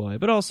for it, that's why.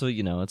 But also,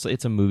 you know,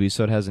 it's a movie,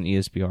 so it has an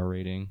ESPR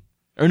rating.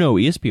 Or no,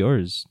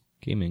 ESPR is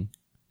gaming.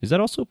 Does that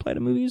also apply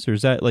to movies, or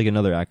is that like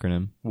another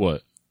acronym?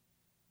 What?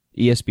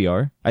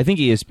 ESPR? I think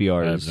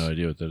ESPR I have no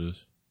idea what that is.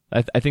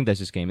 I think that's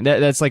just gaming.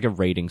 That's like a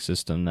rating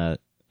system that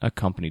a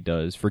company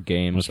does for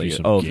games. Like, if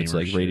it's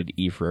like rated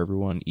E for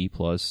everyone, E+,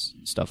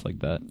 stuff like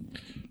that.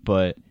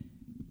 But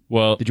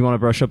well, did you want to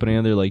brush up on any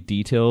other like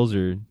details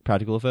or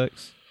practical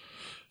effects?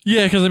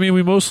 Yeah, because I mean,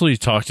 we mostly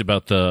talked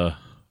about the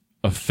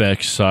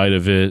effects side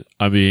of it.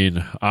 I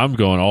mean, I'm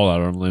going all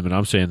out on a limb, and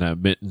I'm saying that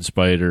Mitten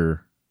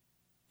Spider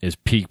is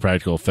peak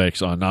practical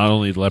effects on not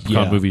only the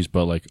Leprechaun movies,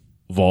 but like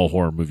of all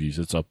horror movies.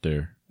 It's up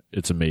there.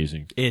 It's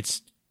amazing. And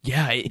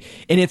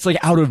it's like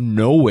out of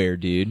nowhere,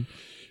 dude.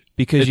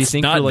 Because you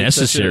think not for, like,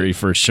 necessary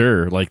for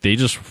sure. Like they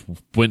just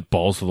went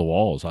balls to the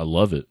walls. I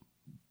love it.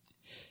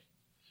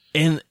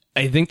 And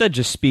I think that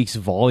just speaks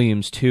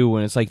volumes too.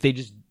 When it's like they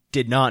just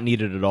did not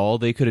need it at all.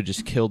 They could have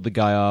just killed the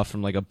guy off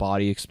from like a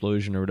body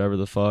explosion or whatever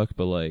the fuck.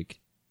 But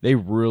like they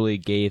really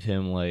gave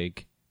him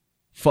like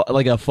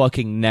a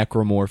fucking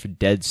necromorph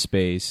Dead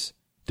Space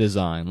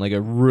design, like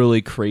a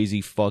really crazy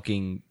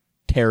fucking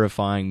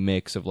terrifying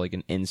mix of like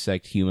an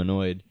insect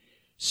humanoid,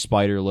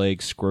 spider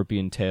leg,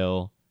 scorpion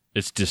tail.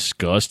 It's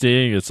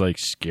disgusting. It's like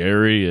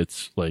scary.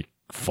 It's like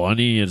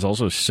funny. It's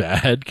also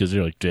sad because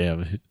you're like,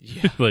 damn,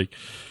 like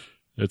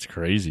it's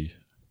crazy. Dude,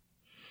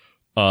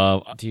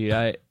 oh,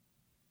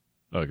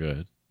 go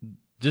ahead.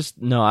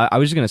 I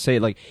was just gonna say,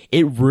 like,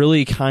 it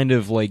really kind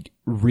of like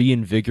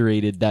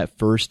reinvigorated that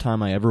first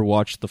time I ever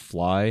watched The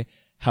Fly.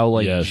 How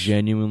like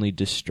genuinely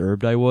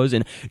disturbed I was.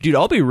 And dude,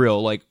 I'll be real,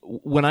 like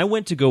when I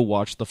went to go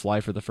watch The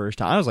Fly for the first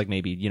time, I was like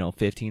maybe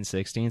 15,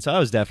 16, so I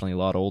was definitely a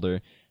lot older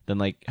than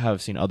like how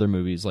I've seen other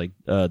movies like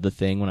The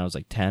Thing when I was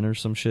like 10 or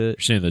some shit.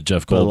 You're saying the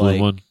Jeff Goldblum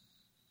one?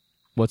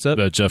 What's up?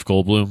 That Jeff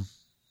Goldblum,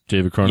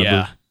 David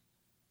Cronenberg.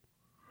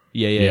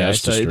 Yeah.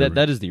 So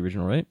that is the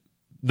original, right?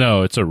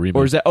 No, it's a remake.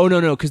 Or is that? Oh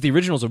no, because the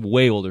original's a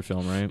way older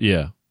film, right?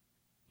 Yeah,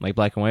 like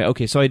black and white.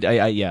 Okay, so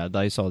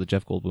I saw the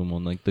Jeff Goldblum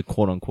one, like the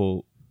quote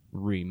unquote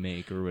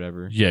remake or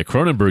whatever. Yeah,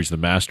 Cronenberg's the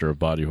master of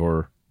body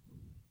horror.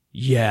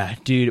 Yeah,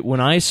 dude,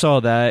 when I saw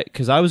that,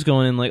 because I was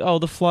going in like, oh,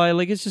 The Fly,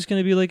 like, it's just going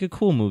to be like a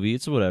cool movie.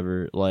 It's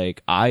whatever.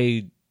 Like,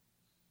 I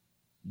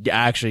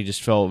actually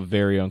just felt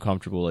very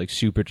uncomfortable, like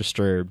super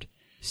disturbed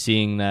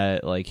seeing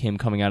that, like him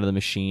coming out of the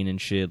machine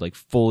and shit, like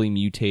fully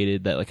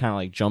mutated, that like kind of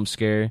like jump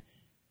scare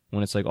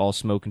when it's like all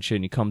smoke and shit,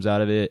 and he comes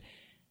out of it.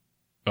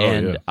 Oh,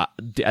 And yeah.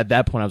 at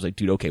that point, I was like,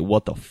 dude, okay,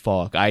 what the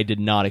fuck? I did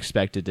not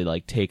expect it to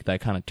like take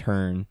that kind of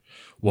turn.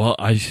 Well,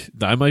 I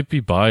might be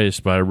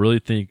biased, but I really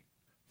think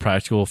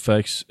practical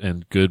effects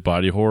and good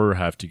body horror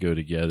have to go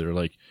together.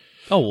 Like,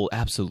 Oh well,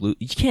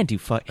 absolutely. You can't do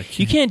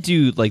You can't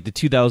do like the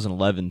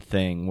 2011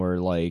 thing where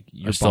like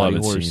your still body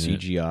haven't horror seen it.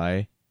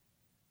 CGI.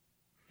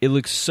 It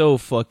looks so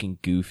fucking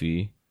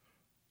goofy.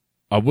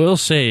 I will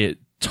say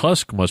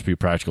Tusk must be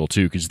practical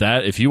too, because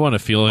that, if you want a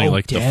feeling Oh,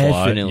 like the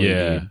fly, definitely,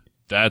 yeah, dude.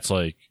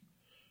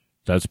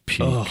 that's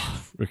peak. Ugh.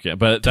 Okay,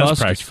 but that's Tusk is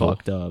practical.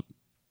 fucked up.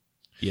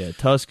 Yeah,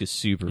 Tusk is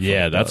super.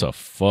 Yeah, fucked that's up. a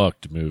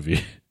fucked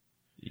movie,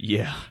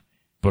 yeah.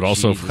 but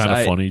also Jesus, kind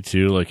of funny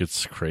too. Like,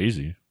 it's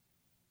crazy.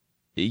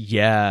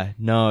 Yeah,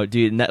 no,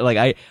 dude.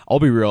 Like I'll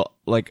be real.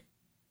 Like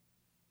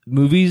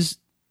movies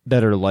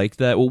that are like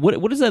that. Well,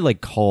 what is that like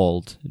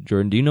called,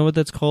 Jordan? Do you know what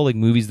that's called? Like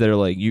movies that are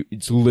like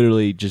it's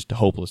literally just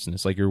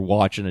hopelessness. Like you're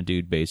watching a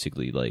dude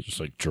basically like Just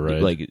like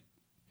Dread. like.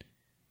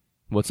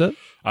 What's that?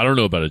 I don't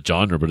know about a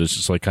genre, but it's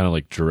just like kind of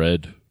like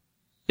Dread.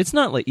 It's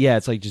not like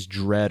it's like just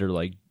dread or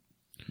like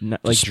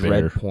like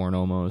Despair. dread porn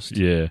almost.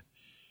 Yeah,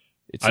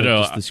 It's I like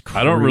know. just this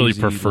I don't really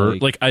crazy, prefer.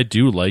 Like, I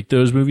do like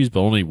those movies,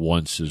 but only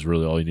once is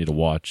really all you need to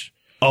watch.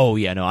 oh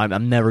yeah, no,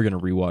 I'm never gonna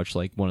rewatch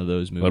like one of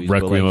those movies.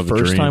 Requiem but, like, of a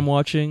first Dream. time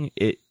watching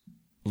it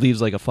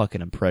leaves like a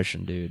fucking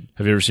impression, dude.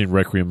 Have you ever seen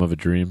Requiem of a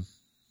Dream?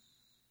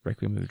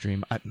 Requiem of a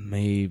Dream.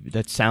 Maybe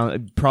that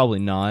sound probably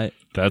not.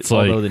 That's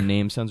although like, the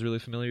name sounds really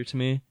familiar to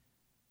me.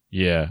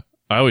 yeah,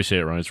 I always say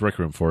it wrong. It's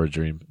Requiem for a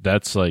Dream.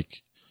 That's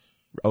like,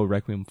 Oh,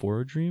 Requiem for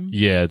a Dream.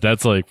 yeah,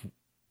 that's like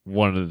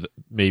one of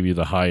maybe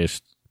the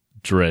highest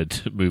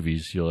Dread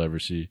movies you'll ever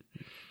see.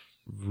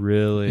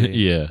 Really?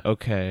 Yeah.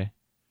 Okay.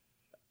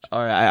 All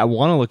right, I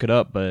want to look it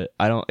up, but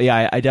I don't.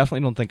 Yeah, I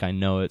definitely don't think I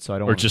know it, so I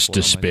don't. Or wanna just spoil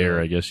Despair,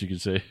 myself. I guess you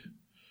could say.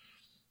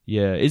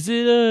 Yeah, is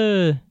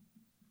it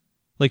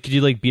like could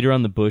you like beat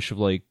around the bush of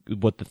like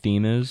what the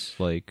theme is?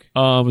 Like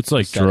It's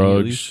like Seven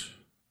drugs.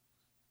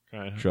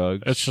 Kinda.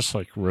 drugs. It's just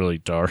like really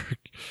dark.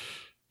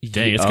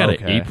 Dang, Yeah, it's got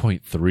okay. an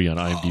 8.3 on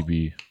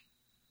IMDb.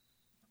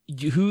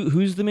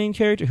 Who's the main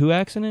character? Who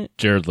acts in it?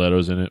 Jared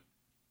Leto's in it.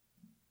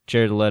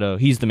 Jared Leto.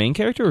 He's the main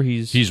character, or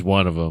He's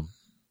one of them.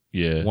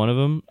 Yeah. one of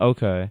them.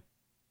 Okay.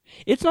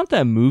 It's not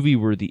that movie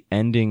where the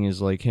ending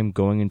is like him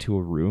going into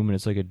a room and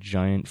it's like a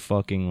giant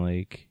fucking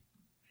like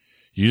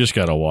You just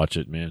gotta watch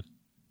it, man.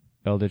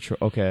 Eldritch.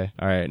 Okay,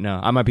 all right. No,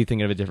 I might be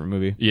thinking of a different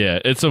movie. Yeah,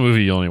 it's a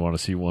movie you only want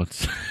to see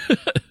once.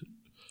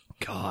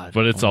 God,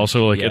 But it's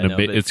also like yeah, no,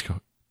 but- it's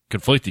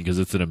conflicting because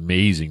it's an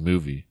amazing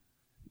movie.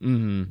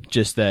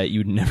 just that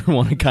you'd never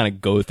want to kind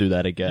of go through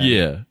that again.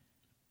 Yeah.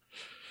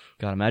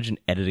 God, imagine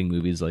editing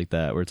movies like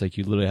that where it's like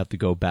you literally have to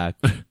go back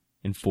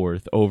and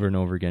forth over and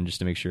over again just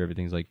to make sure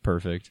everything's like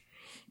perfect.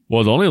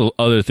 Well, the only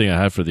other thing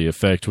I had for the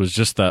effect was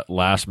just that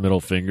last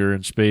middle finger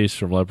in space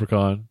from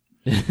Leprechaun.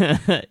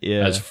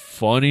 Yeah. As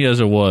funny as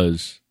it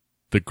was,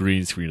 the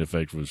green screen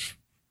effect was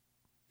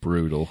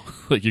brutal.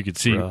 Like you could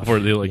see Rough. where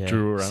they like Yeah.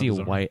 drew around. See a his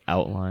arm. white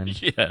outline.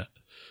 Yeah.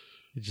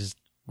 It just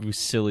was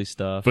silly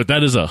stuff. But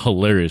that is a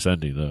hilarious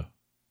ending, though.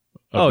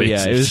 oh yeah,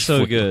 Amazing. it was so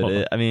Flip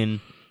good. off. I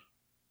mean,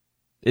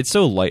 it's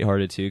so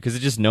lighthearted too because it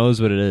just knows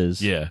what it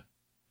is. Yeah.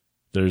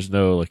 There's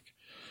no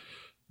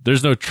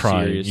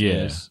trying. Yeah,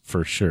 Seriousness.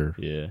 for sure.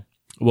 Yeah.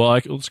 Well,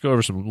 let's go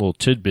over some little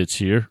tidbits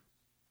here.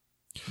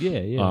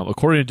 Yeah.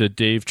 According to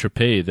Dave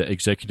Trapay, the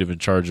executive in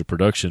charge of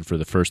production for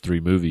the first three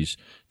movies,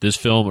 this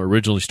film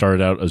originally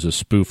started out as a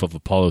spoof of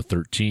Apollo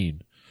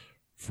 13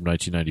 from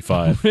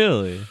 1995.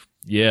 Really?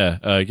 Yeah,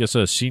 I guess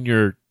a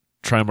senior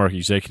Trimark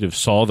executive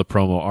saw the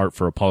promo art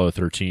for Apollo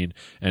 13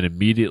 and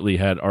immediately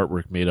had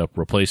artwork made up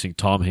replacing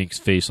Tom Hanks'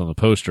 face on the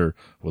poster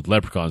with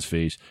Leprechaun's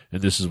face,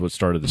 and this is what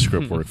started the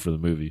script work for the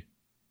movie.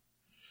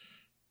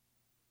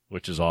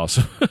 Which is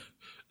awesome.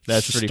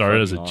 That's Just pretty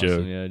started as a fucking awesome.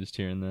 joke. Yeah, just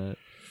hearing that.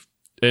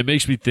 It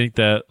makes me think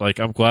that, like,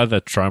 I'm glad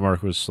that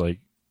Trimark was, like,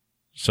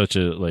 such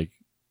a, like,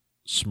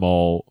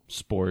 small,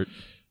 Sport.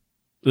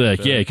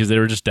 like, yeah, because they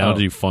were just down Oh. to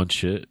do fun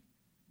shit.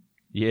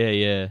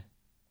 Yeah.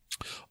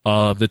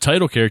 The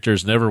title character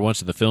is never once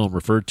in the film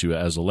referred to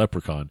as a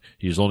leprechaun.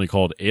 He is only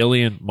called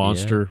alien,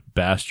 monster,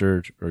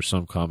 bastard, or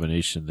some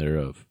combination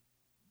thereof.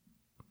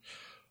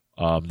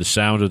 The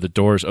sound of the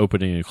doors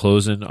opening and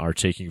closing are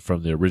taken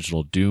from the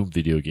original Doom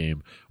video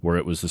game, where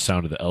it was the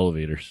sound of the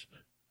elevators.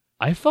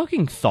 I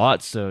fucking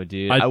thought so,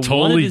 dude. I totally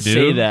wanted to say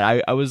knew.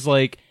 that. I was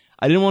like,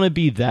 I didn't want to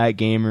be that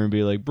gamer and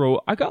be like,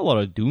 bro, I got a lot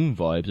of Doom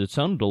vibes. It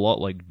sounded a lot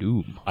like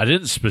Doom. I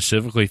didn't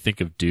specifically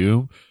think of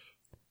Doom,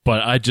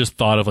 but I just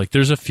thought of, like,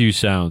 there's a few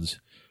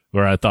sounds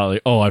where I thought,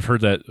 like, oh, I've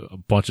heard that a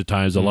bunch of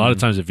times. A lot of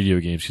times in video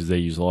games because they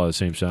use a lot of the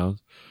same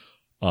sounds.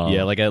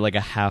 Yeah, like a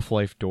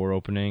Half-Life door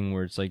opening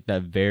where it's like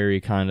that very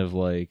kind of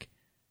like,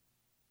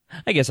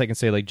 I guess I can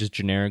say like just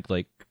generic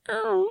like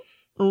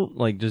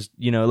just,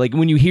 you know, like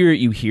when you hear it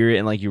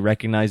and like you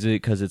recognize it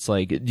because it's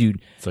like,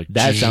 dude, It's like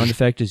that sound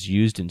effect is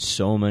used in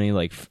so many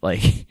like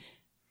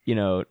you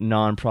know,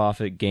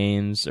 non-profit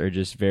games or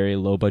just very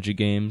low budget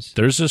games.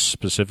 There's a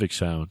specific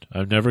sound.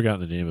 I've never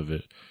gotten the name of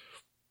it.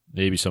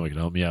 Maybe someone can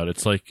help me out.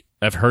 It's like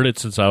I've heard it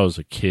since I was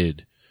a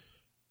kid,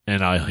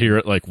 and I hear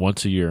it like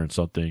once a year and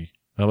something.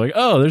 I'm like,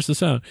 oh, there's the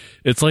sound.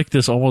 It's like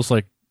this almost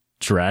like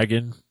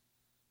dragon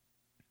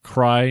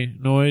cry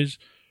noise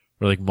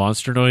or like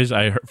monster noise.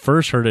 I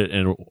first heard it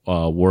in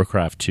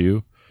Warcraft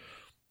 2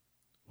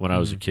 when I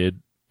was a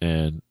kid,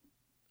 and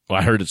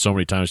I heard it so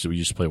many times that we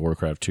used to play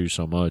Warcraft 2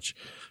 so much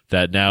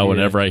that now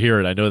whenever I hear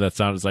it, I know that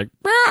sound is like,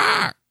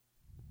 "Rah!"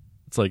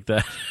 It's like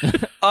that.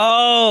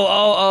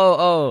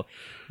 Oh.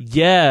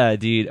 Yeah,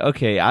 dude.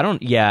 Okay, I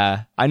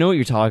know what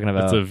you're talking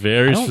about. It's a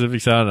very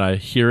specific sound, and I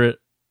hear it,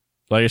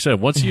 like I said,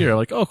 once a year. I'm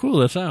like, oh, cool,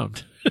 that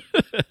sound.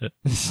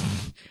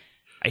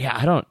 Yeah,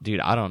 I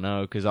don't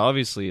know, because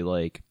obviously,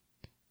 like,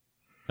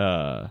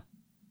 like,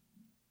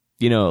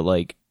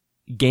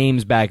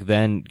 games back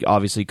then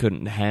obviously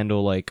couldn't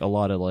handle, like, a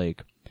lot of,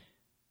 like,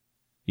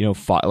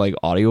 like,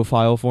 audio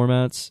file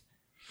formats.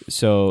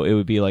 So it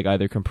would be, like,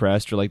 either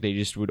compressed or, like, they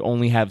just would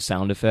only have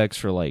sound effects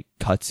for, like,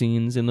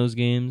 cutscenes in those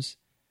games.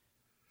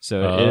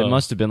 So it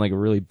must have been, like, a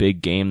really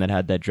big game that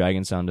had that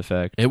dragon sound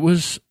effect. I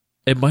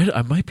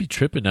might be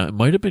tripping now. It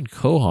might have been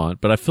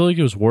Kohan, but I feel like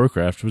it was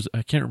Warcraft.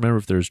 I can't remember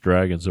if there's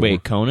dragons.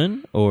 Wait,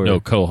 Conan? Or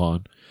no,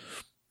 Kohan.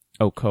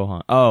 Oh,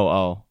 Kohan.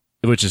 Oh.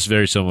 Which is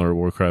very similar to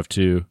Warcraft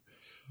 2.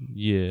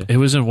 Yeah. It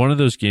was in one of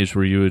those games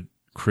where you would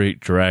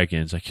create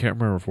dragons. I can't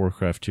remember if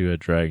Warcraft 2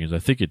 had dragons. I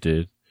think it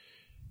did.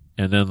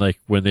 And then, like,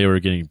 when they were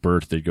getting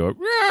birthed, they'd go,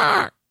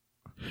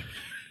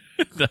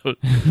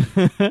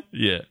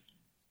 yeah.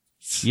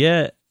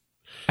 Yeah.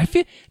 I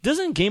feel,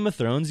 doesn't Game of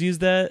Thrones use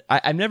that?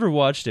 I've never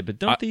watched it, but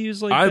don't they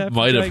use, like, I that for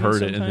might have dragons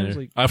heard it in sometimes?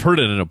 there. Like, I've heard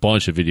it in a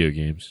bunch of video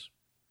games.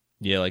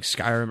 yeah, like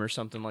Skyrim or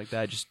something like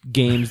that. Just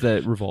games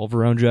that revolve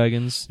around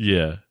dragons.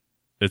 Yeah.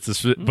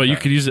 But you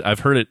could use it. I've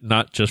heard it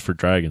not just for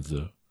dragons,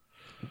 though.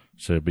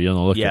 So be on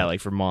the lookout. Yeah,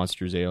 like for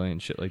monsters,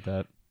 aliens, shit like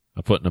that.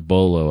 I'm putting a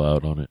bolo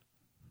out on it.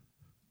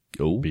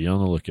 Oh. Be on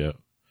the lookout.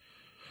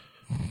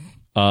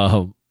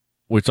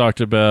 We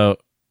talked about,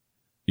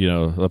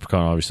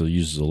 Leprechaun obviously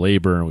uses a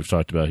labor, and we've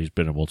talked about he's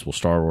been in multiple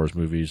Star Wars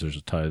movies. There's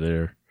a tie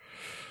there.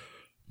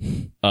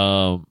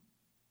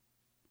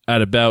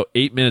 At about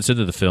 8 minutes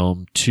into the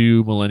film,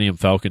 2 Millennium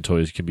Falcon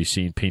toys can be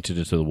seen painted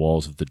into the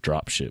walls of the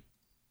dropship,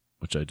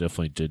 which I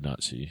definitely did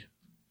not see.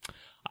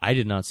 I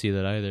did not see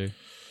that either.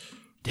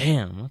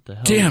 Damn, what the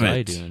hell Damn was it.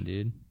 I doing,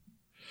 dude?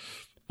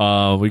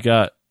 We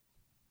got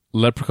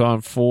Leprechaun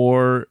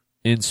 4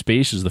 in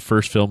Space is the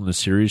first film in the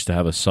series to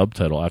have a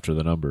subtitle after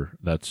the number.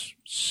 That's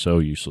so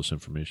useless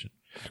information.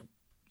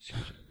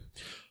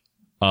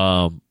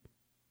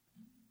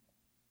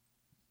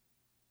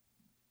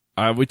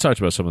 We talked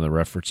about some of the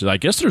references. I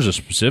guess there's a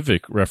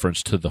specific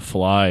reference to The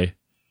Fly,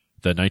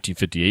 the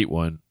 1958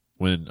 one,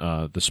 when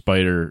the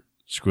spider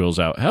squeals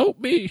out, "Help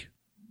me!"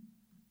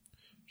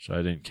 So I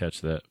didn't catch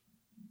that.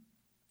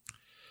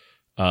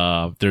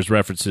 There's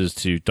references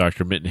to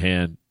Dr.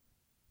 Mittenhand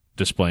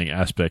displaying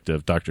aspect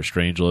of Dr.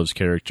 Strangelove's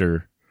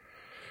character.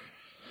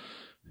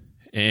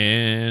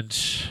 And,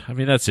 I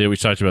mean, that's it. We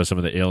talked about some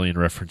of the alien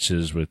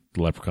references with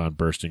Leprechaun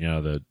bursting out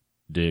of the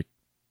dick,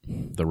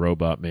 the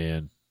robot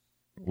man,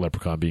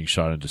 Leprechaun being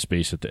shot into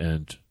space at the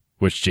end,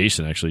 which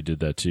Jason actually did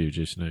that too,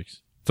 Jason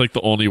X. It's like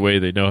the only way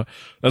they know.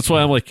 That's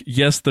why I'm like,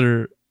 yes,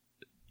 they're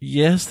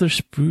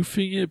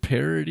spoofing it,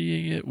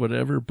 parodying it,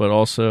 whatever, but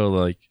also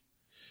like,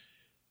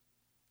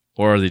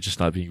 or are they just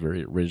not being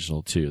very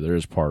original too? There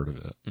is part of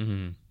it.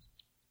 Mm-hmm.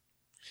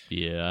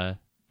 Yeah.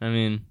 I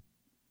mean,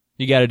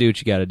 you gotta do what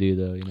you gotta do,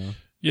 though,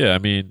 Yeah, I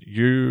mean,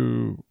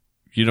 you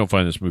don't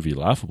find this movie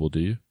laughable,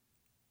 do you?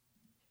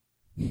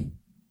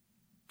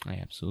 I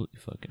absolutely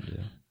fucking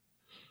do.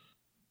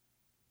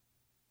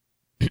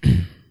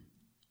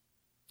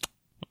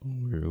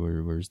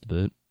 Where's the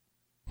bit?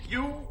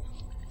 You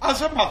are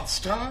the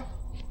monster?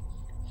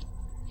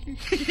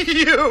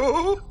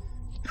 You?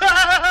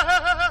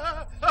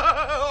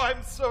 Oh,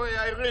 I'm sorry,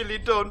 I really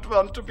don't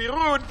want to be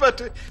rude,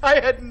 but I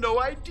had no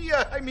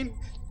idea. I mean,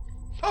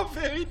 how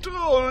very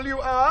droll you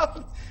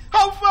are.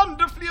 How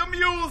wonderfully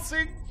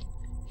amusing.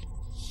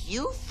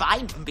 You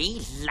find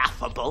me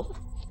laughable?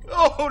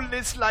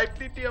 Only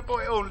slightly, dear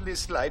boy, only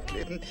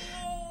slightly.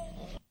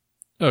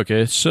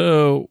 Okay,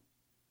 so,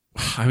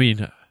 I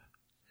mean,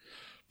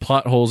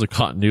 plot holes of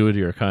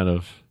continuity are kind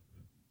of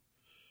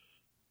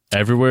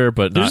everywhere,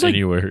 but not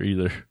anywhere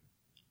either.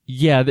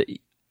 Yeah,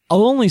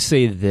 I'll only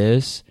say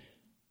this.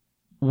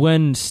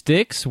 When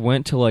Styx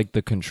went to, like,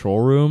 the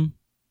control room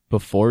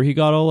before he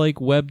got all,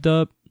 like, webbed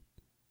up,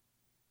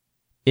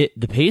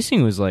 the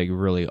pacing was, like,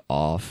 really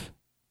off.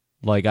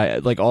 Like,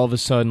 all of a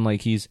sudden,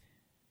 like, he's,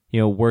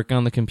 working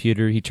on the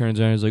computer, he turns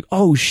around and he's like,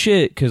 oh,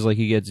 shit, because, like,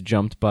 he gets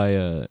jumped by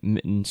a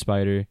mitten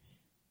spider.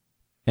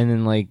 And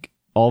then, like,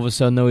 all of a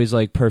sudden, though, he's,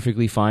 like,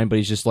 perfectly fine, but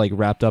he's just, like,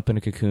 wrapped up in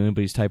a cocoon,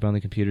 but he's typing on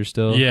the computer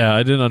still. Yeah,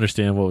 I didn't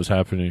understand what was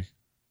happening.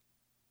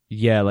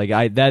 Yeah, like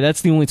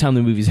that's the only time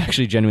the movie's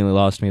actually genuinely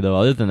lost me, though.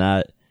 Other than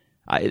that,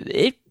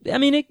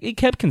 it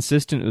kept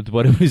consistent with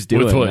what it was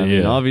doing. I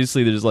mean,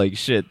 obviously there's like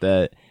shit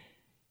that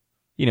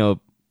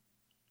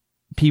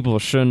people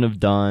shouldn't have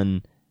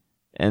done,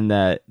 and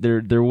that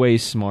they're way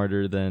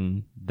smarter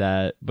than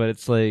that. But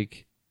it's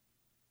like,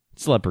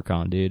 It's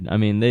Leprechaun, dude. I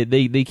mean,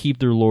 they keep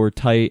their lore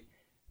tight,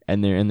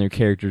 and their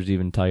characters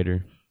even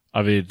tighter.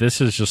 I mean,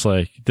 this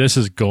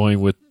is going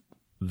with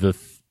the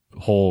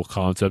whole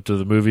concept of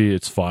the movie.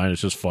 It's fine.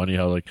 It's just funny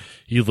how like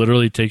he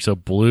literally takes a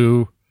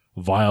blue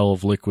vial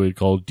of liquid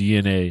called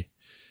DNA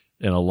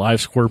and a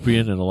live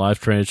scorpion and a live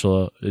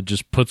tarantula. It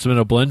just puts them in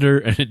a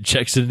blender and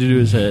injects it into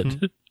his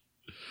head.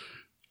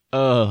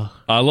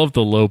 I love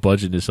the low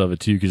budgetness of it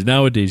too, because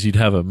nowadays you'd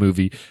have a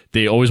movie,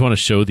 they always want to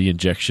show the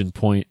injection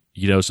point,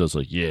 so it's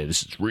like, yeah,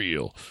 this is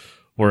real.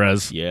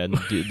 Whereas, yeah,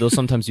 dude, they'll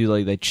sometimes do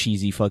like that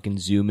cheesy fucking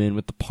zoom in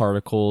with the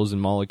particles and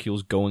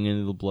molecules going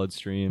into the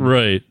bloodstream,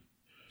 right?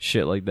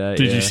 Shit like that.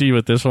 Did you see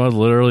what this one?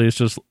 Literally, it's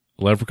just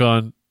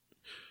Leprechaun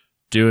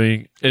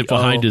doing it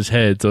behind his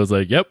head. So it's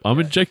like, yep, I'm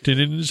injecting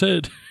it in his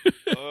head.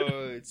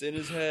 It's in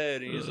his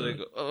head, and he's like,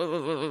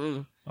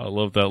 I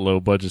love that low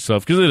budget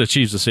stuff because it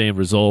achieves the same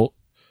result.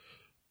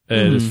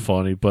 And it's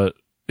funny, but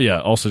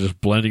yeah, also just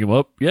blending them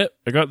up. Yep,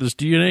 I got this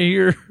DNA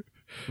here.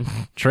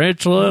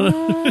 Tarantula.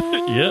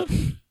 Yep.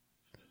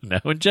 Now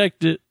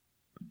inject it.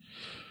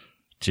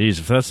 Jeez,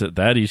 if that's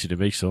that easy to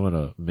make someone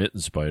a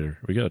mitten spider,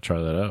 we gotta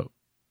try that out.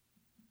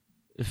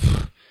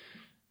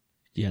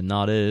 Yeah,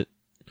 not it.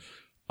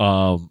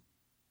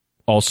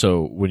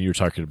 Also, when you were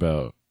talking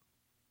about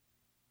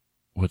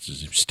what's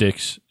his name,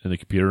 Sticks in the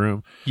computer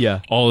room,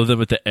 Yeah. all of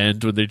them at the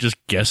end when they just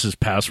guess his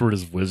password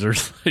as wizard,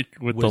 like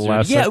with the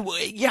last. Yeah,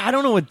 yeah. I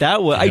don't know what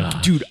that was.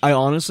 I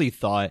honestly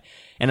thought,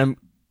 and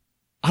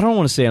I don't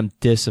want to say I'm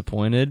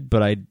disappointed,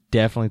 but I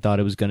definitely thought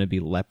it was going to be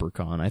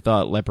Leprechaun. I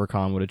thought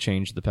Leprechaun would have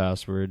changed the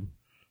password.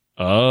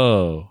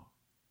 Oh,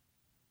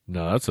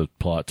 no, that's a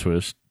plot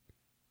twist.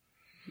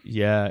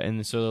 Yeah,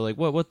 and so they're like,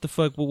 "What the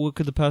fuck? What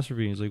could the password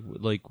be?" He's like,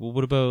 well,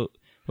 what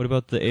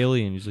about the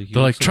alien? He's like,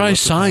 they're like, try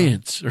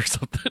science or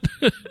something.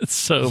 It's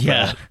so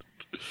bad.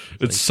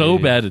 It's so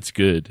bad. It's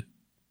good.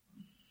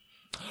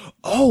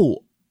 Oh,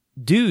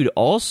 dude.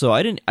 Also,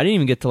 I didn't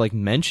even get to like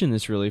mention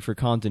this really for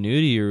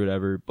continuity or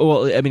whatever.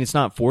 Well, I mean, it's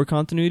not for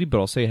continuity, but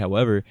I'll say,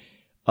 however,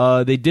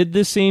 they did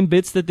the same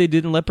bits that they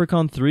did in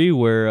Leprechaun 3,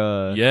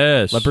 where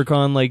yes,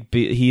 Leprechaun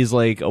he's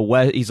like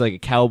a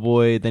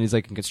cowboy, then he's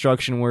like a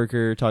construction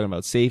worker talking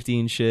about safety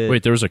and shit.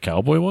 Wait, there was a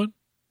cowboy one?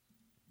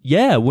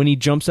 Yeah, when he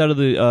jumps out of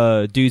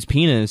the dude's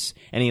penis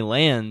and he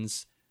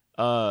lands,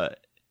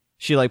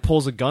 she like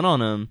pulls a gun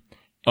on him.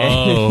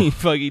 And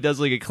he does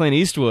like a Clint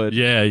Eastwood.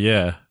 Yeah,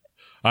 yeah.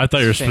 I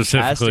thought you were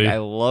specifically. I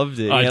loved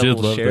it. I he had did a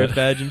little love sheriff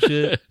that. badge and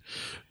shit.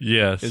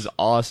 Yes, It's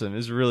awesome.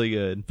 It's really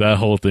good. that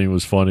whole thing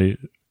was funny.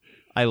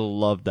 I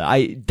love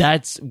that.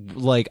 That's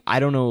like,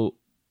 I don't know.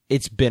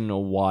 It's been a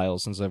while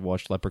since I've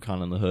watched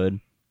Leprechaun in the Hood,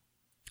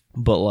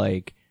 but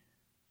like,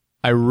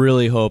 I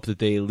really hope that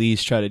they at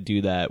least try to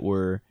do that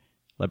where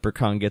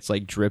Leprechaun gets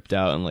like dripped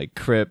out in like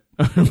Crip,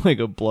 like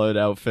a blood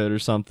outfit or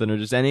something, or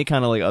just any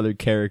kind of like other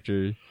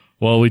character.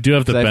 Well, we do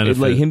have the benefit.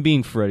 Like him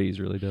being Freddy is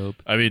really dope.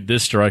 I mean,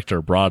 this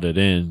director brought it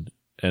in,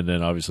 and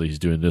then obviously he's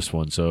doing this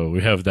one, so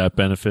we have that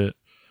benefit.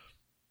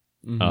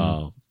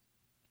 But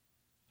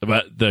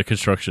the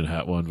construction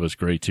hat one was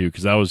great too,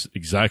 because that was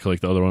exactly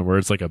like the other one, where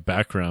it's like a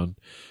background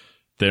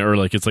there, or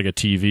like it's like a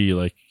TV,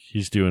 like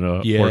he's doing a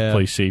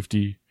workplace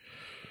safety.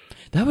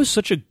 That was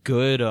such a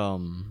good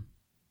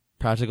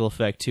practical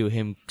effect too.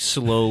 Him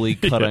slowly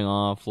cutting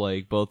off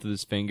like both of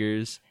his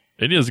fingers.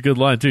 And he has a good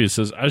line too. He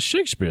says, "As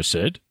Shakespeare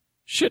said,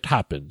 shit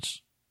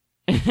happens."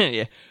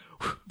 Yeah,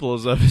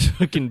 blows up his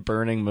fucking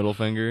burning middle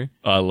finger.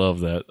 I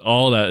love that.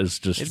 All that is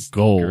just It's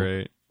gold.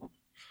 great.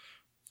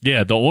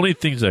 Yeah, the only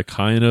things that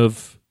kind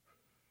of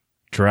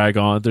drag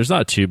on, there's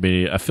not too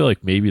many. I feel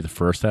like maybe the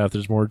first half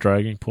there's more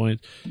dragging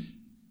points.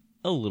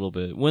 A little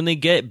bit. When they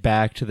get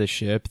back to the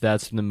ship,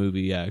 that's when the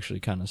movie actually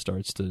kind of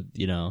starts to,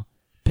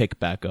 pick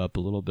back up a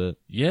little bit.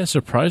 Yeah,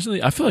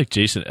 surprisingly, I feel like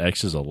Jason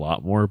X is a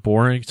lot more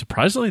boring.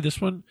 Surprisingly, this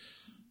one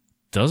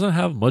doesn't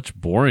have much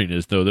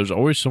boringness, though. There's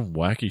always some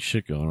wacky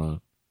shit going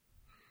on,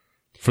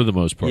 for the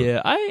most part.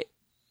 Yeah,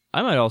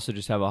 I might also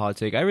just have a hot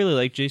take. I really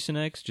like Jason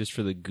X just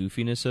for the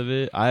goofiness of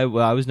it. I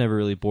was never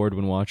really bored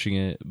when watching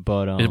it,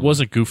 but It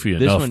wasn't goofy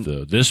enough,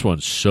 though. This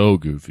one's so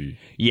goofy.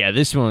 Yeah,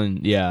 this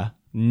one,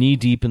 knee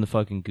deep in the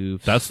fucking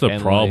goof. That's the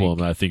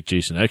problem I think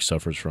Jason X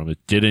suffers from. It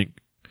didn't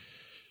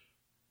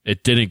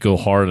go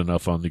hard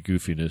enough on the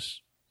goofiness.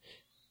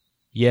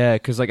 Yeah,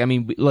 because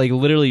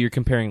literally you're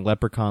comparing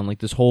Leprechaun, like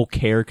this whole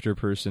character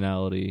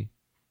personality,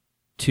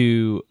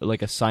 to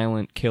like a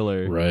silent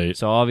killer. Right.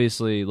 So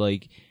obviously,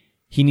 like,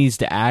 he needs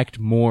to act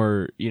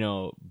more,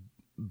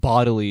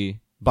 bodily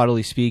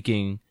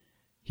speaking.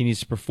 He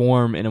needs to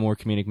perform in a more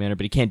comedic manner,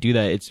 but he can't do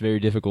that. It's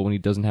very difficult when he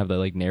doesn't have that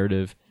like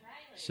narrative.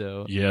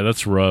 So yeah,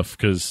 that's rough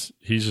because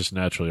he's just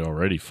naturally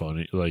already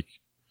funny. Like,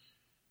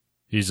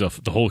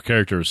 the whole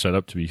character is set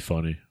up to be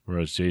funny,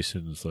 whereas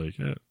Jason is like,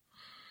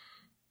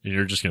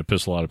 you're just gonna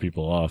piss a lot of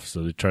people off.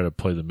 So they try to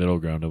play the middle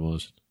ground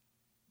almost.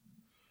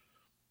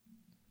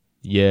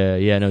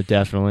 Yeah, no,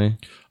 definitely.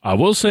 I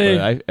will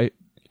say, I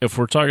if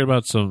we're talking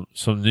about some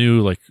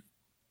new like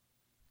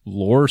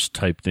lore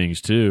type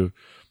things too,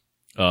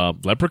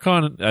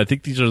 Leprechaun, I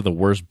think these are the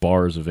worst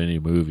bars of any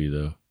movie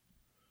though.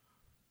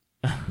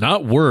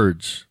 Not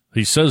words.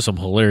 He says some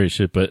hilarious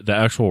shit, but the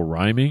actual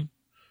rhyming.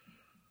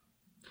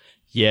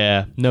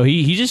 Yeah. No,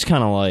 he just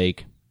kind of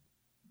like,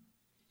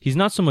 he's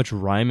not so much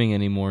rhyming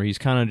anymore. He's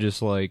kind of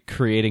just like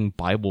creating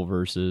Bible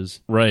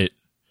verses. Right.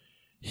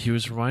 He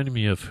was reminding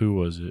me of, who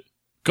was it?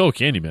 Go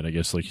Candyman, I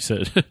guess, like you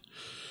said.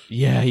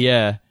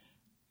 Yeah.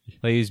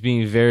 Like he's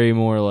being very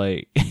more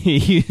like,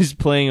 he's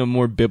playing a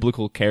more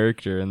biblical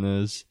character in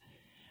this.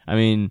 I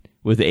mean,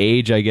 with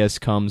age, I guess,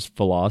 comes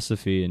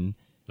philosophy, and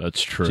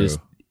That's true. just,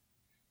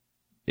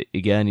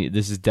 again,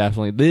 this is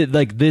definitely,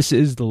 like, this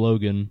is the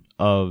Logan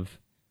of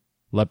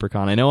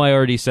Leprechaun. I know I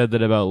already said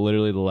that about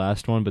literally the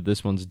last one, but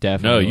this one's no,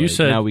 definitely, you like,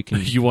 said now we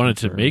can you wanted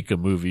to confirm. make a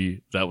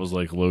movie that was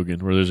like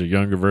Logan, where there's a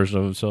younger version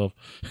of himself.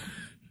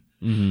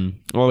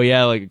 Oh,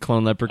 yeah, like a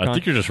clone Leprechaun. I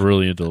think you're just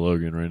really into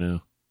Logan right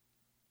now.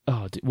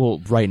 Oh, well,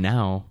 right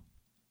now,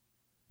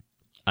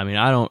 I mean,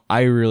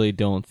 I really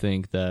don't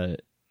think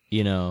that,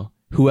 you know,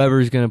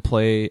 whoever's going to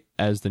play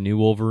as the new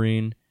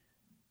Wolverine,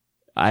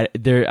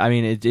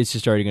 it's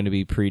just already going to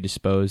be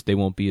predisposed. They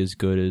won't be as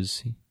good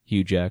as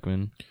Hugh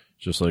Jackman.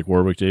 Just like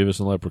Warwick Davis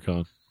and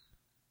Leprechaun.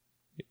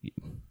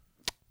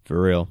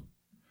 For real.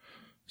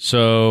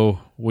 So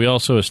we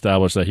also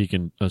established that he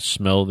can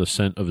smell the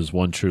scent of his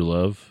one true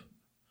love.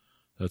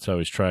 That's how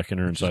he's tracking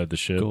her inside the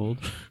ship. Gold.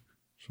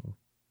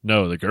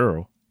 No, the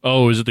girl.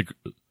 Oh, is it the?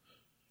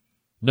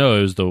 No,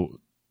 it was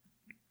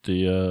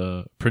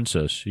the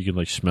princess. You can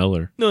like smell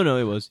her. No,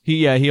 it was.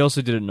 He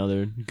also did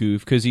another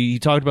goof because he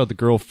talked about the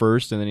girl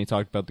first and then he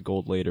talked about the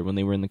gold later when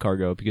they were in the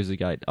cargo because the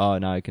guy, oh,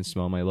 now I can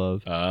smell my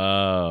love.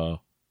 Oh,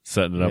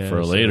 setting it up Yeah, for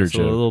a so later it's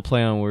joke. a little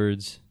play on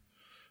words.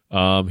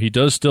 He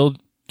does still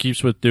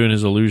keeps with doing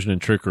his illusion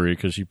and trickery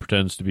because he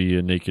pretends to be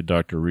a naked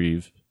Dr.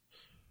 Reeve,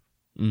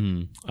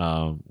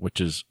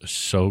 which is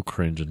so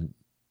cringe,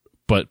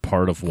 but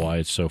part of why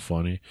it's so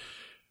funny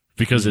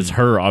because it's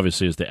her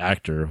obviously as the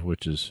actor,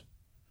 which is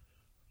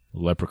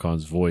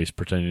Leprechaun's voice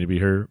pretending to be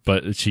her,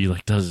 but she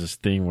like does this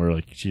thing where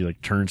like she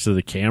like turns to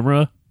the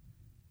camera,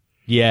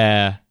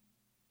 Yeah.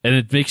 and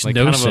it makes Like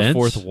no kind of sense. a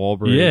fourth wall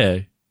break. Yeah,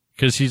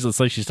 because it's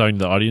like she's talking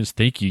to the audience.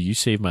 Thank you, you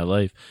saved my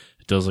life.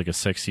 It does like a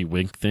sexy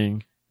wink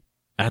thing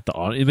at the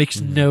audience. It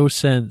makes no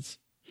sense,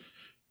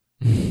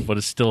 but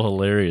it's still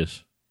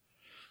hilarious.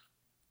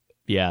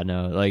 Yeah,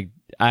 no, like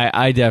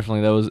I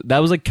definitely that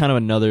was like kind of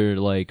another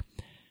like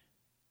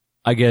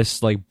I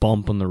guess like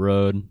bump on the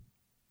road.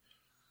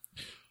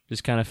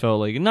 Just kind of felt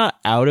like not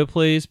out of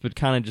place, but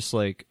kind of just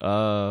like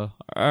all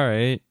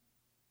right.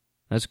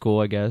 That's cool,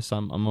 I guess.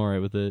 I'm all right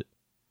with it.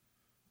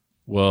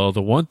 Well,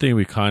 the one thing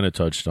we kind of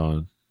touched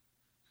on,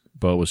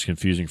 but was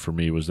confusing for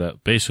me, was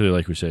that basically,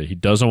 like we said, he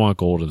doesn't want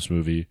gold in this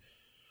movie.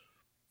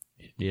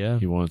 Yeah.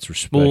 He wants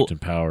respect Well,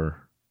 and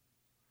power.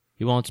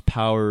 He wants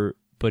power,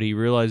 but he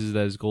realizes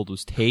that his gold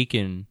was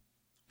taken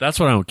That's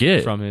what I don't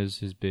get. from his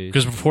base.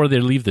 Because before they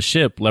leave the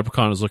ship,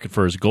 Leprechaun is looking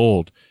for his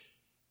gold.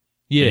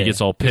 yeah, he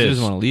gets all 'cause He pissed.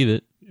 doesn't want to leave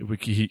it.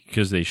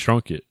 Because they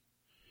shrunk it.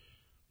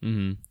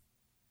 Mm-hmm.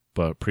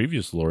 But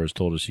previous lore has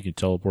told us he can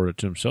teleport it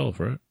to himself,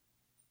 right?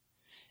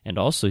 And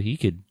also, he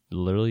could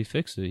literally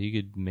fix it. He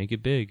could make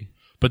it big.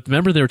 But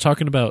remember, they were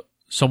talking about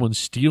someone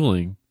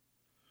stealing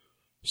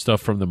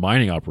stuff from the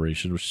mining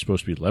operation, which is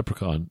supposed to be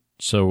Leprechaun.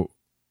 So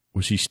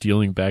was he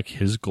stealing back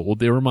his gold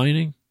they were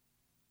mining?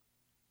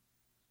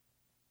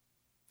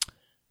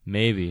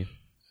 Maybe.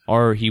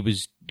 Or he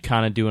was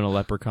kind of doing a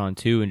Leprechaun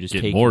too and just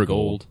Get taking more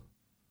gold.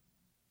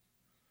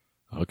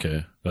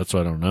 Okay, that's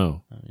what I don't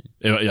know.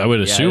 I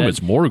would assume that-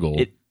 it's more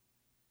gold.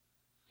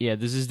 Yeah,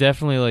 this is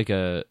definitely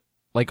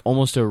like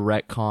almost a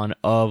retcon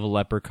of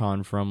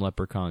Leprechaun from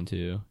Leprechaun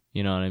 2.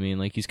 You know what I mean?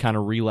 Like he's kind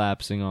of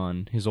relapsing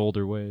on his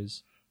older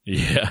ways.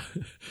 Yeah,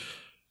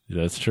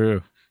 that's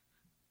true.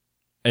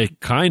 It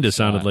kind of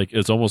sounded like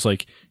it's almost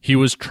like he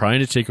was trying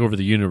to take over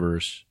the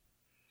universe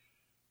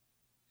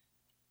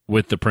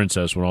with the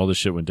princess when all this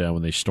shit went down,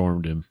 when they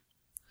stormed him.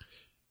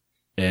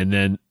 And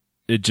then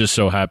it just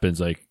so happens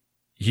like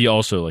he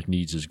also like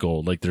needs his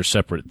gold. Like they're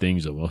separate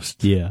things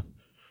almost, Yeah.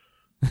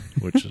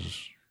 which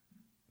is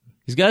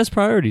He's got his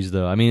priorities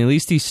though. I mean, at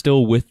least he's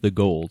still with the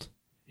gold.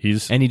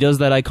 And he does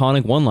that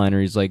iconic one-liner.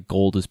 He's like,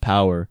 gold is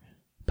power.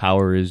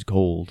 Power is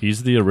gold.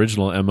 he's the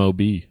original MOB.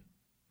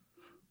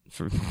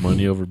 For,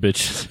 Money over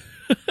bitches.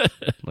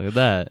 look at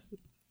that.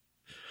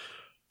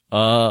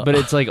 But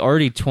it's like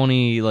already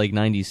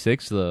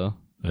 96 though.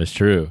 That's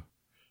true.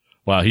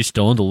 Wow, he's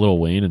still into Lil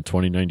Wayne in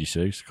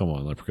 2096. Come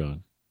on,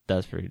 Leprechaun.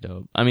 That's pretty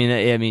dope. I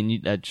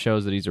mean, that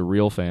shows that he's a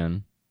real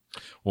fan.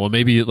 Well,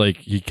 maybe like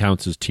he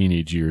counts his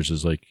teenage years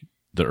as like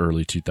the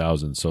early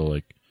 2000s. So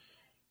like,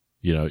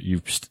 you know,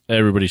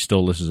 everybody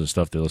still listens to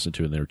stuff they listened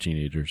to when they were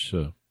teenagers.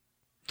 So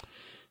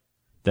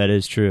That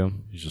is true.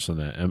 he's just on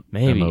that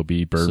Maybe. MOB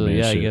Birdman So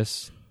yeah, shit. I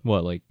guess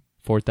what, like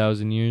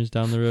 4,000 years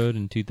down the road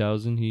in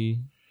 2000, he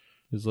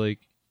is like,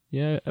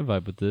 yeah, I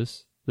vibe with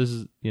this. This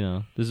is,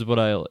 this is what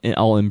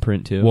I'll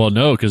imprint to. Well,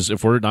 no, because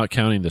if we're not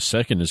counting the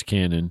second as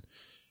canon,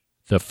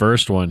 the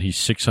first one, he's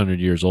 600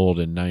 years old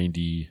in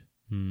 96,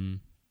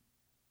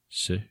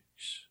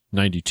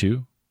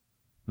 92,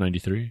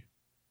 93.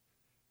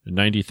 In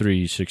 93,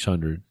 he's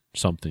 600.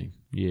 something.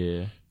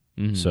 Yeah.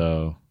 Mhm.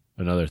 So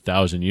another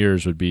 1,000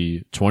 years would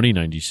be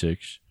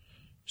 2096.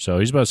 So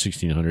he's about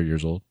 1,600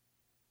 years old,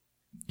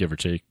 give or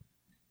take.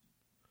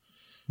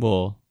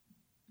 Well.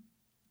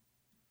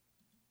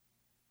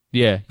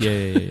 Yeah.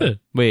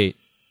 Wait.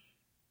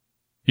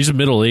 He's a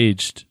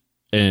middle-aged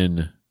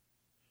and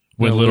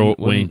when No, Little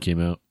when- Wayne came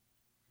out,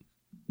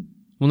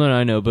 Well, no,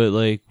 I know, but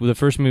like the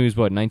first movie was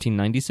what,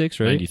 1996,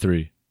 right?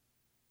 93.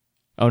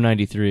 Oh,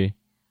 93.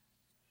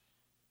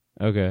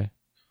 Okay.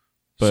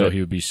 But So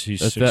he would be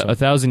he's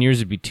 1,000 years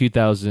would be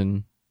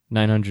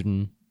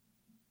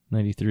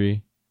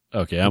 2,993.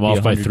 Okay, I'm Would be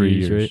off by 100 3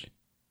 years. right?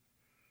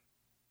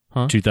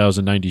 Huh?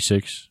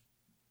 2096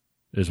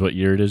 is what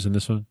year it is in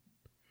this one.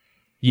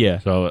 Yeah.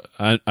 So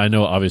I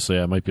know obviously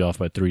I might be off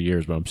by 3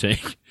 years, but I'm saying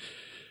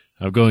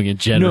I'm going in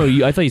general.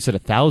 No, I thought you said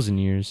 1,000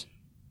 years.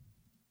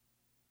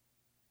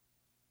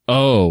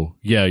 Oh,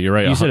 yeah, you're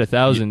right. You said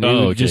 1,000. It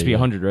Oh, would just okay, be yeah.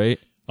 100, right?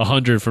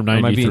 100 from Or am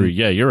I 93. being-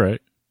 Yeah, you're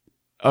right.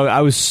 Oh,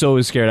 I was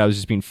so scared I was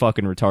just being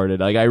fucking retarded.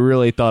 Like, I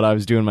really thought I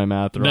was doing my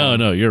math wrong.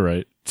 No, you're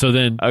right. So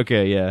then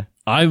Okay, yeah.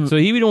 I'm So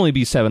he would only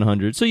be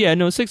 700. So yeah,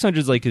 no, 600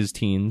 is like his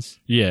teens.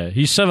 yeah,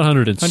 he's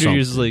 700 and 100 something.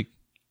 years is like,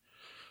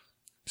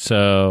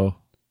 So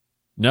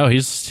no,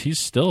 he's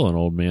still an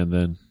old man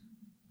then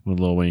when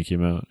Lil Wayne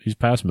came out. He's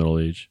past middle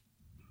age.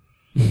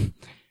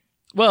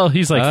 Well,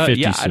 he's like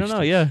 50. yeah, I don't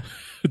know, yeah.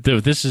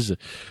 Dude,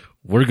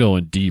 we're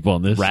going deep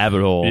on this.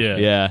 Rabbit hole. Yeah.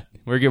 Yeah.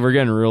 We're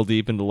getting real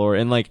deep into lore.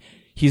 And like,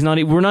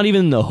 we're not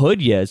even in the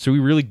hood yet, so we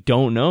really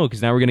don't know,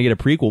 because now we're going to get a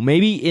prequel.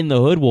 Maybe in the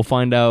hood we'll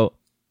find out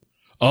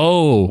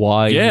Oh,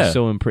 why yeah. he's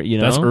so you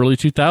know? That's early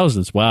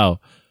 2000s. Wow.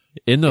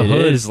 In the It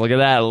hood. is. Look at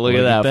that. Look at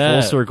at that.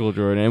 that. Full circle,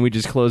 Jordan. And we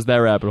just closed that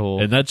rabbit hole.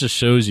 And that just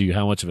shows you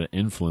how much of an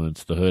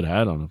influence the hood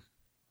had on him.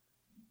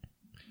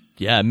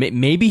 Yeah,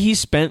 maybe he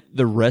spent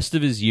the rest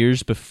of his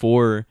years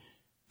before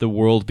the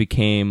world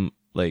became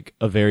like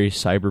a very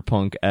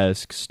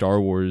cyberpunk-esque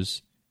Star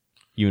Wars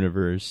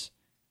universe.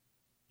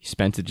 He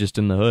spent it just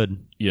in the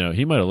hood. You know,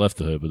 he might have left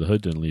the hood, but the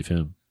hood didn't leave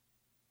him.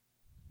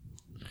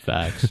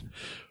 Facts.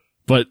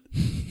 But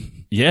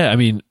yeah, I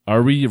mean,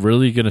 are we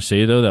really going to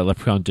say though that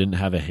Leprechaun didn't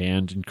have a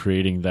hand in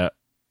creating that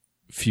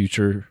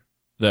future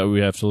that we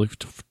have to look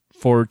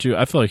forward to?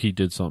 I feel like he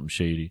did something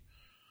shady.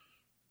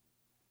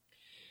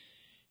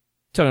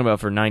 Talking about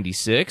for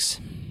 96?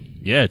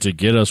 Yeah, to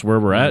get us where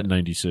we're at in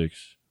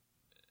 96.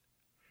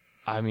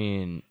 I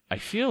mean, I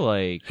feel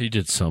like, He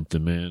did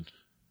something, man.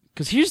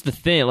 because here's the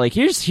thing, like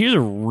here's a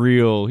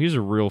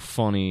real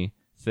funny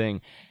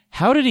thing.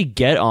 How did he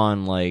get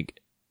on like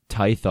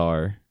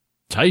Tythar?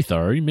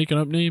 Tythar, are you making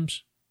up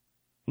names?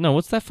 No,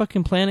 what's that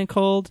fucking planet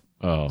called?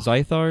 Oh,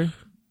 Zythar?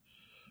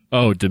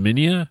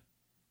 Dominia?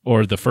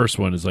 Or the first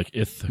one is like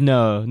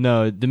No,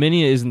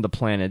 Dominia isn't the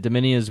planet.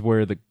 Dominia is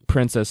where the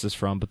princess is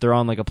from, but they're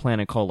on like a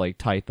planet called like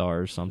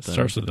Tythar or something.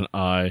 starts with an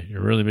I.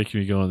 You're really making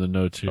me go on the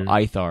notes here.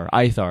 Ithar,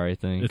 I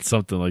think. It's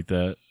something like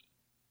that.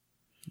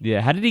 Yeah,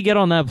 how did he get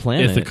on that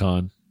planet?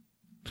 Ithacon.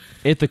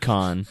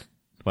 Ithacon.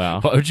 Wow.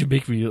 Why would you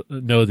make me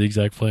know the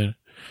exact planet?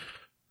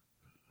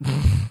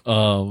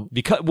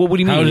 Because what do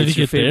you mean? How did It's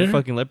he your get favorite there?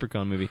 fucking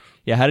Leprechaun movie.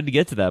 Yeah, how did he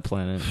get to that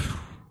planet?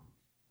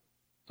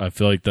 I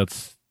feel like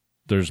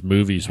there's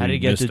movies How we did he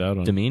get missed to out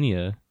on.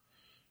 Dominia?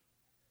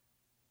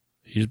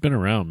 He's been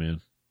around,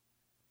 man.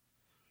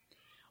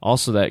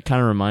 Also, that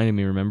kind of reminded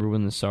me. Remember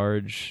when the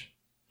Sarge,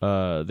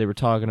 they were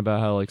talking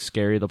about how like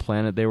scary the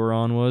planet they were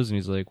on was, and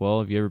he's like, "Well,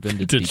 have you ever been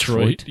to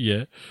Detroit?"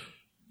 Yeah.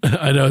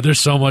 I know,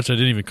 there's so much I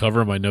didn't even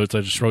cover in my notes.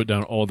 I just wrote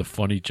down all the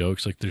funny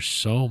jokes. Like, there's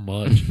so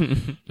much.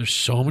 There's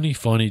so many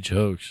funny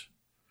jokes.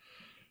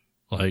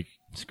 Like,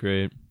 It's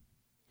great.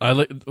 I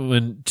like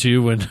when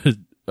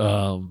the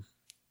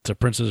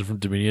princess from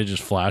Dominia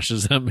just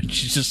flashes them and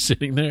she's just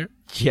sitting there.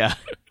 Yeah.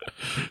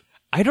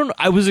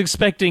 I was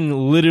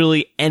expecting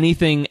literally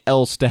anything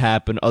else to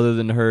happen other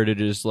than her to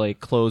just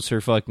like close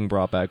her fucking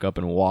bra back up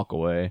and walk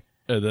away.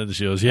 And then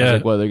she goes, I was yeah.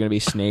 like, what, are there going to be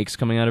snakes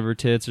coming out of her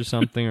tits or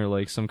something? Or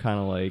like some kind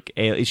of like,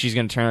 she's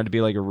going to turn out to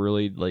be like a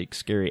really like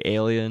scary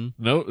alien?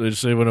 No, they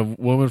just say when a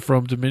woman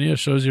from Dominia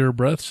shows you her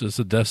breaths, it's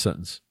a death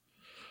sentence.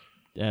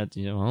 That,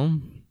 you know,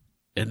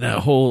 And that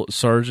whole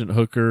Sergeant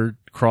Hooker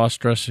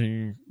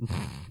cross-dressing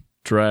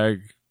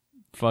drag,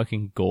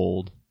 fucking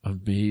gold.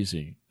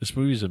 amazing. This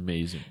movie's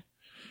amazing.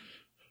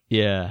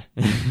 Yeah.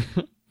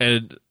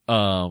 And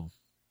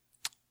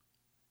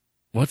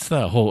what's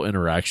that whole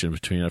interaction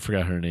between, I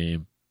forgot her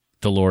name,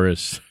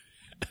 Dolores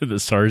and the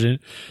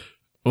sergeant,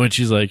 when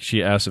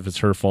she asks if it's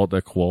her fault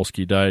that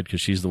Kowalski died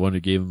because she's the one who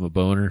gave him a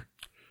boner.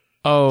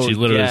 Oh, She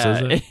literally yeah. says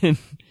that?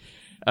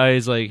 And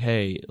he's like,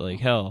 hey, like,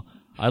 hell,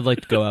 I'd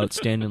like to go out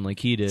standing like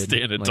he did.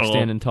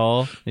 Standing tall.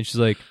 tall. And she's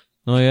like,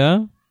 oh,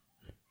 yeah?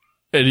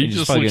 And he And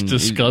just fucking- looks He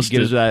disgusted.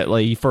 gives that,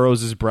 like, he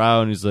furrows his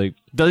brow and he's like,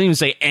 doesn't even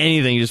say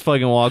anything. He just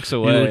fucking walks He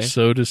away. looks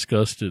so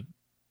disgusted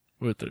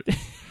with it.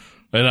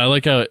 And I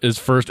like how his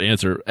first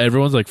answer,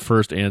 everyone's like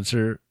first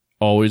answer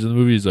always in the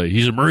movie is like,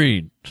 he's a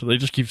Marine. So they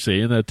just keep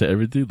saying that to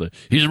everything. Like,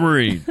 he's a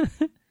Marine.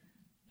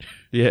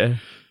 Yeah.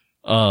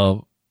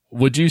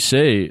 Would you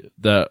say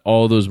that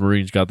all those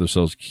Marines got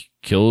themselves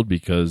killed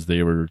because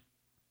they were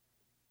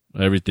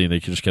Everything they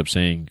just kept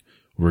saying,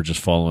 we're just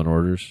following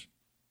orders.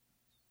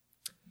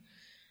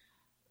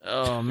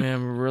 Oh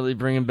man, we're really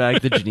bringing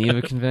back the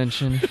Geneva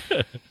Convention.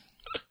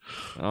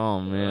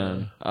 Oh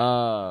man.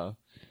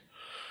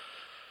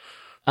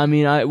 I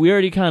mean, we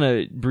already kind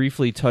of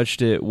briefly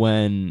touched it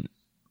when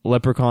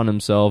Leprechaun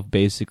himself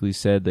basically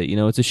said that,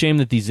 it's a shame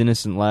that these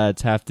innocent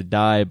lads have to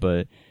die,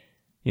 but,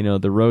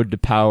 the road to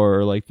power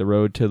or like the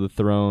road to the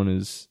throne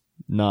is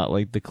not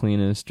like the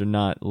cleanest or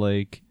not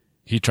like...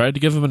 He tried to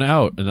give him an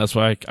out, and that's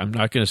why I'm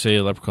not going to say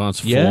Leprechaun's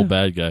full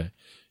bad guy.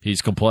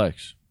 He's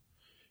complex.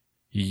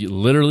 He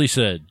literally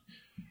said,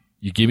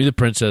 you give me the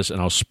princess and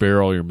I'll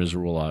spare all your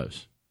miserable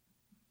lives.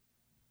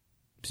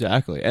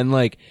 Exactly. And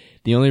like,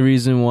 the only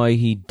reason why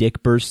he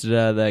dick bursted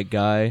out of that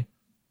guy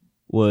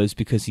was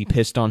because he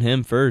pissed on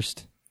him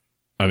first.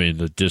 I mean,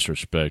 the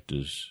disrespect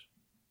is...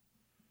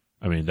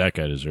 I mean, that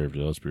guy deserved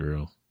it, let's be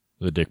real.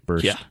 The dick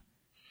burst. Yeah.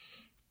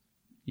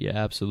 Yeah,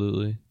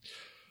 absolutely.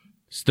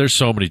 There's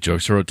so many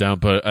jokes I wrote down,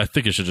 but I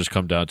think it should just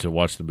come down to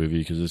watch the movie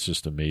because it's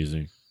just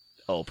amazing.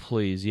 Oh,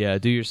 please. Yeah,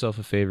 do yourself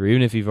a favor.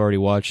 Even if you've already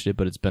watched it,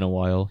 but it's been a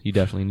while, you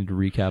definitely need to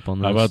recap on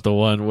this. How about the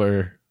one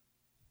where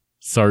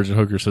Sergeant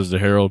Hooker says to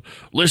Harold,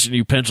 listen,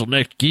 you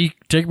pencil-necked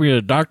geek, take me to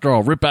the doctor,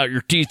 I'll rip out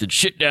your teeth and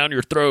shit down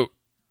your throat.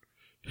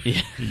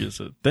 Yeah. He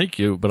said, thank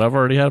you, but I've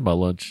already had my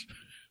lunch.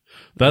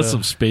 That's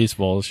some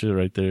Spaceball shit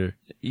right there.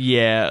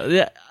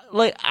 Yeah.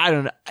 Like, I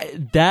don't know.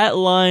 That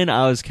line,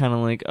 I was kind of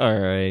like, all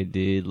right,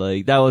 dude.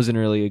 Like, that wasn't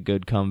really a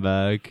good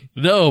comeback.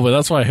 No, but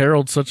that's why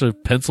Harold's such a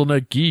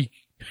pencil-neck geek.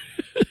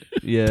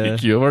 Yeah.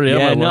 Thank you. I've already had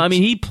my lunch. No, I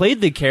mean, he played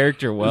the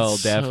character well,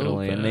 It's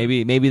definitely. so And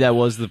bad. maybe that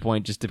was the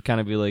point, just to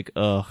kind of be like,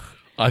 ugh.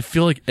 I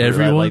feel like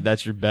Everyone, everyone, like,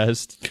 that's your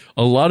best.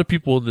 a lot of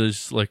people in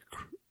this, like,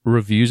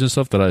 reviews and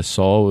stuff that I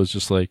saw was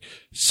just like,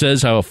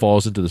 says how it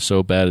falls into the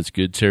so bad it's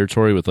good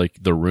territory with like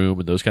The Room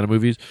and those kind of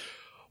movies,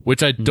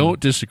 which I don't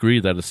disagree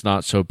that it's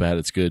not so bad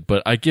it's good,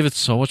 but I give it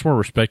so much more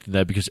respect than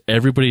that because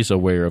everybody's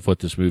aware of what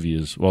this movie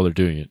is while they're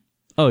doing it.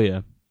 Oh,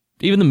 yeah.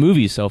 Even the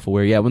movie's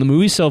self-aware. Yeah, when the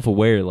movie's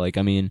self-aware, like,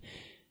 I mean,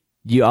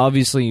 you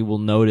obviously will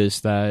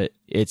notice that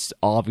it's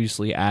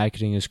obviously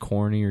acting as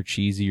corny or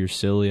cheesy or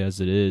silly as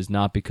it is,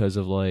 not because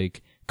of,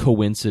 like,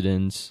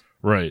 coincidence.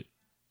 Right.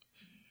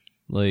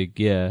 Like,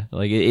 yeah,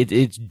 like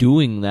it's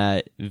doing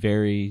that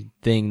very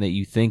thing that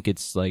you think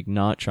it's like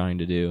not trying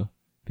to do,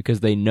 because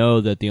they know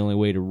that the only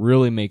way to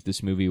really make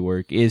this movie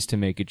work is to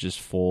make it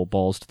just full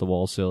balls to the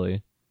wall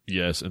silly.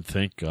 Yes, and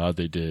thank God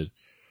they did.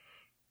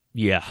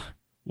 Yeah.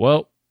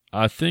 Well,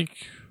 I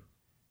think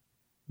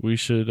we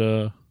should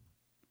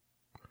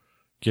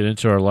get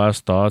into our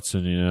last thoughts,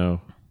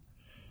 and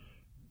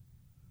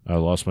I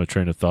lost my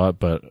train of thought,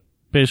 but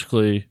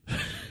basically,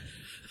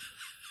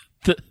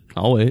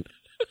 I'll wait.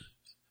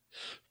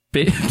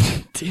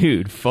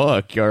 Dude,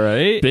 fuck, all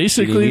right?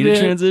 Basically, you need a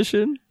man.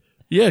 transition?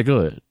 Yeah, go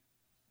ahead.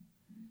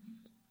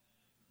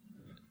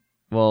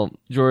 Well,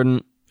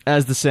 Jordan,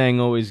 as the saying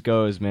always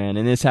goes, man,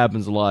 and this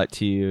happens a lot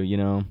to you,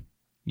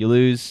 you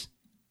lose,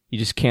 you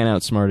just can't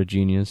outsmart a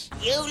genius.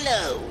 You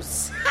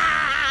lose.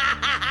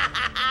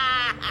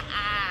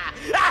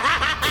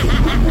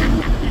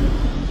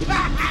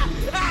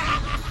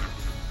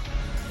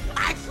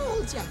 I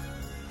fooled you.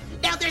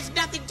 Now there's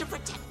nothing to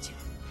protect you.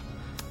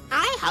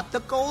 I have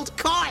the gold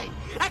coin,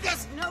 and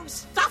there's no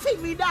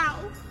stopping me now.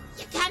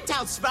 You can't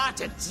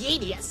outsmart a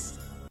genius.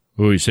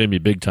 Ooh, you saved me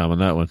big time on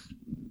that one.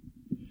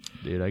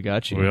 Dude, I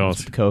got you. We all- That's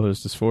what the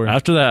co-host is for.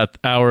 After that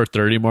hour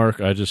 30 mark,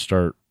 I just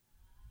start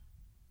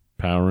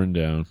powering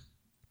down.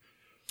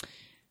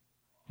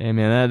 Hey,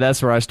 man,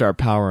 that's where I start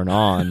powering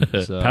on.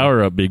 So.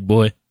 Power up, big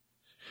boy.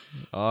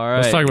 All right.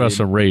 Let's talk about dude.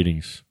 some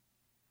ratings.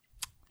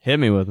 Hit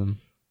me with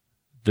them.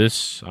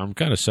 I'm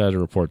kind of sad to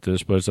report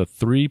this, but it's a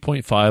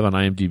 3.5 on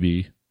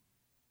IMDb,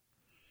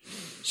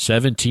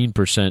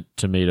 17%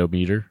 tomato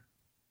meter,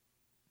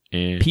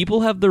 and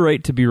People have the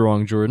right to be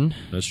wrong, Jordan.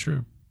 that's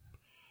true.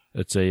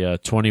 It's a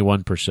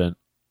 21%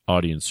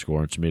 audience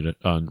score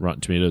on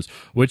Rotten Tomatoes,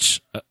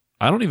 which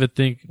I don't even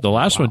think the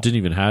last one didn't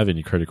even have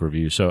any critic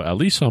review. So at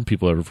least some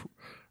people have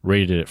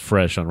rated it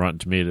fresh on Rotten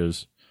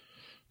Tomatoes.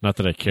 Not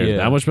that I care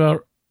that much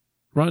about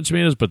Rotten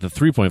Tomatoes, but the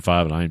 3.5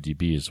 on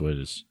IMDb is what it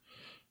is.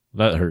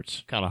 That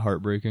hurts. Kind of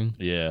heartbreaking.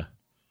 Yeah.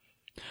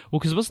 Well,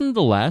 because wasn't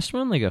the last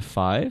one like a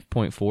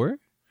 5.4?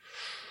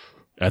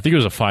 I think it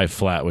was a 5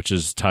 flat, which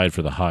is tied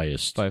for the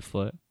highest 5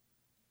 flat.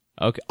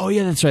 Okay. Oh,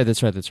 yeah, that's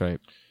right.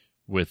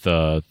 with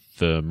the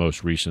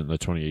most recent, the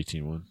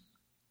 2018 one.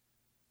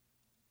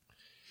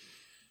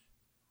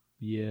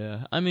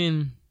 Yeah. I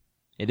mean,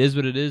 it is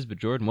what it is, but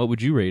Jordan, what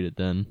would you rate it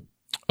then?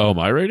 Oh,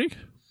 my rating?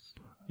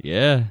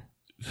 Yeah.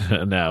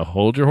 Now,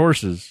 hold your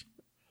horses.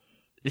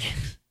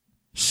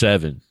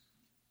 7.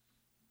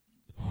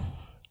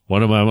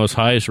 One of my most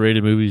highest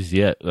rated movies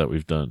yet that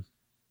we've done.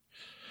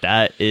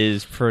 That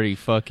is pretty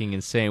fucking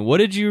insane. What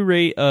did you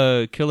rate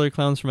Killer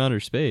Clowns from Outer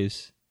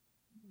Space?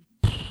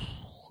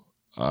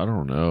 I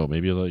don't know.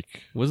 Maybe like...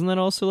 Wasn't that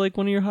also like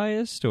one of your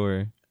highest,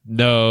 or?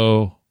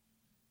 No.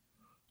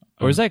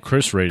 Or is that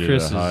Chris rated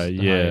Chris it is high? the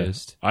Yeah.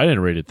 highest? I didn't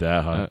rate it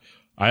that high.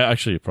 I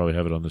actually probably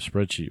have it on the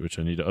spreadsheet, which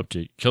I need to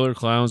update. Killer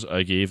Clowns,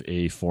 I gave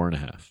a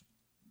 4.5.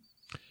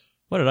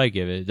 What did I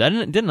give it?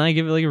 Didn't I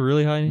give it like a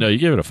really high? No, you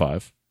gave it a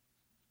 5.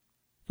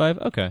 5?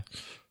 Okay.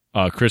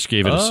 Chris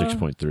gave it a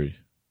 6.3.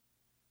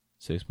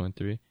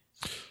 6.3.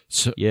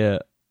 So, Yeah.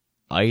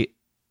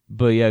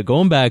 But yeah,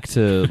 going back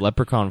to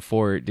Leprechaun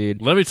Fort,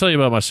 dude. let me tell you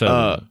about my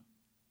 7.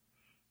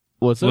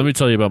 What's Let me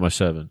tell you about my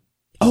 7.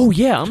 Oh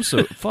yeah, I'm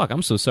so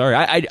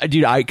sorry.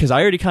 Dude, because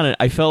I already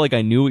I felt like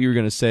I knew what you were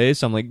gonna say,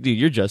 so I'm like, dude,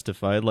 you're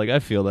justified. Like I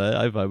feel that,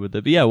 I vibe with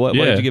it. But yeah, why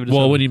did you give it a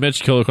 7? When you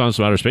mentioned Killer Clowns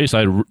from Outer Space,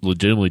 I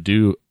legitimately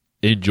do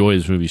enjoy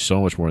this movie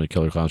so much more than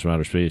Killer Clowns from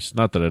Outer Space.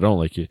 Not that I don't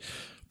like it,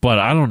 but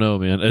I don't know,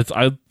 man.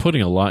 I'm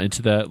putting a lot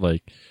into that.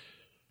 Like,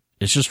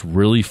 it's just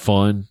really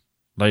fun.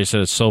 Like I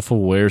said, it's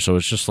self-aware, so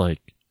it's just like,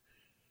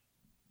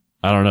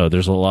 I don't know.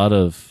 There's just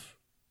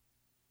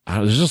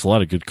a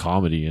lot of good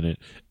comedy in it.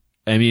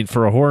 I mean,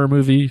 for a horror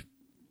movie,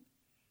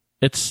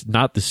 it's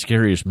not the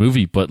scariest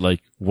movie, but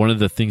like one of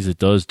the things it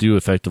does do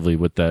effectively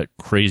with that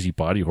crazy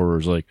body horror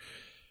is like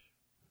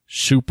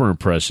super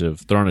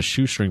impressive. They're on a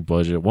shoestring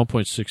budget,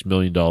 $1.6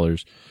 million,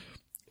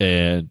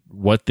 and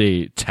what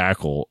they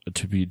tackle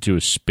to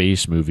a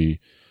space movie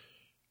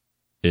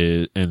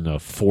is in the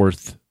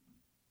fourth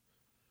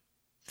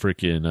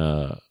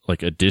freaking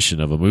like edition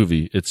of a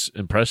movie. It's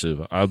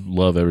impressive. I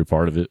love every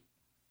part of it.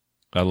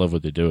 I love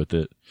what they do with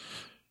it,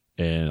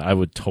 and I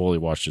would totally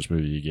watch this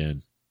movie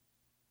again.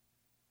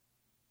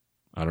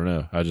 I don't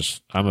know.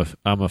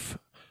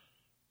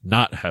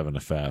 Not having a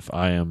faff.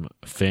 I am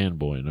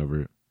fanboying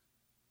over it.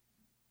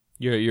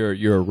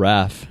 You're a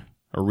RAF,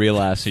 a real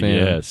ass fan.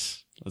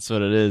 Yes, that's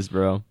what it is,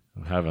 bro.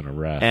 I'm having a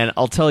raff. And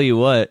I'll tell you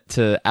what,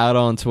 to add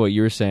on to what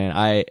you were saying,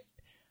 I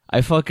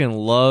fucking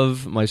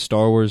love my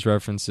Star Wars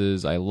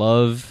references. I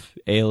love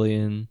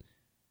Alien.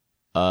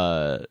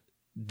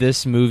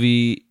 This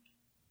movie,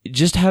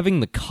 just having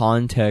the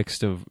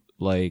context of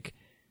like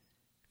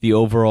the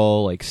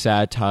overall like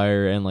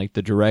satire and like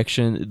the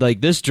direction,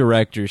 like this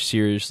director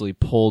seriously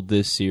pulled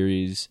this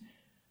series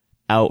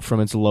out from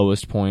its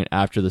lowest point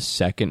after the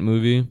second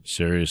movie.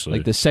 Seriously,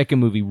 like the second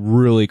movie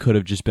really could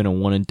have just been a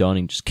one and done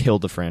and just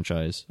killed the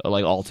franchise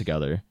like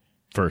altogether.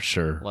 For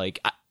sure. Like,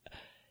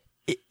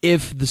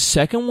 if the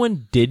second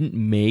one didn't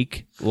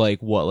make like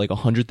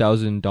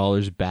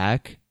 $100,000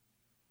 back,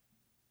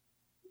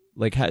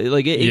 it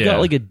got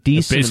like a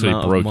decent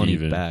amount of money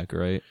back,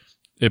 right?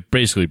 It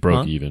basically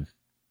broke even.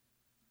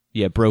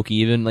 Yeah, broke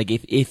even. Like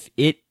if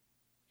it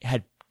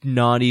had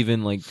not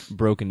even like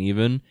broken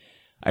even,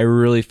 I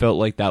really felt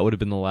like that would have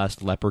been the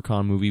last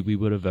Leprechaun movie we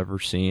would have ever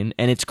seen.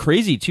 And it's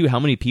crazy too how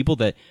many people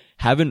that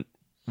haven't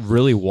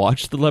really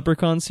watched the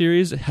Leprechaun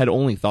series had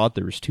only thought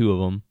there was 2 of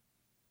them.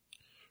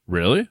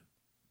 Really?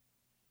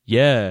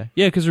 Yeah,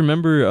 because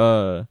remember,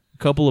 a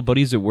couple of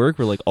buddies at work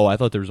were like, "Oh, I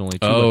thought there was only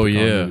 2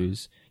 Leprechaun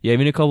movies." Yeah, I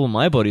mean, a couple of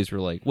my buddies were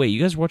like, "Wait,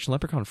 you guys watching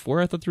Leprechaun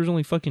 4? I thought there was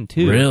only fucking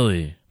 2."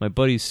 Really? My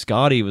buddy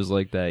Scotty was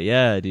like that.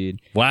 Yeah, dude.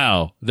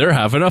 Wow, they're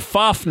having a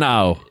faff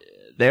now.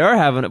 They are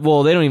having it.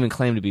 Well, they don't even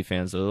claim to be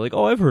fans, though. They're like,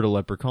 "Oh, I've heard of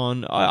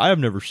Leprechaun. I've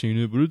never seen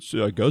it, but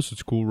I guess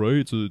it's cool,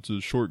 right? It's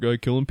a short guy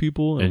killing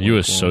people." And you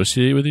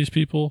associate with these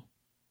people?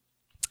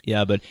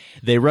 Yeah, but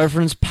they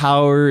reference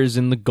power is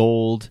in the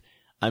gold.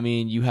 I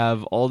mean, you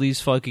have all these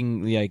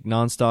fucking like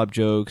nonstop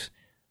jokes,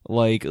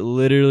 like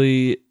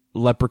literally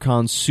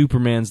Leprechaun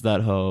Superman's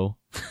that hoe.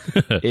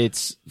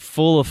 It's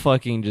full of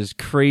fucking just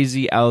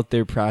crazy out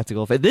there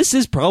practical effects. This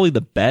is probably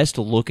the best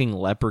looking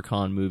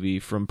Leprechaun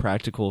movie from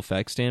practical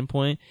effects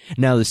standpoint.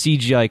 Now the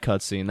CGI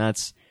cutscene,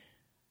 that's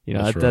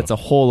a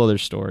whole other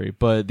story.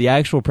 But the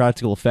actual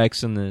practical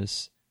effects in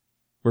this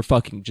were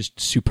fucking just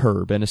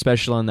superb, and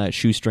especially on that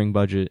shoestring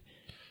budget.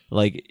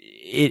 Like,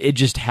 it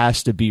just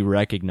has to be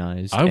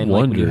recognized. I wonder.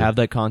 Like, when you have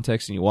that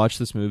context and you watch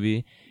this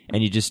movie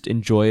and you just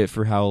enjoy it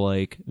for how,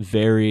 like,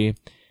 very,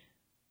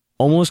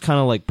 almost kind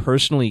of, like,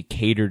 personally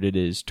catered it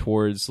is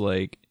towards,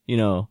 like, you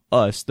know,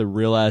 us, the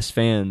real-ass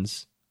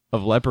fans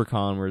of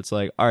Leprechaun, where it's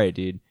like, all right,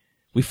 dude,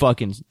 we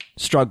fucking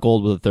struck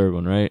gold with the third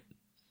one, right?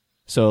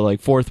 So,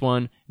 like, fourth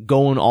one,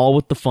 going all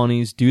with the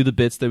funnies, do the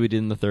bits that we did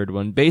in the third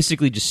one,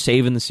 basically just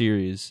saving the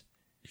series.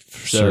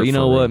 So, you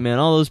know what, man,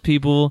 all those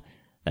people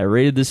that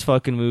rated this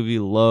fucking movie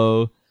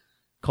low,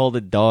 called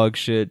it dog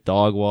shit,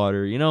 dog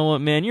water. You know what,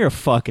 man? You're a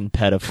fucking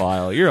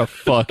pedophile. You're a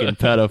fucking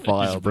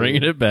pedophile. He's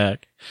bringing it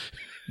back.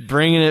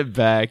 Bringing it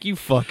back. You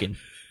fucking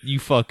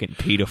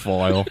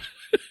pedophile.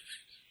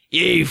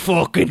 You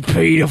fucking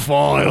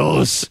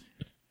pedophiles.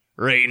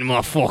 Rating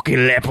my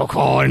fucking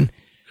Leprechaun.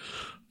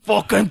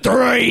 Fucking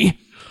 3.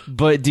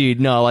 But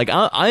dude, no, like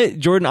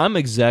Jordan, I'm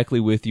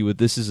exactly with you with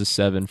this is a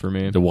 7 for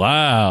me.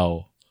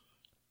 Wow.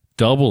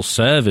 Double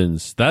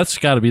 7s. That's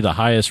got to be the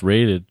highest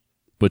rated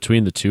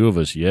between the two of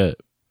us yet.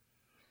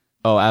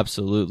 Oh,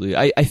 absolutely.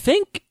 I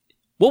think,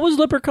 what was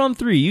Leprechaun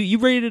 3? You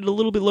rated it a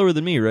little bit lower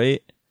than me,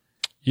 right?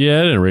 Yeah,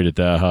 I didn't rate it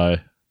that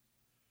high.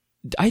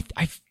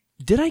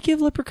 Did I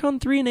give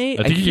Leprechaun 3 an 8?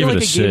 I think you gave it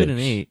a 6. I gave it an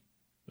 8.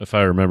 If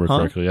I remember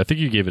correctly. I think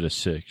you gave it a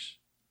 6.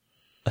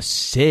 A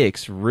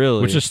 6,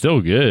 really? Which is still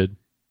good.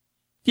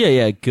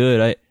 Yeah,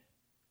 good.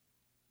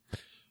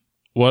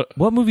 What?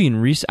 What movie in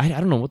recent? I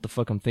don't know what the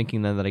fuck I'm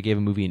thinking then that I gave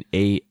a movie an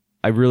 8.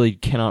 I really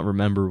cannot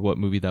remember what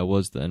movie that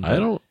was then. I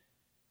don't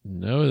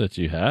know that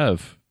you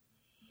have.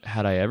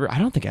 Had I ever? I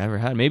don't think I ever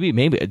had. Maybe,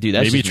 dude.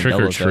 That's Maybe just Trick or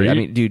Mandela effect. Treat? I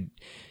mean, dude,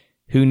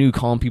 who knew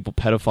calling people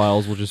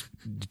pedophiles will just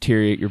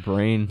deteriorate your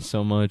brain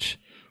so much?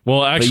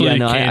 Well, actually, but yeah,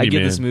 no, I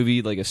give Candyman. this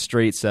movie like a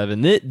straight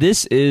 7.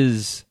 This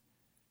is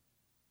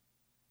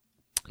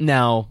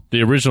now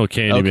The original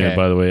Candyman, Okay.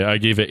 by the way, I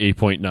gave it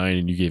 8.9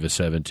 and you gave it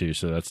 7 too,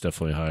 so that's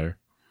definitely higher.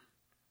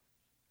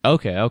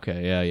 okay,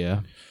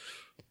 yeah.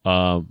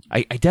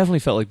 I definitely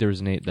felt like there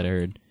was an 8 that I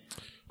heard.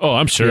 Oh,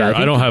 I'm sure. Yeah, I I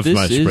think don't that have this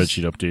my is-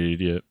 spreadsheet updated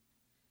yet.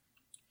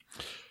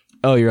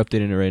 Oh, you're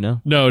updating it right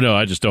now? No,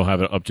 I just don't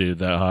have it updated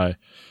that high.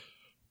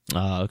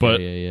 Okay, But-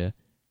 yeah.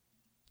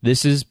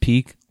 This is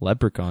peak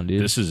Leprechaun,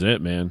 dude. This is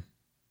it, man.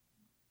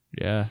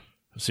 Yeah.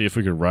 See if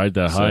we can ride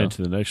that high So-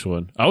 into the next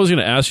one. I was going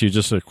to ask you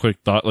just a quick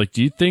thought. Like,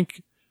 do you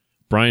think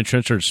Brian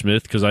Trenchard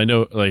Smith, because I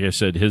know, like I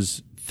said,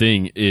 his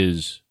thing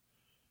is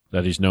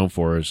that he's known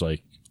for is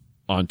like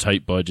on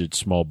tight budgets,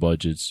 small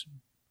budgets,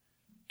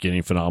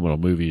 getting phenomenal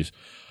movies.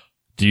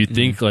 Do you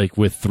think like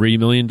with $3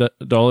 million,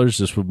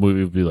 this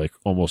movie would be like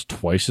almost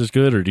twice as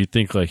good, or do you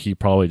think like he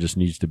probably just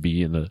needs to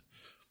be in the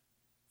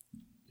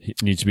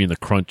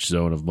crunch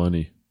zone of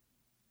money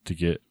to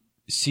get?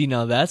 See,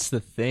 now that's the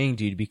thing,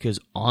 dude, because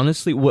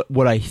honestly,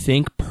 what I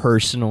think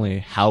personally,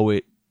 how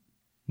it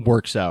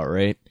works out,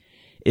 right,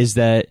 is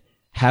that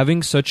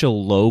having such a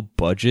low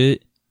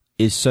budget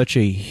is such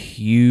a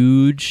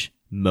huge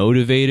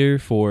motivator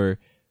for,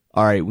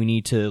 all right, we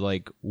need to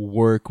like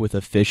work with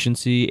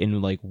efficiency,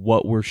 and like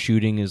what we're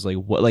shooting is like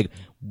what, like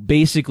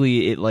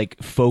basically it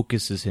like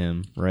focuses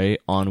him, right,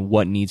 on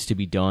what needs to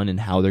be done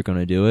and how they're going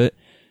to do it.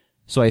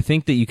 So I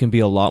think that you can be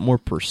a lot more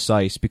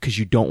precise because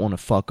you don't want to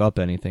fuck up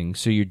anything.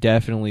 So you're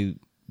definitely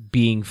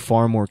being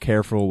far more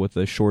careful with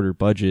a shorter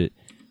budget.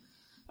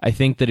 I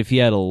think that if he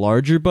had a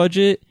larger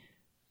budget,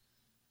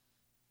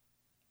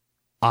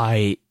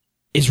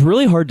 it's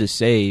really hard to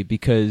say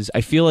because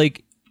I feel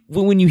like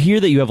when you hear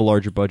that you have a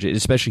larger budget,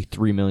 especially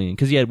 $3 million,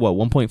 because he had what,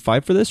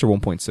 1.5 for this or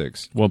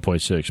 1.6?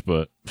 1.6,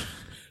 but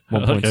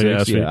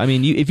 1.6. Yeah, I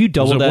mean, if you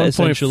double that,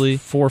 essentially,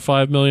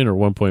 1.45 million or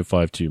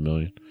 1.52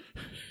 million.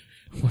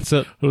 what's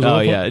up? Was it Oh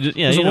one yeah, point- just,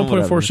 yeah. was You it know,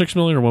 whatever. 1.46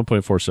 million or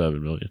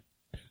 1.47 million?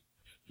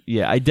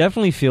 Yeah, I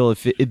definitely feel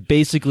if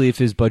basically if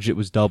his budget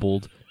was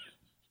doubled,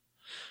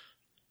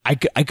 I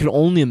could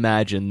only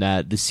imagine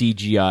that the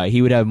CGI,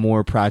 he would have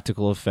more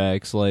practical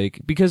effects, like,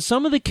 because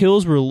some of the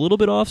kills were a little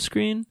bit off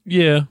screen,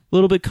 Yeah, a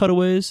little bit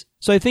cutaways.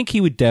 So I think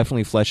he would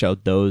definitely flesh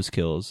out those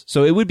kills.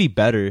 So it would be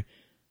better,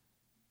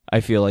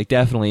 I feel like,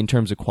 definitely in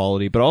terms of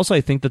quality. But also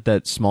I think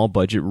that small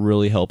budget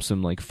really helps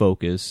him like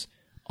focus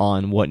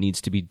on what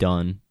needs to be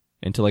done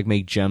and to like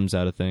make gems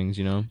out of things,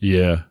 you know?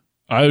 yeah.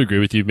 I would agree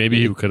with you. Maybe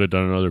he could have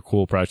done another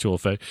cool practical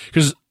effect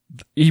because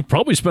he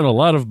probably spent a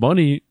lot of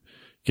money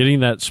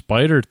getting that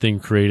spider thing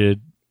created,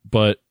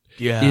 but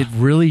it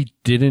really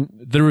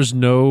didn't. There was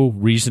no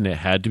reason it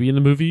had to be in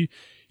the movie.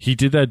 He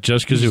did that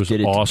just because He it just was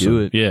did it to awesome. do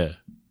it. Yeah,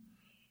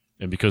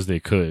 and because they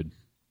could,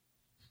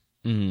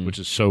 Mhm. which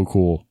is so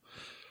cool.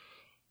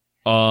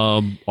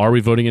 Are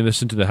we voting in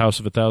this into the House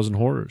of 1,000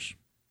 Horrors?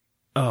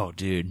 Oh,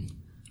 dude.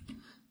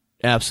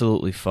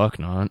 Absolutely fuck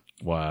not.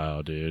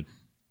 Wow, dude.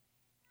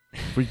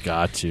 We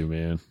got to,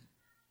 man.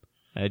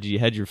 Had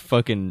your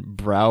fucking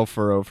brow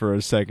furrow for a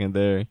second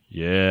there.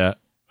 Yeah,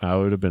 I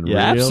would have been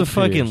Yeah, real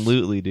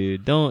absolutely,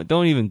 dude. Don't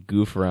even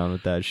goof around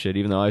with that shit.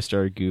 Even though I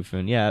started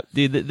goofing. Yeah,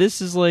 dude.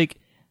 This is like,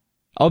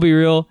 I'll be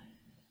real.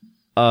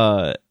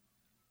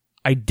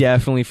 I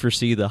definitely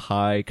foresee the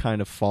high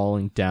kind of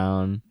falling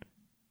down,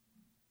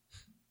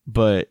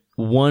 but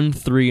 1,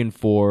 3, and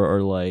 4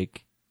 are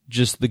like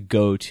just the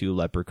go-to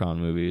Leprechaun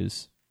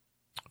movies.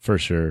 For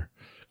sure.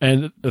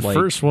 And the Like-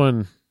 first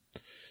one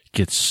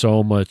gets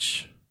so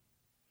much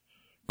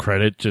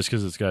credit just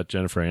because it's got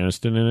Jennifer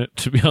Aniston in it,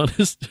 to be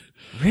honest.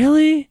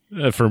 Really?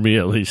 For me,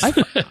 at least.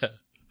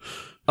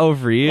 Oh,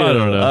 for you? I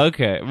don't know.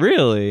 Okay,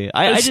 really?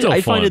 I It's still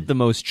find fun. it the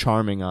most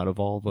charming out of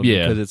all of them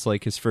Yeah. because it's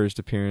like his first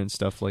appearance,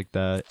 stuff like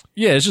that.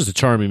 Yeah, it's just a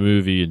charming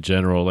movie in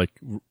general, like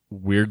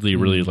weirdly,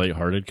 Mm. really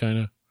lighthearted kind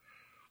of.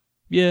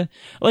 Yeah,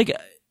 like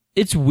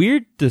it's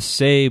weird to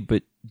say,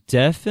 but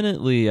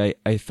definitely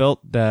I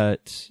felt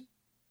that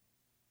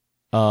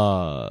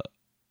the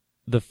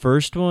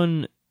first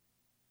one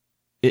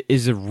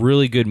is a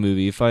really good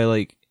movie. If I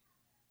like,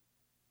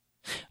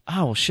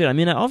 oh shit, I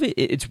mean,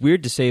 it's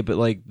weird to say, but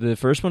like the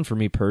first one for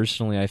me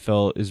personally, I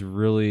felt is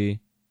really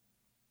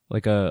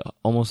like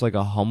almost like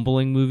a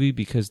humbling movie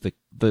because the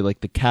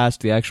like the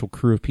cast, the actual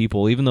crew of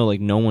people, even though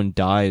like no one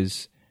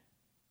dies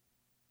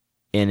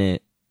in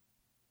it,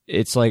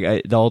 it's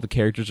like all the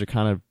characters are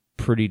kind of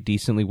pretty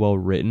decently well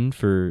written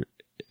for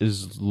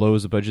as low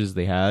as the budget as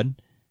they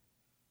had.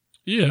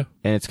 Yeah.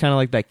 And it's kind of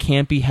like that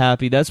campy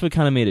happy. That's what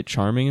kind of made it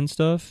charming and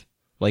stuff.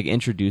 Like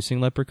introducing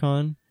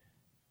Leprechaun.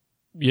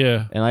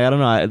 Yeah. And I don't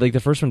know, like the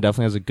first one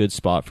definitely has a good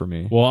spot for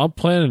me. Well, I'm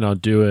planning on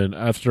doing,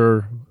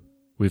 after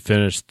we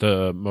finish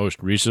the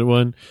most recent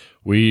one,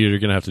 we are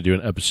going to have to do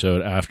an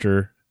episode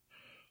after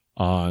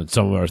on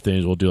some of our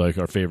things. We'll do like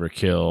our favorite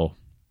kill,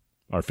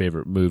 our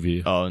favorite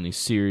movie, Oh, in these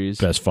series.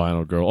 best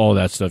final girl, all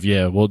that stuff.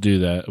 Yeah, we'll do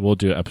that. We'll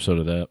do an episode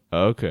of that.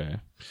 Okay.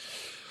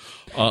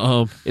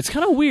 Um, It's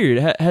kind of weird.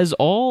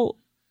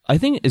 I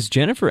think, is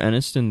Jennifer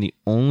Aniston the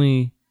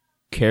only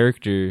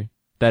character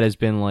that has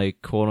been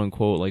like, quote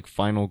unquote, like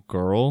final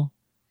girl?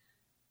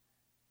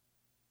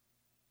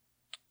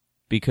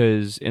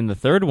 Because in the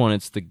third one,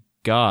 it's the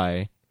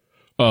guy.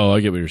 oh, I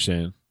get what you're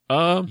saying.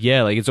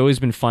 Yeah, like it's always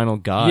been final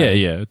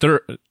guy.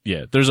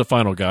 There's a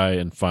final guy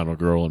and final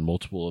girl in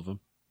multiple of them.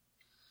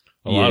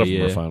 A lot of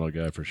them are final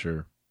guy for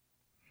sure.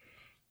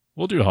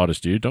 We'll do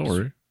hottest dude. Don't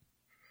worry.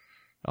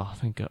 Oh,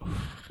 thank God.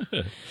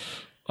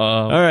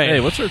 All right. Hey,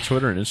 what's our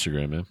Twitter and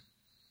Instagram, man?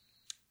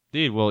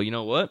 Dude, well, you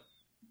know what?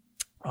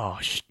 Oh,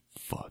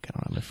 fuck. I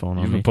don't have my phone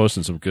on You've me. been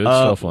posting some good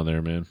stuff on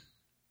there, man.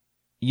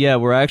 Yeah,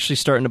 we're actually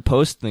starting to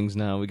post things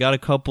now. We got a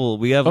couple.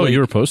 We have Oh, like you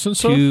were posting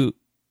stuff? two.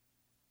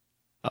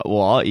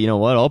 You know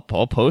what? I'll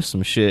post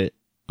some shit.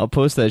 I'll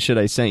post that shit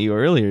I sent you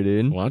earlier,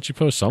 dude. Why don't you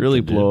post something?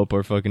 Really dude? blow up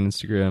our fucking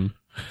Instagram.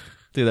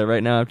 Do that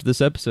right now after this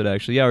episode,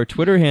 actually. Yeah, our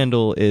Twitter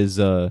handle is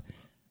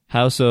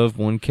House of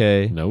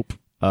 1K Nope.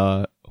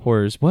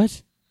 Horrors.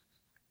 What?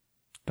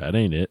 That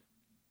ain't it.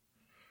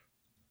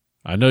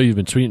 I know you've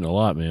been tweeting a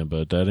lot, man,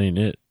 but that ain't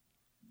it.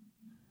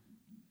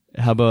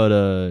 How about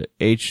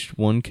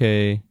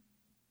H1K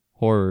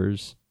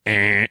Horrors?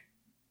 Hit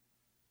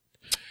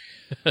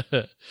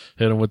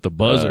him with the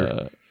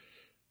buzzer.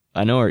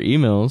 I know our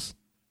emails.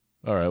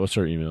 All right, what's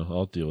our email?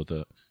 I'll deal with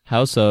that.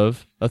 House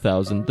of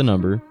 1000, the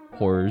number,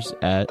 horrors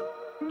at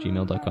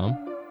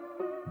gmail.com.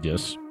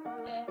 Yes.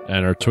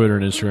 And our Twitter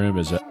and Instagram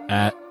is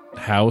at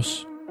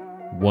House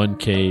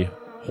 1K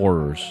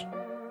Horrors.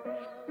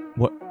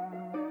 What?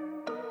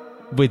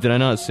 Wait, did I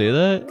not say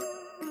that?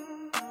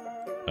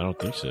 I don't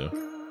think so.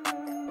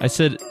 I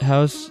said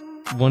House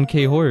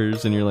 1K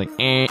Horrors, and you're like,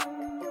 eh.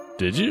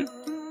 Did you?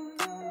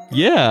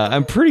 Yeah,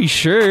 I'm pretty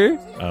sure.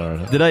 I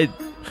don't know. Did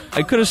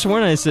I could have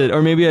sworn I said,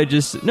 or maybe I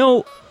just,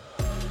 no,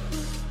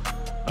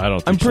 I don't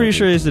think I'm pretty so,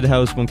 sure dude. I said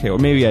House 1K, or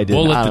maybe I did.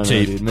 We'll let I the don't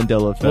tape- know, dude.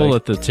 Mandela effect. We'll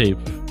let the tape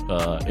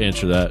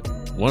answer that.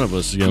 One of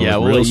us is going to yeah,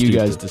 look we'll real let you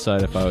stupid. guys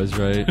decide if I was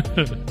right.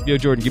 Yo,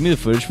 Jordan, give me the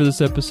footage for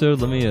this episode.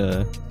 Let me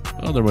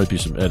Oh, there might be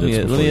some edits.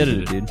 let before me you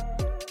edit do it,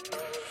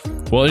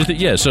 dude. Well, anything,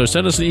 yeah, so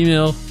send us an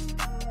email,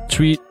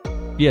 tweet,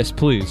 Yes,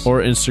 please.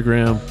 or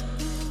Instagram.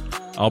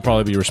 I'll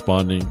probably be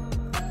responding.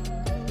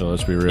 So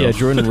let's be real. Yeah,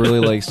 Jordan really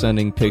likes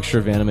sending picture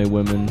of anime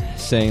women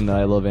saying that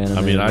I love anime.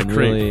 I mean, I and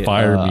create really,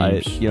 fire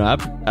memes.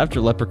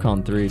 After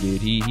Leprechaun 3,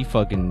 dude, he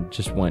fucking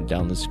just went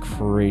down this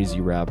crazy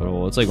rabbit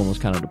hole. It's like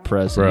almost kind of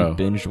depressing. Bro. He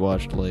binge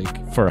watched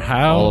like For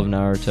how all of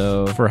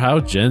Naruto. for how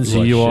Gen Z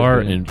Watch you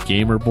are shipping. and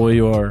gamer boy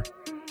you are,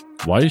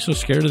 why are you so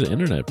scared of the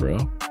internet, bro?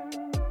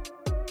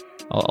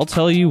 I'll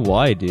tell you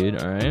why, dude.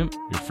 All right. You're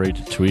afraid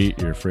to tweet.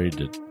 You're afraid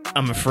to.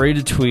 I'm afraid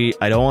to tweet.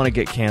 I don't want to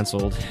get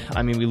canceled.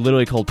 I mean, we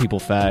literally called people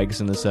fags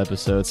in this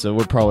episode, so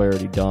we're probably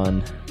already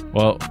done.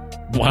 Well,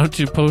 why don't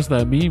you post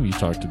that meme you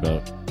talked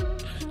about?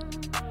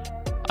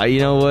 You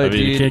know what, I mean,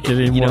 you dude? can't get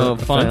any you more know,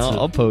 fine. offensive.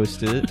 I'll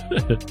post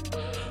it.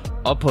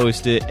 I'll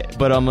post it,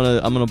 but I'm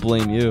gonna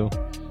blame you.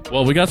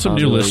 Well, we got some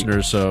new Really-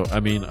 listeners, so I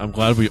mean, I'm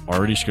glad we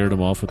already scared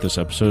them off with this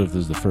episode. If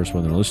this is the first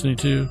one they're listening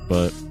to,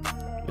 but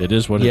it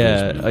is what it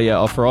is. man.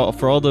 Yeah. For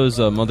all those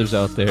mothers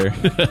out there,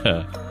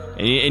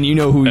 and you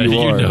know who you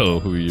are. You know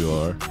who you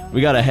are.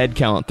 We got a head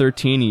count,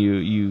 13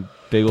 of you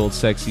big old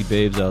sexy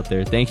babes out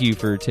there. Thank you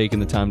for taking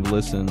the time to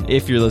listen.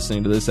 If you're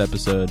listening to this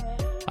episode,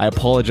 I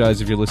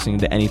apologize if you're listening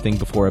to anything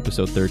before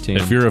episode 13.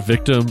 If you're a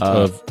victim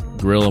of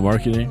guerrilla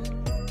marketing,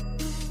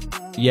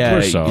 yeah,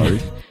 we're sorry.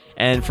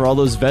 And for all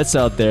those vets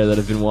out there that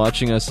have been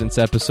watching us since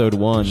episode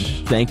 1,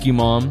 thank you,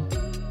 Mom.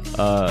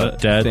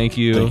 Dad, thank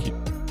you, thank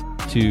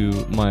you.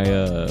 to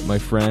my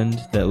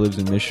friend that lives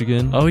in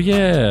Michigan. Oh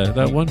yeah,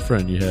 that one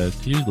friend you had.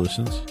 He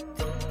listens.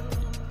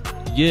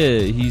 Yeah,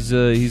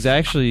 he's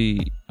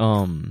actually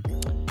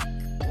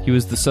he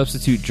was the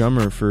substitute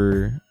drummer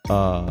for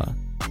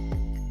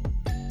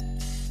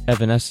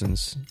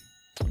Evanescence.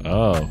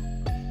 Oh.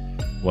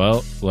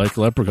 Well, like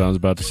Leprechaun's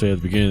about to say at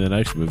the beginning of the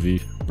next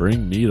movie,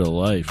 bring me to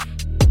life.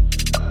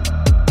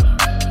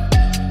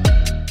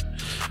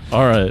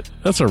 All right,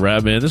 that's a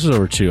wrap, man. This is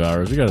over 2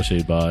 hours. We gotta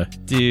say bye.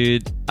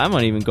 Dude, I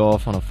might even go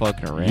off on a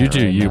fucking rant. You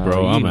do right you, now.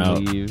 bro. You I'm can out.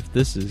 leave.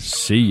 This is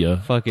See ya.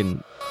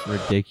 fucking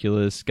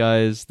ridiculous,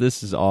 guys.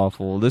 This is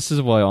awful. This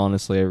is why,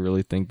 honestly, I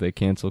really think that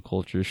cancel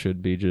culture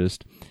should be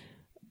just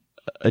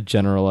a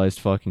generalized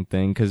fucking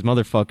thing, because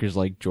motherfuckers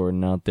like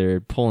Jordan out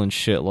there pulling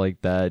shit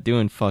like that,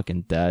 doing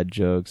fucking dad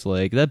jokes,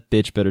 like, that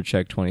bitch better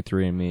check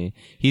 23andMe.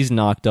 He's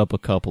knocked up a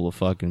couple of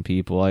fucking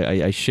people.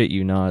 I shit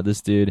you not.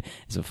 This dude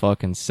is a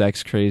fucking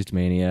sex-crazed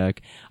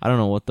maniac. I don't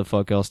know what the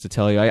fuck else to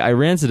tell you. I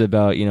ranted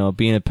about,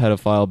 being a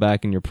pedophile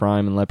back in your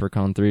prime in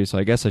Leprechaun 3, so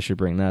I guess I should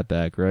bring that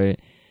back, right?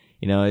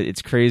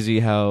 It's crazy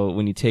how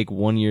when you take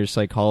 1 year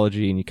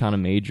psychology and you kind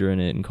of major in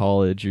it in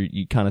college,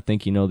 you kind of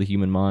think you know the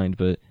human mind,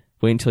 but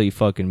wait until you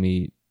fucking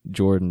meet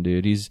Jordan,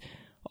 dude. He's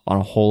on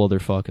a whole other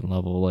fucking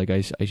level. Like, I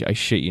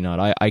shit you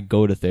not. I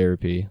go to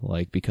therapy,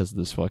 like, because of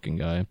this fucking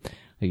guy.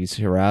 Like, he's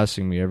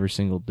harassing me every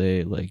single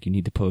day. Like, you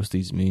need to post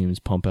these memes,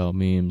 pump out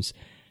memes.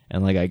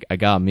 And, like, I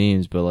got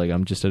memes, but, like,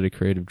 I'm just at a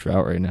creative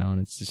drought right now, and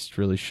it's just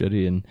really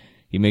shitty. And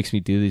he makes me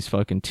do these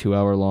fucking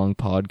 2-hour-long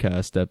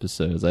podcast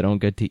episodes. I don't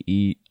get to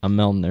eat. I'm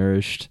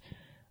malnourished.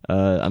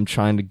 I'm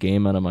trying to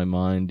game out of my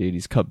mind, dude.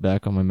 He's cut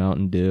back on my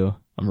Mountain Dew.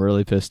 I'm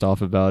really pissed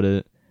off about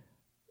it.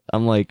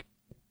 I'm, like,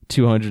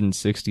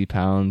 260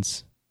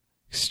 pounds.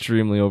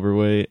 Extremely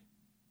overweight.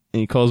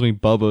 And he calls me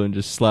Bubba and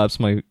just slaps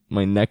my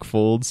neck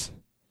folds.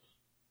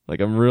 Like,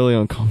 I'm really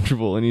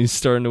uncomfortable, and he's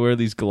starting to wear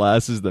these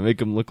glasses that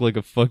make him look like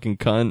a fucking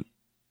cunt.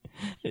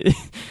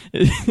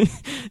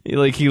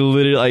 Like, he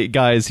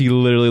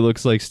literally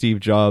looks like Steve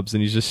Jobs,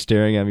 and he's just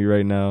staring at me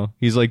right now.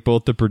 He's like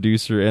both the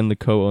producer and the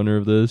co-owner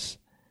of this.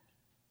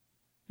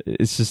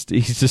 He's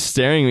just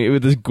staring at me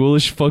with this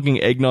ghoulish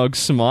fucking eggnog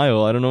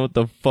smile. I don't know what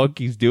the fuck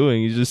he's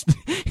doing.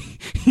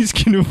 He's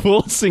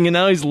convulsing, and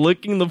now he's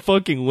licking the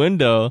fucking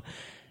window.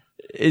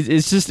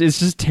 It's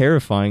just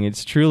terrifying.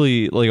 It's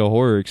truly like a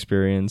horror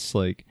experience.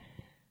 Like,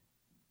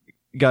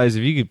 guys,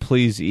 if you could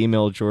please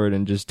email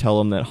Jordan, just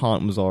tell him that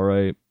Haunt was all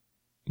right.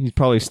 He's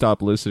probably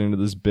stopped listening to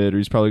this bit, or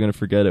he's probably gonna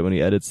forget it when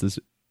he edits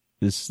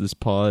this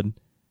pod.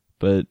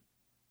 But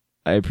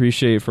I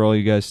appreciate for all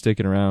you guys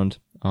sticking around.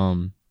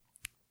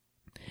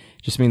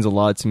 Just means a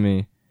lot to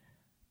me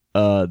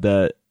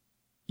that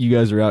you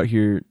guys are out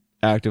here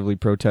actively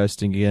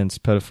protesting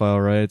against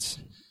pedophile rights.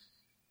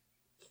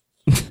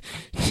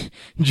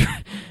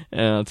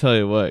 And I'll tell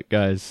you what,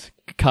 guys,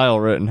 Kyle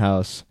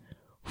Rittenhouse,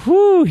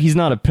 whoo, he's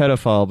not a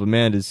pedophile, but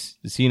man, does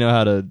he know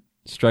how to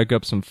strike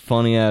up some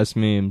funny ass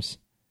memes.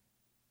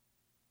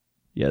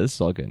 Yeah, this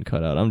is all getting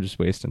cut out. I'm just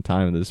wasting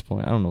time at this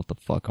point. I don't know what the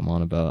fuck I'm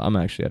on about. I'm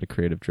actually at a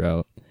creative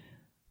drought.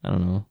 I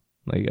don't know.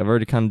 Like, I've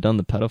already kind of done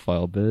the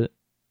pedophile bit.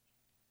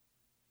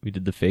 We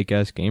did the fake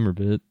ass gamer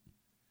bit.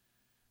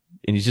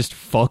 And he's just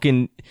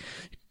fucking...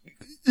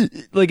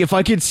 Like, if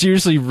I could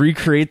seriously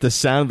recreate the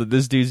sound that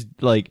this dude's,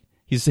 like,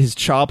 his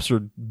chops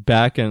are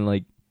back and,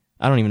 like,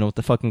 I don't even know what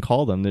to fucking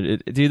call them.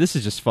 Dude, this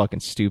is just fucking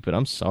stupid.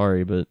 I'm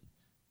sorry, but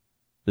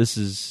this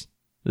is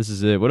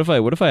it. What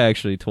if I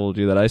actually told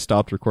you that I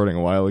stopped recording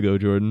a while ago,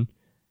 Jordan?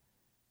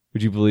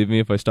 Would you believe me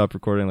if I stopped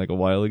recording, like, a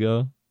while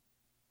ago?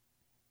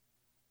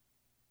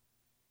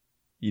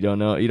 You don't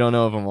know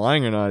if I'm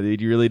lying or not,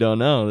 dude. You really don't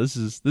know. This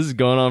is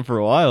going on for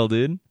a while,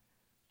 dude.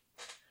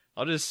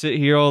 I'll just sit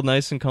here all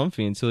nice and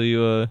comfy until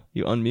you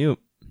unmute.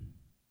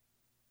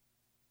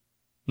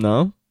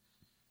 No?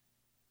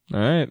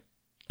 Alright.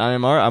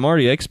 I'm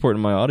already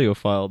exporting my audio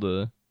file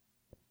to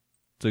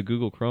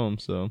Google Chrome,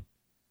 so...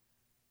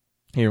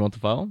 Here, you want the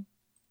file?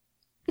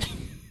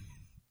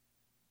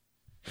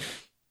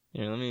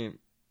 Here, let me...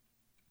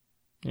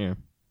 Here,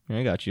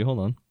 I got you. Hold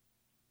on.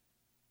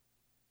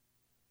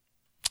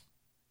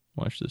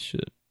 Watch this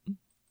shit.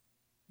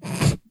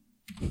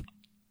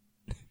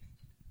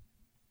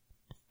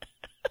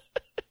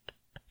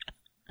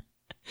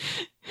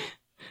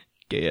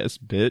 Gay ass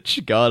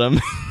bitch. Got him.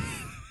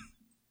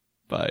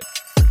 Bye.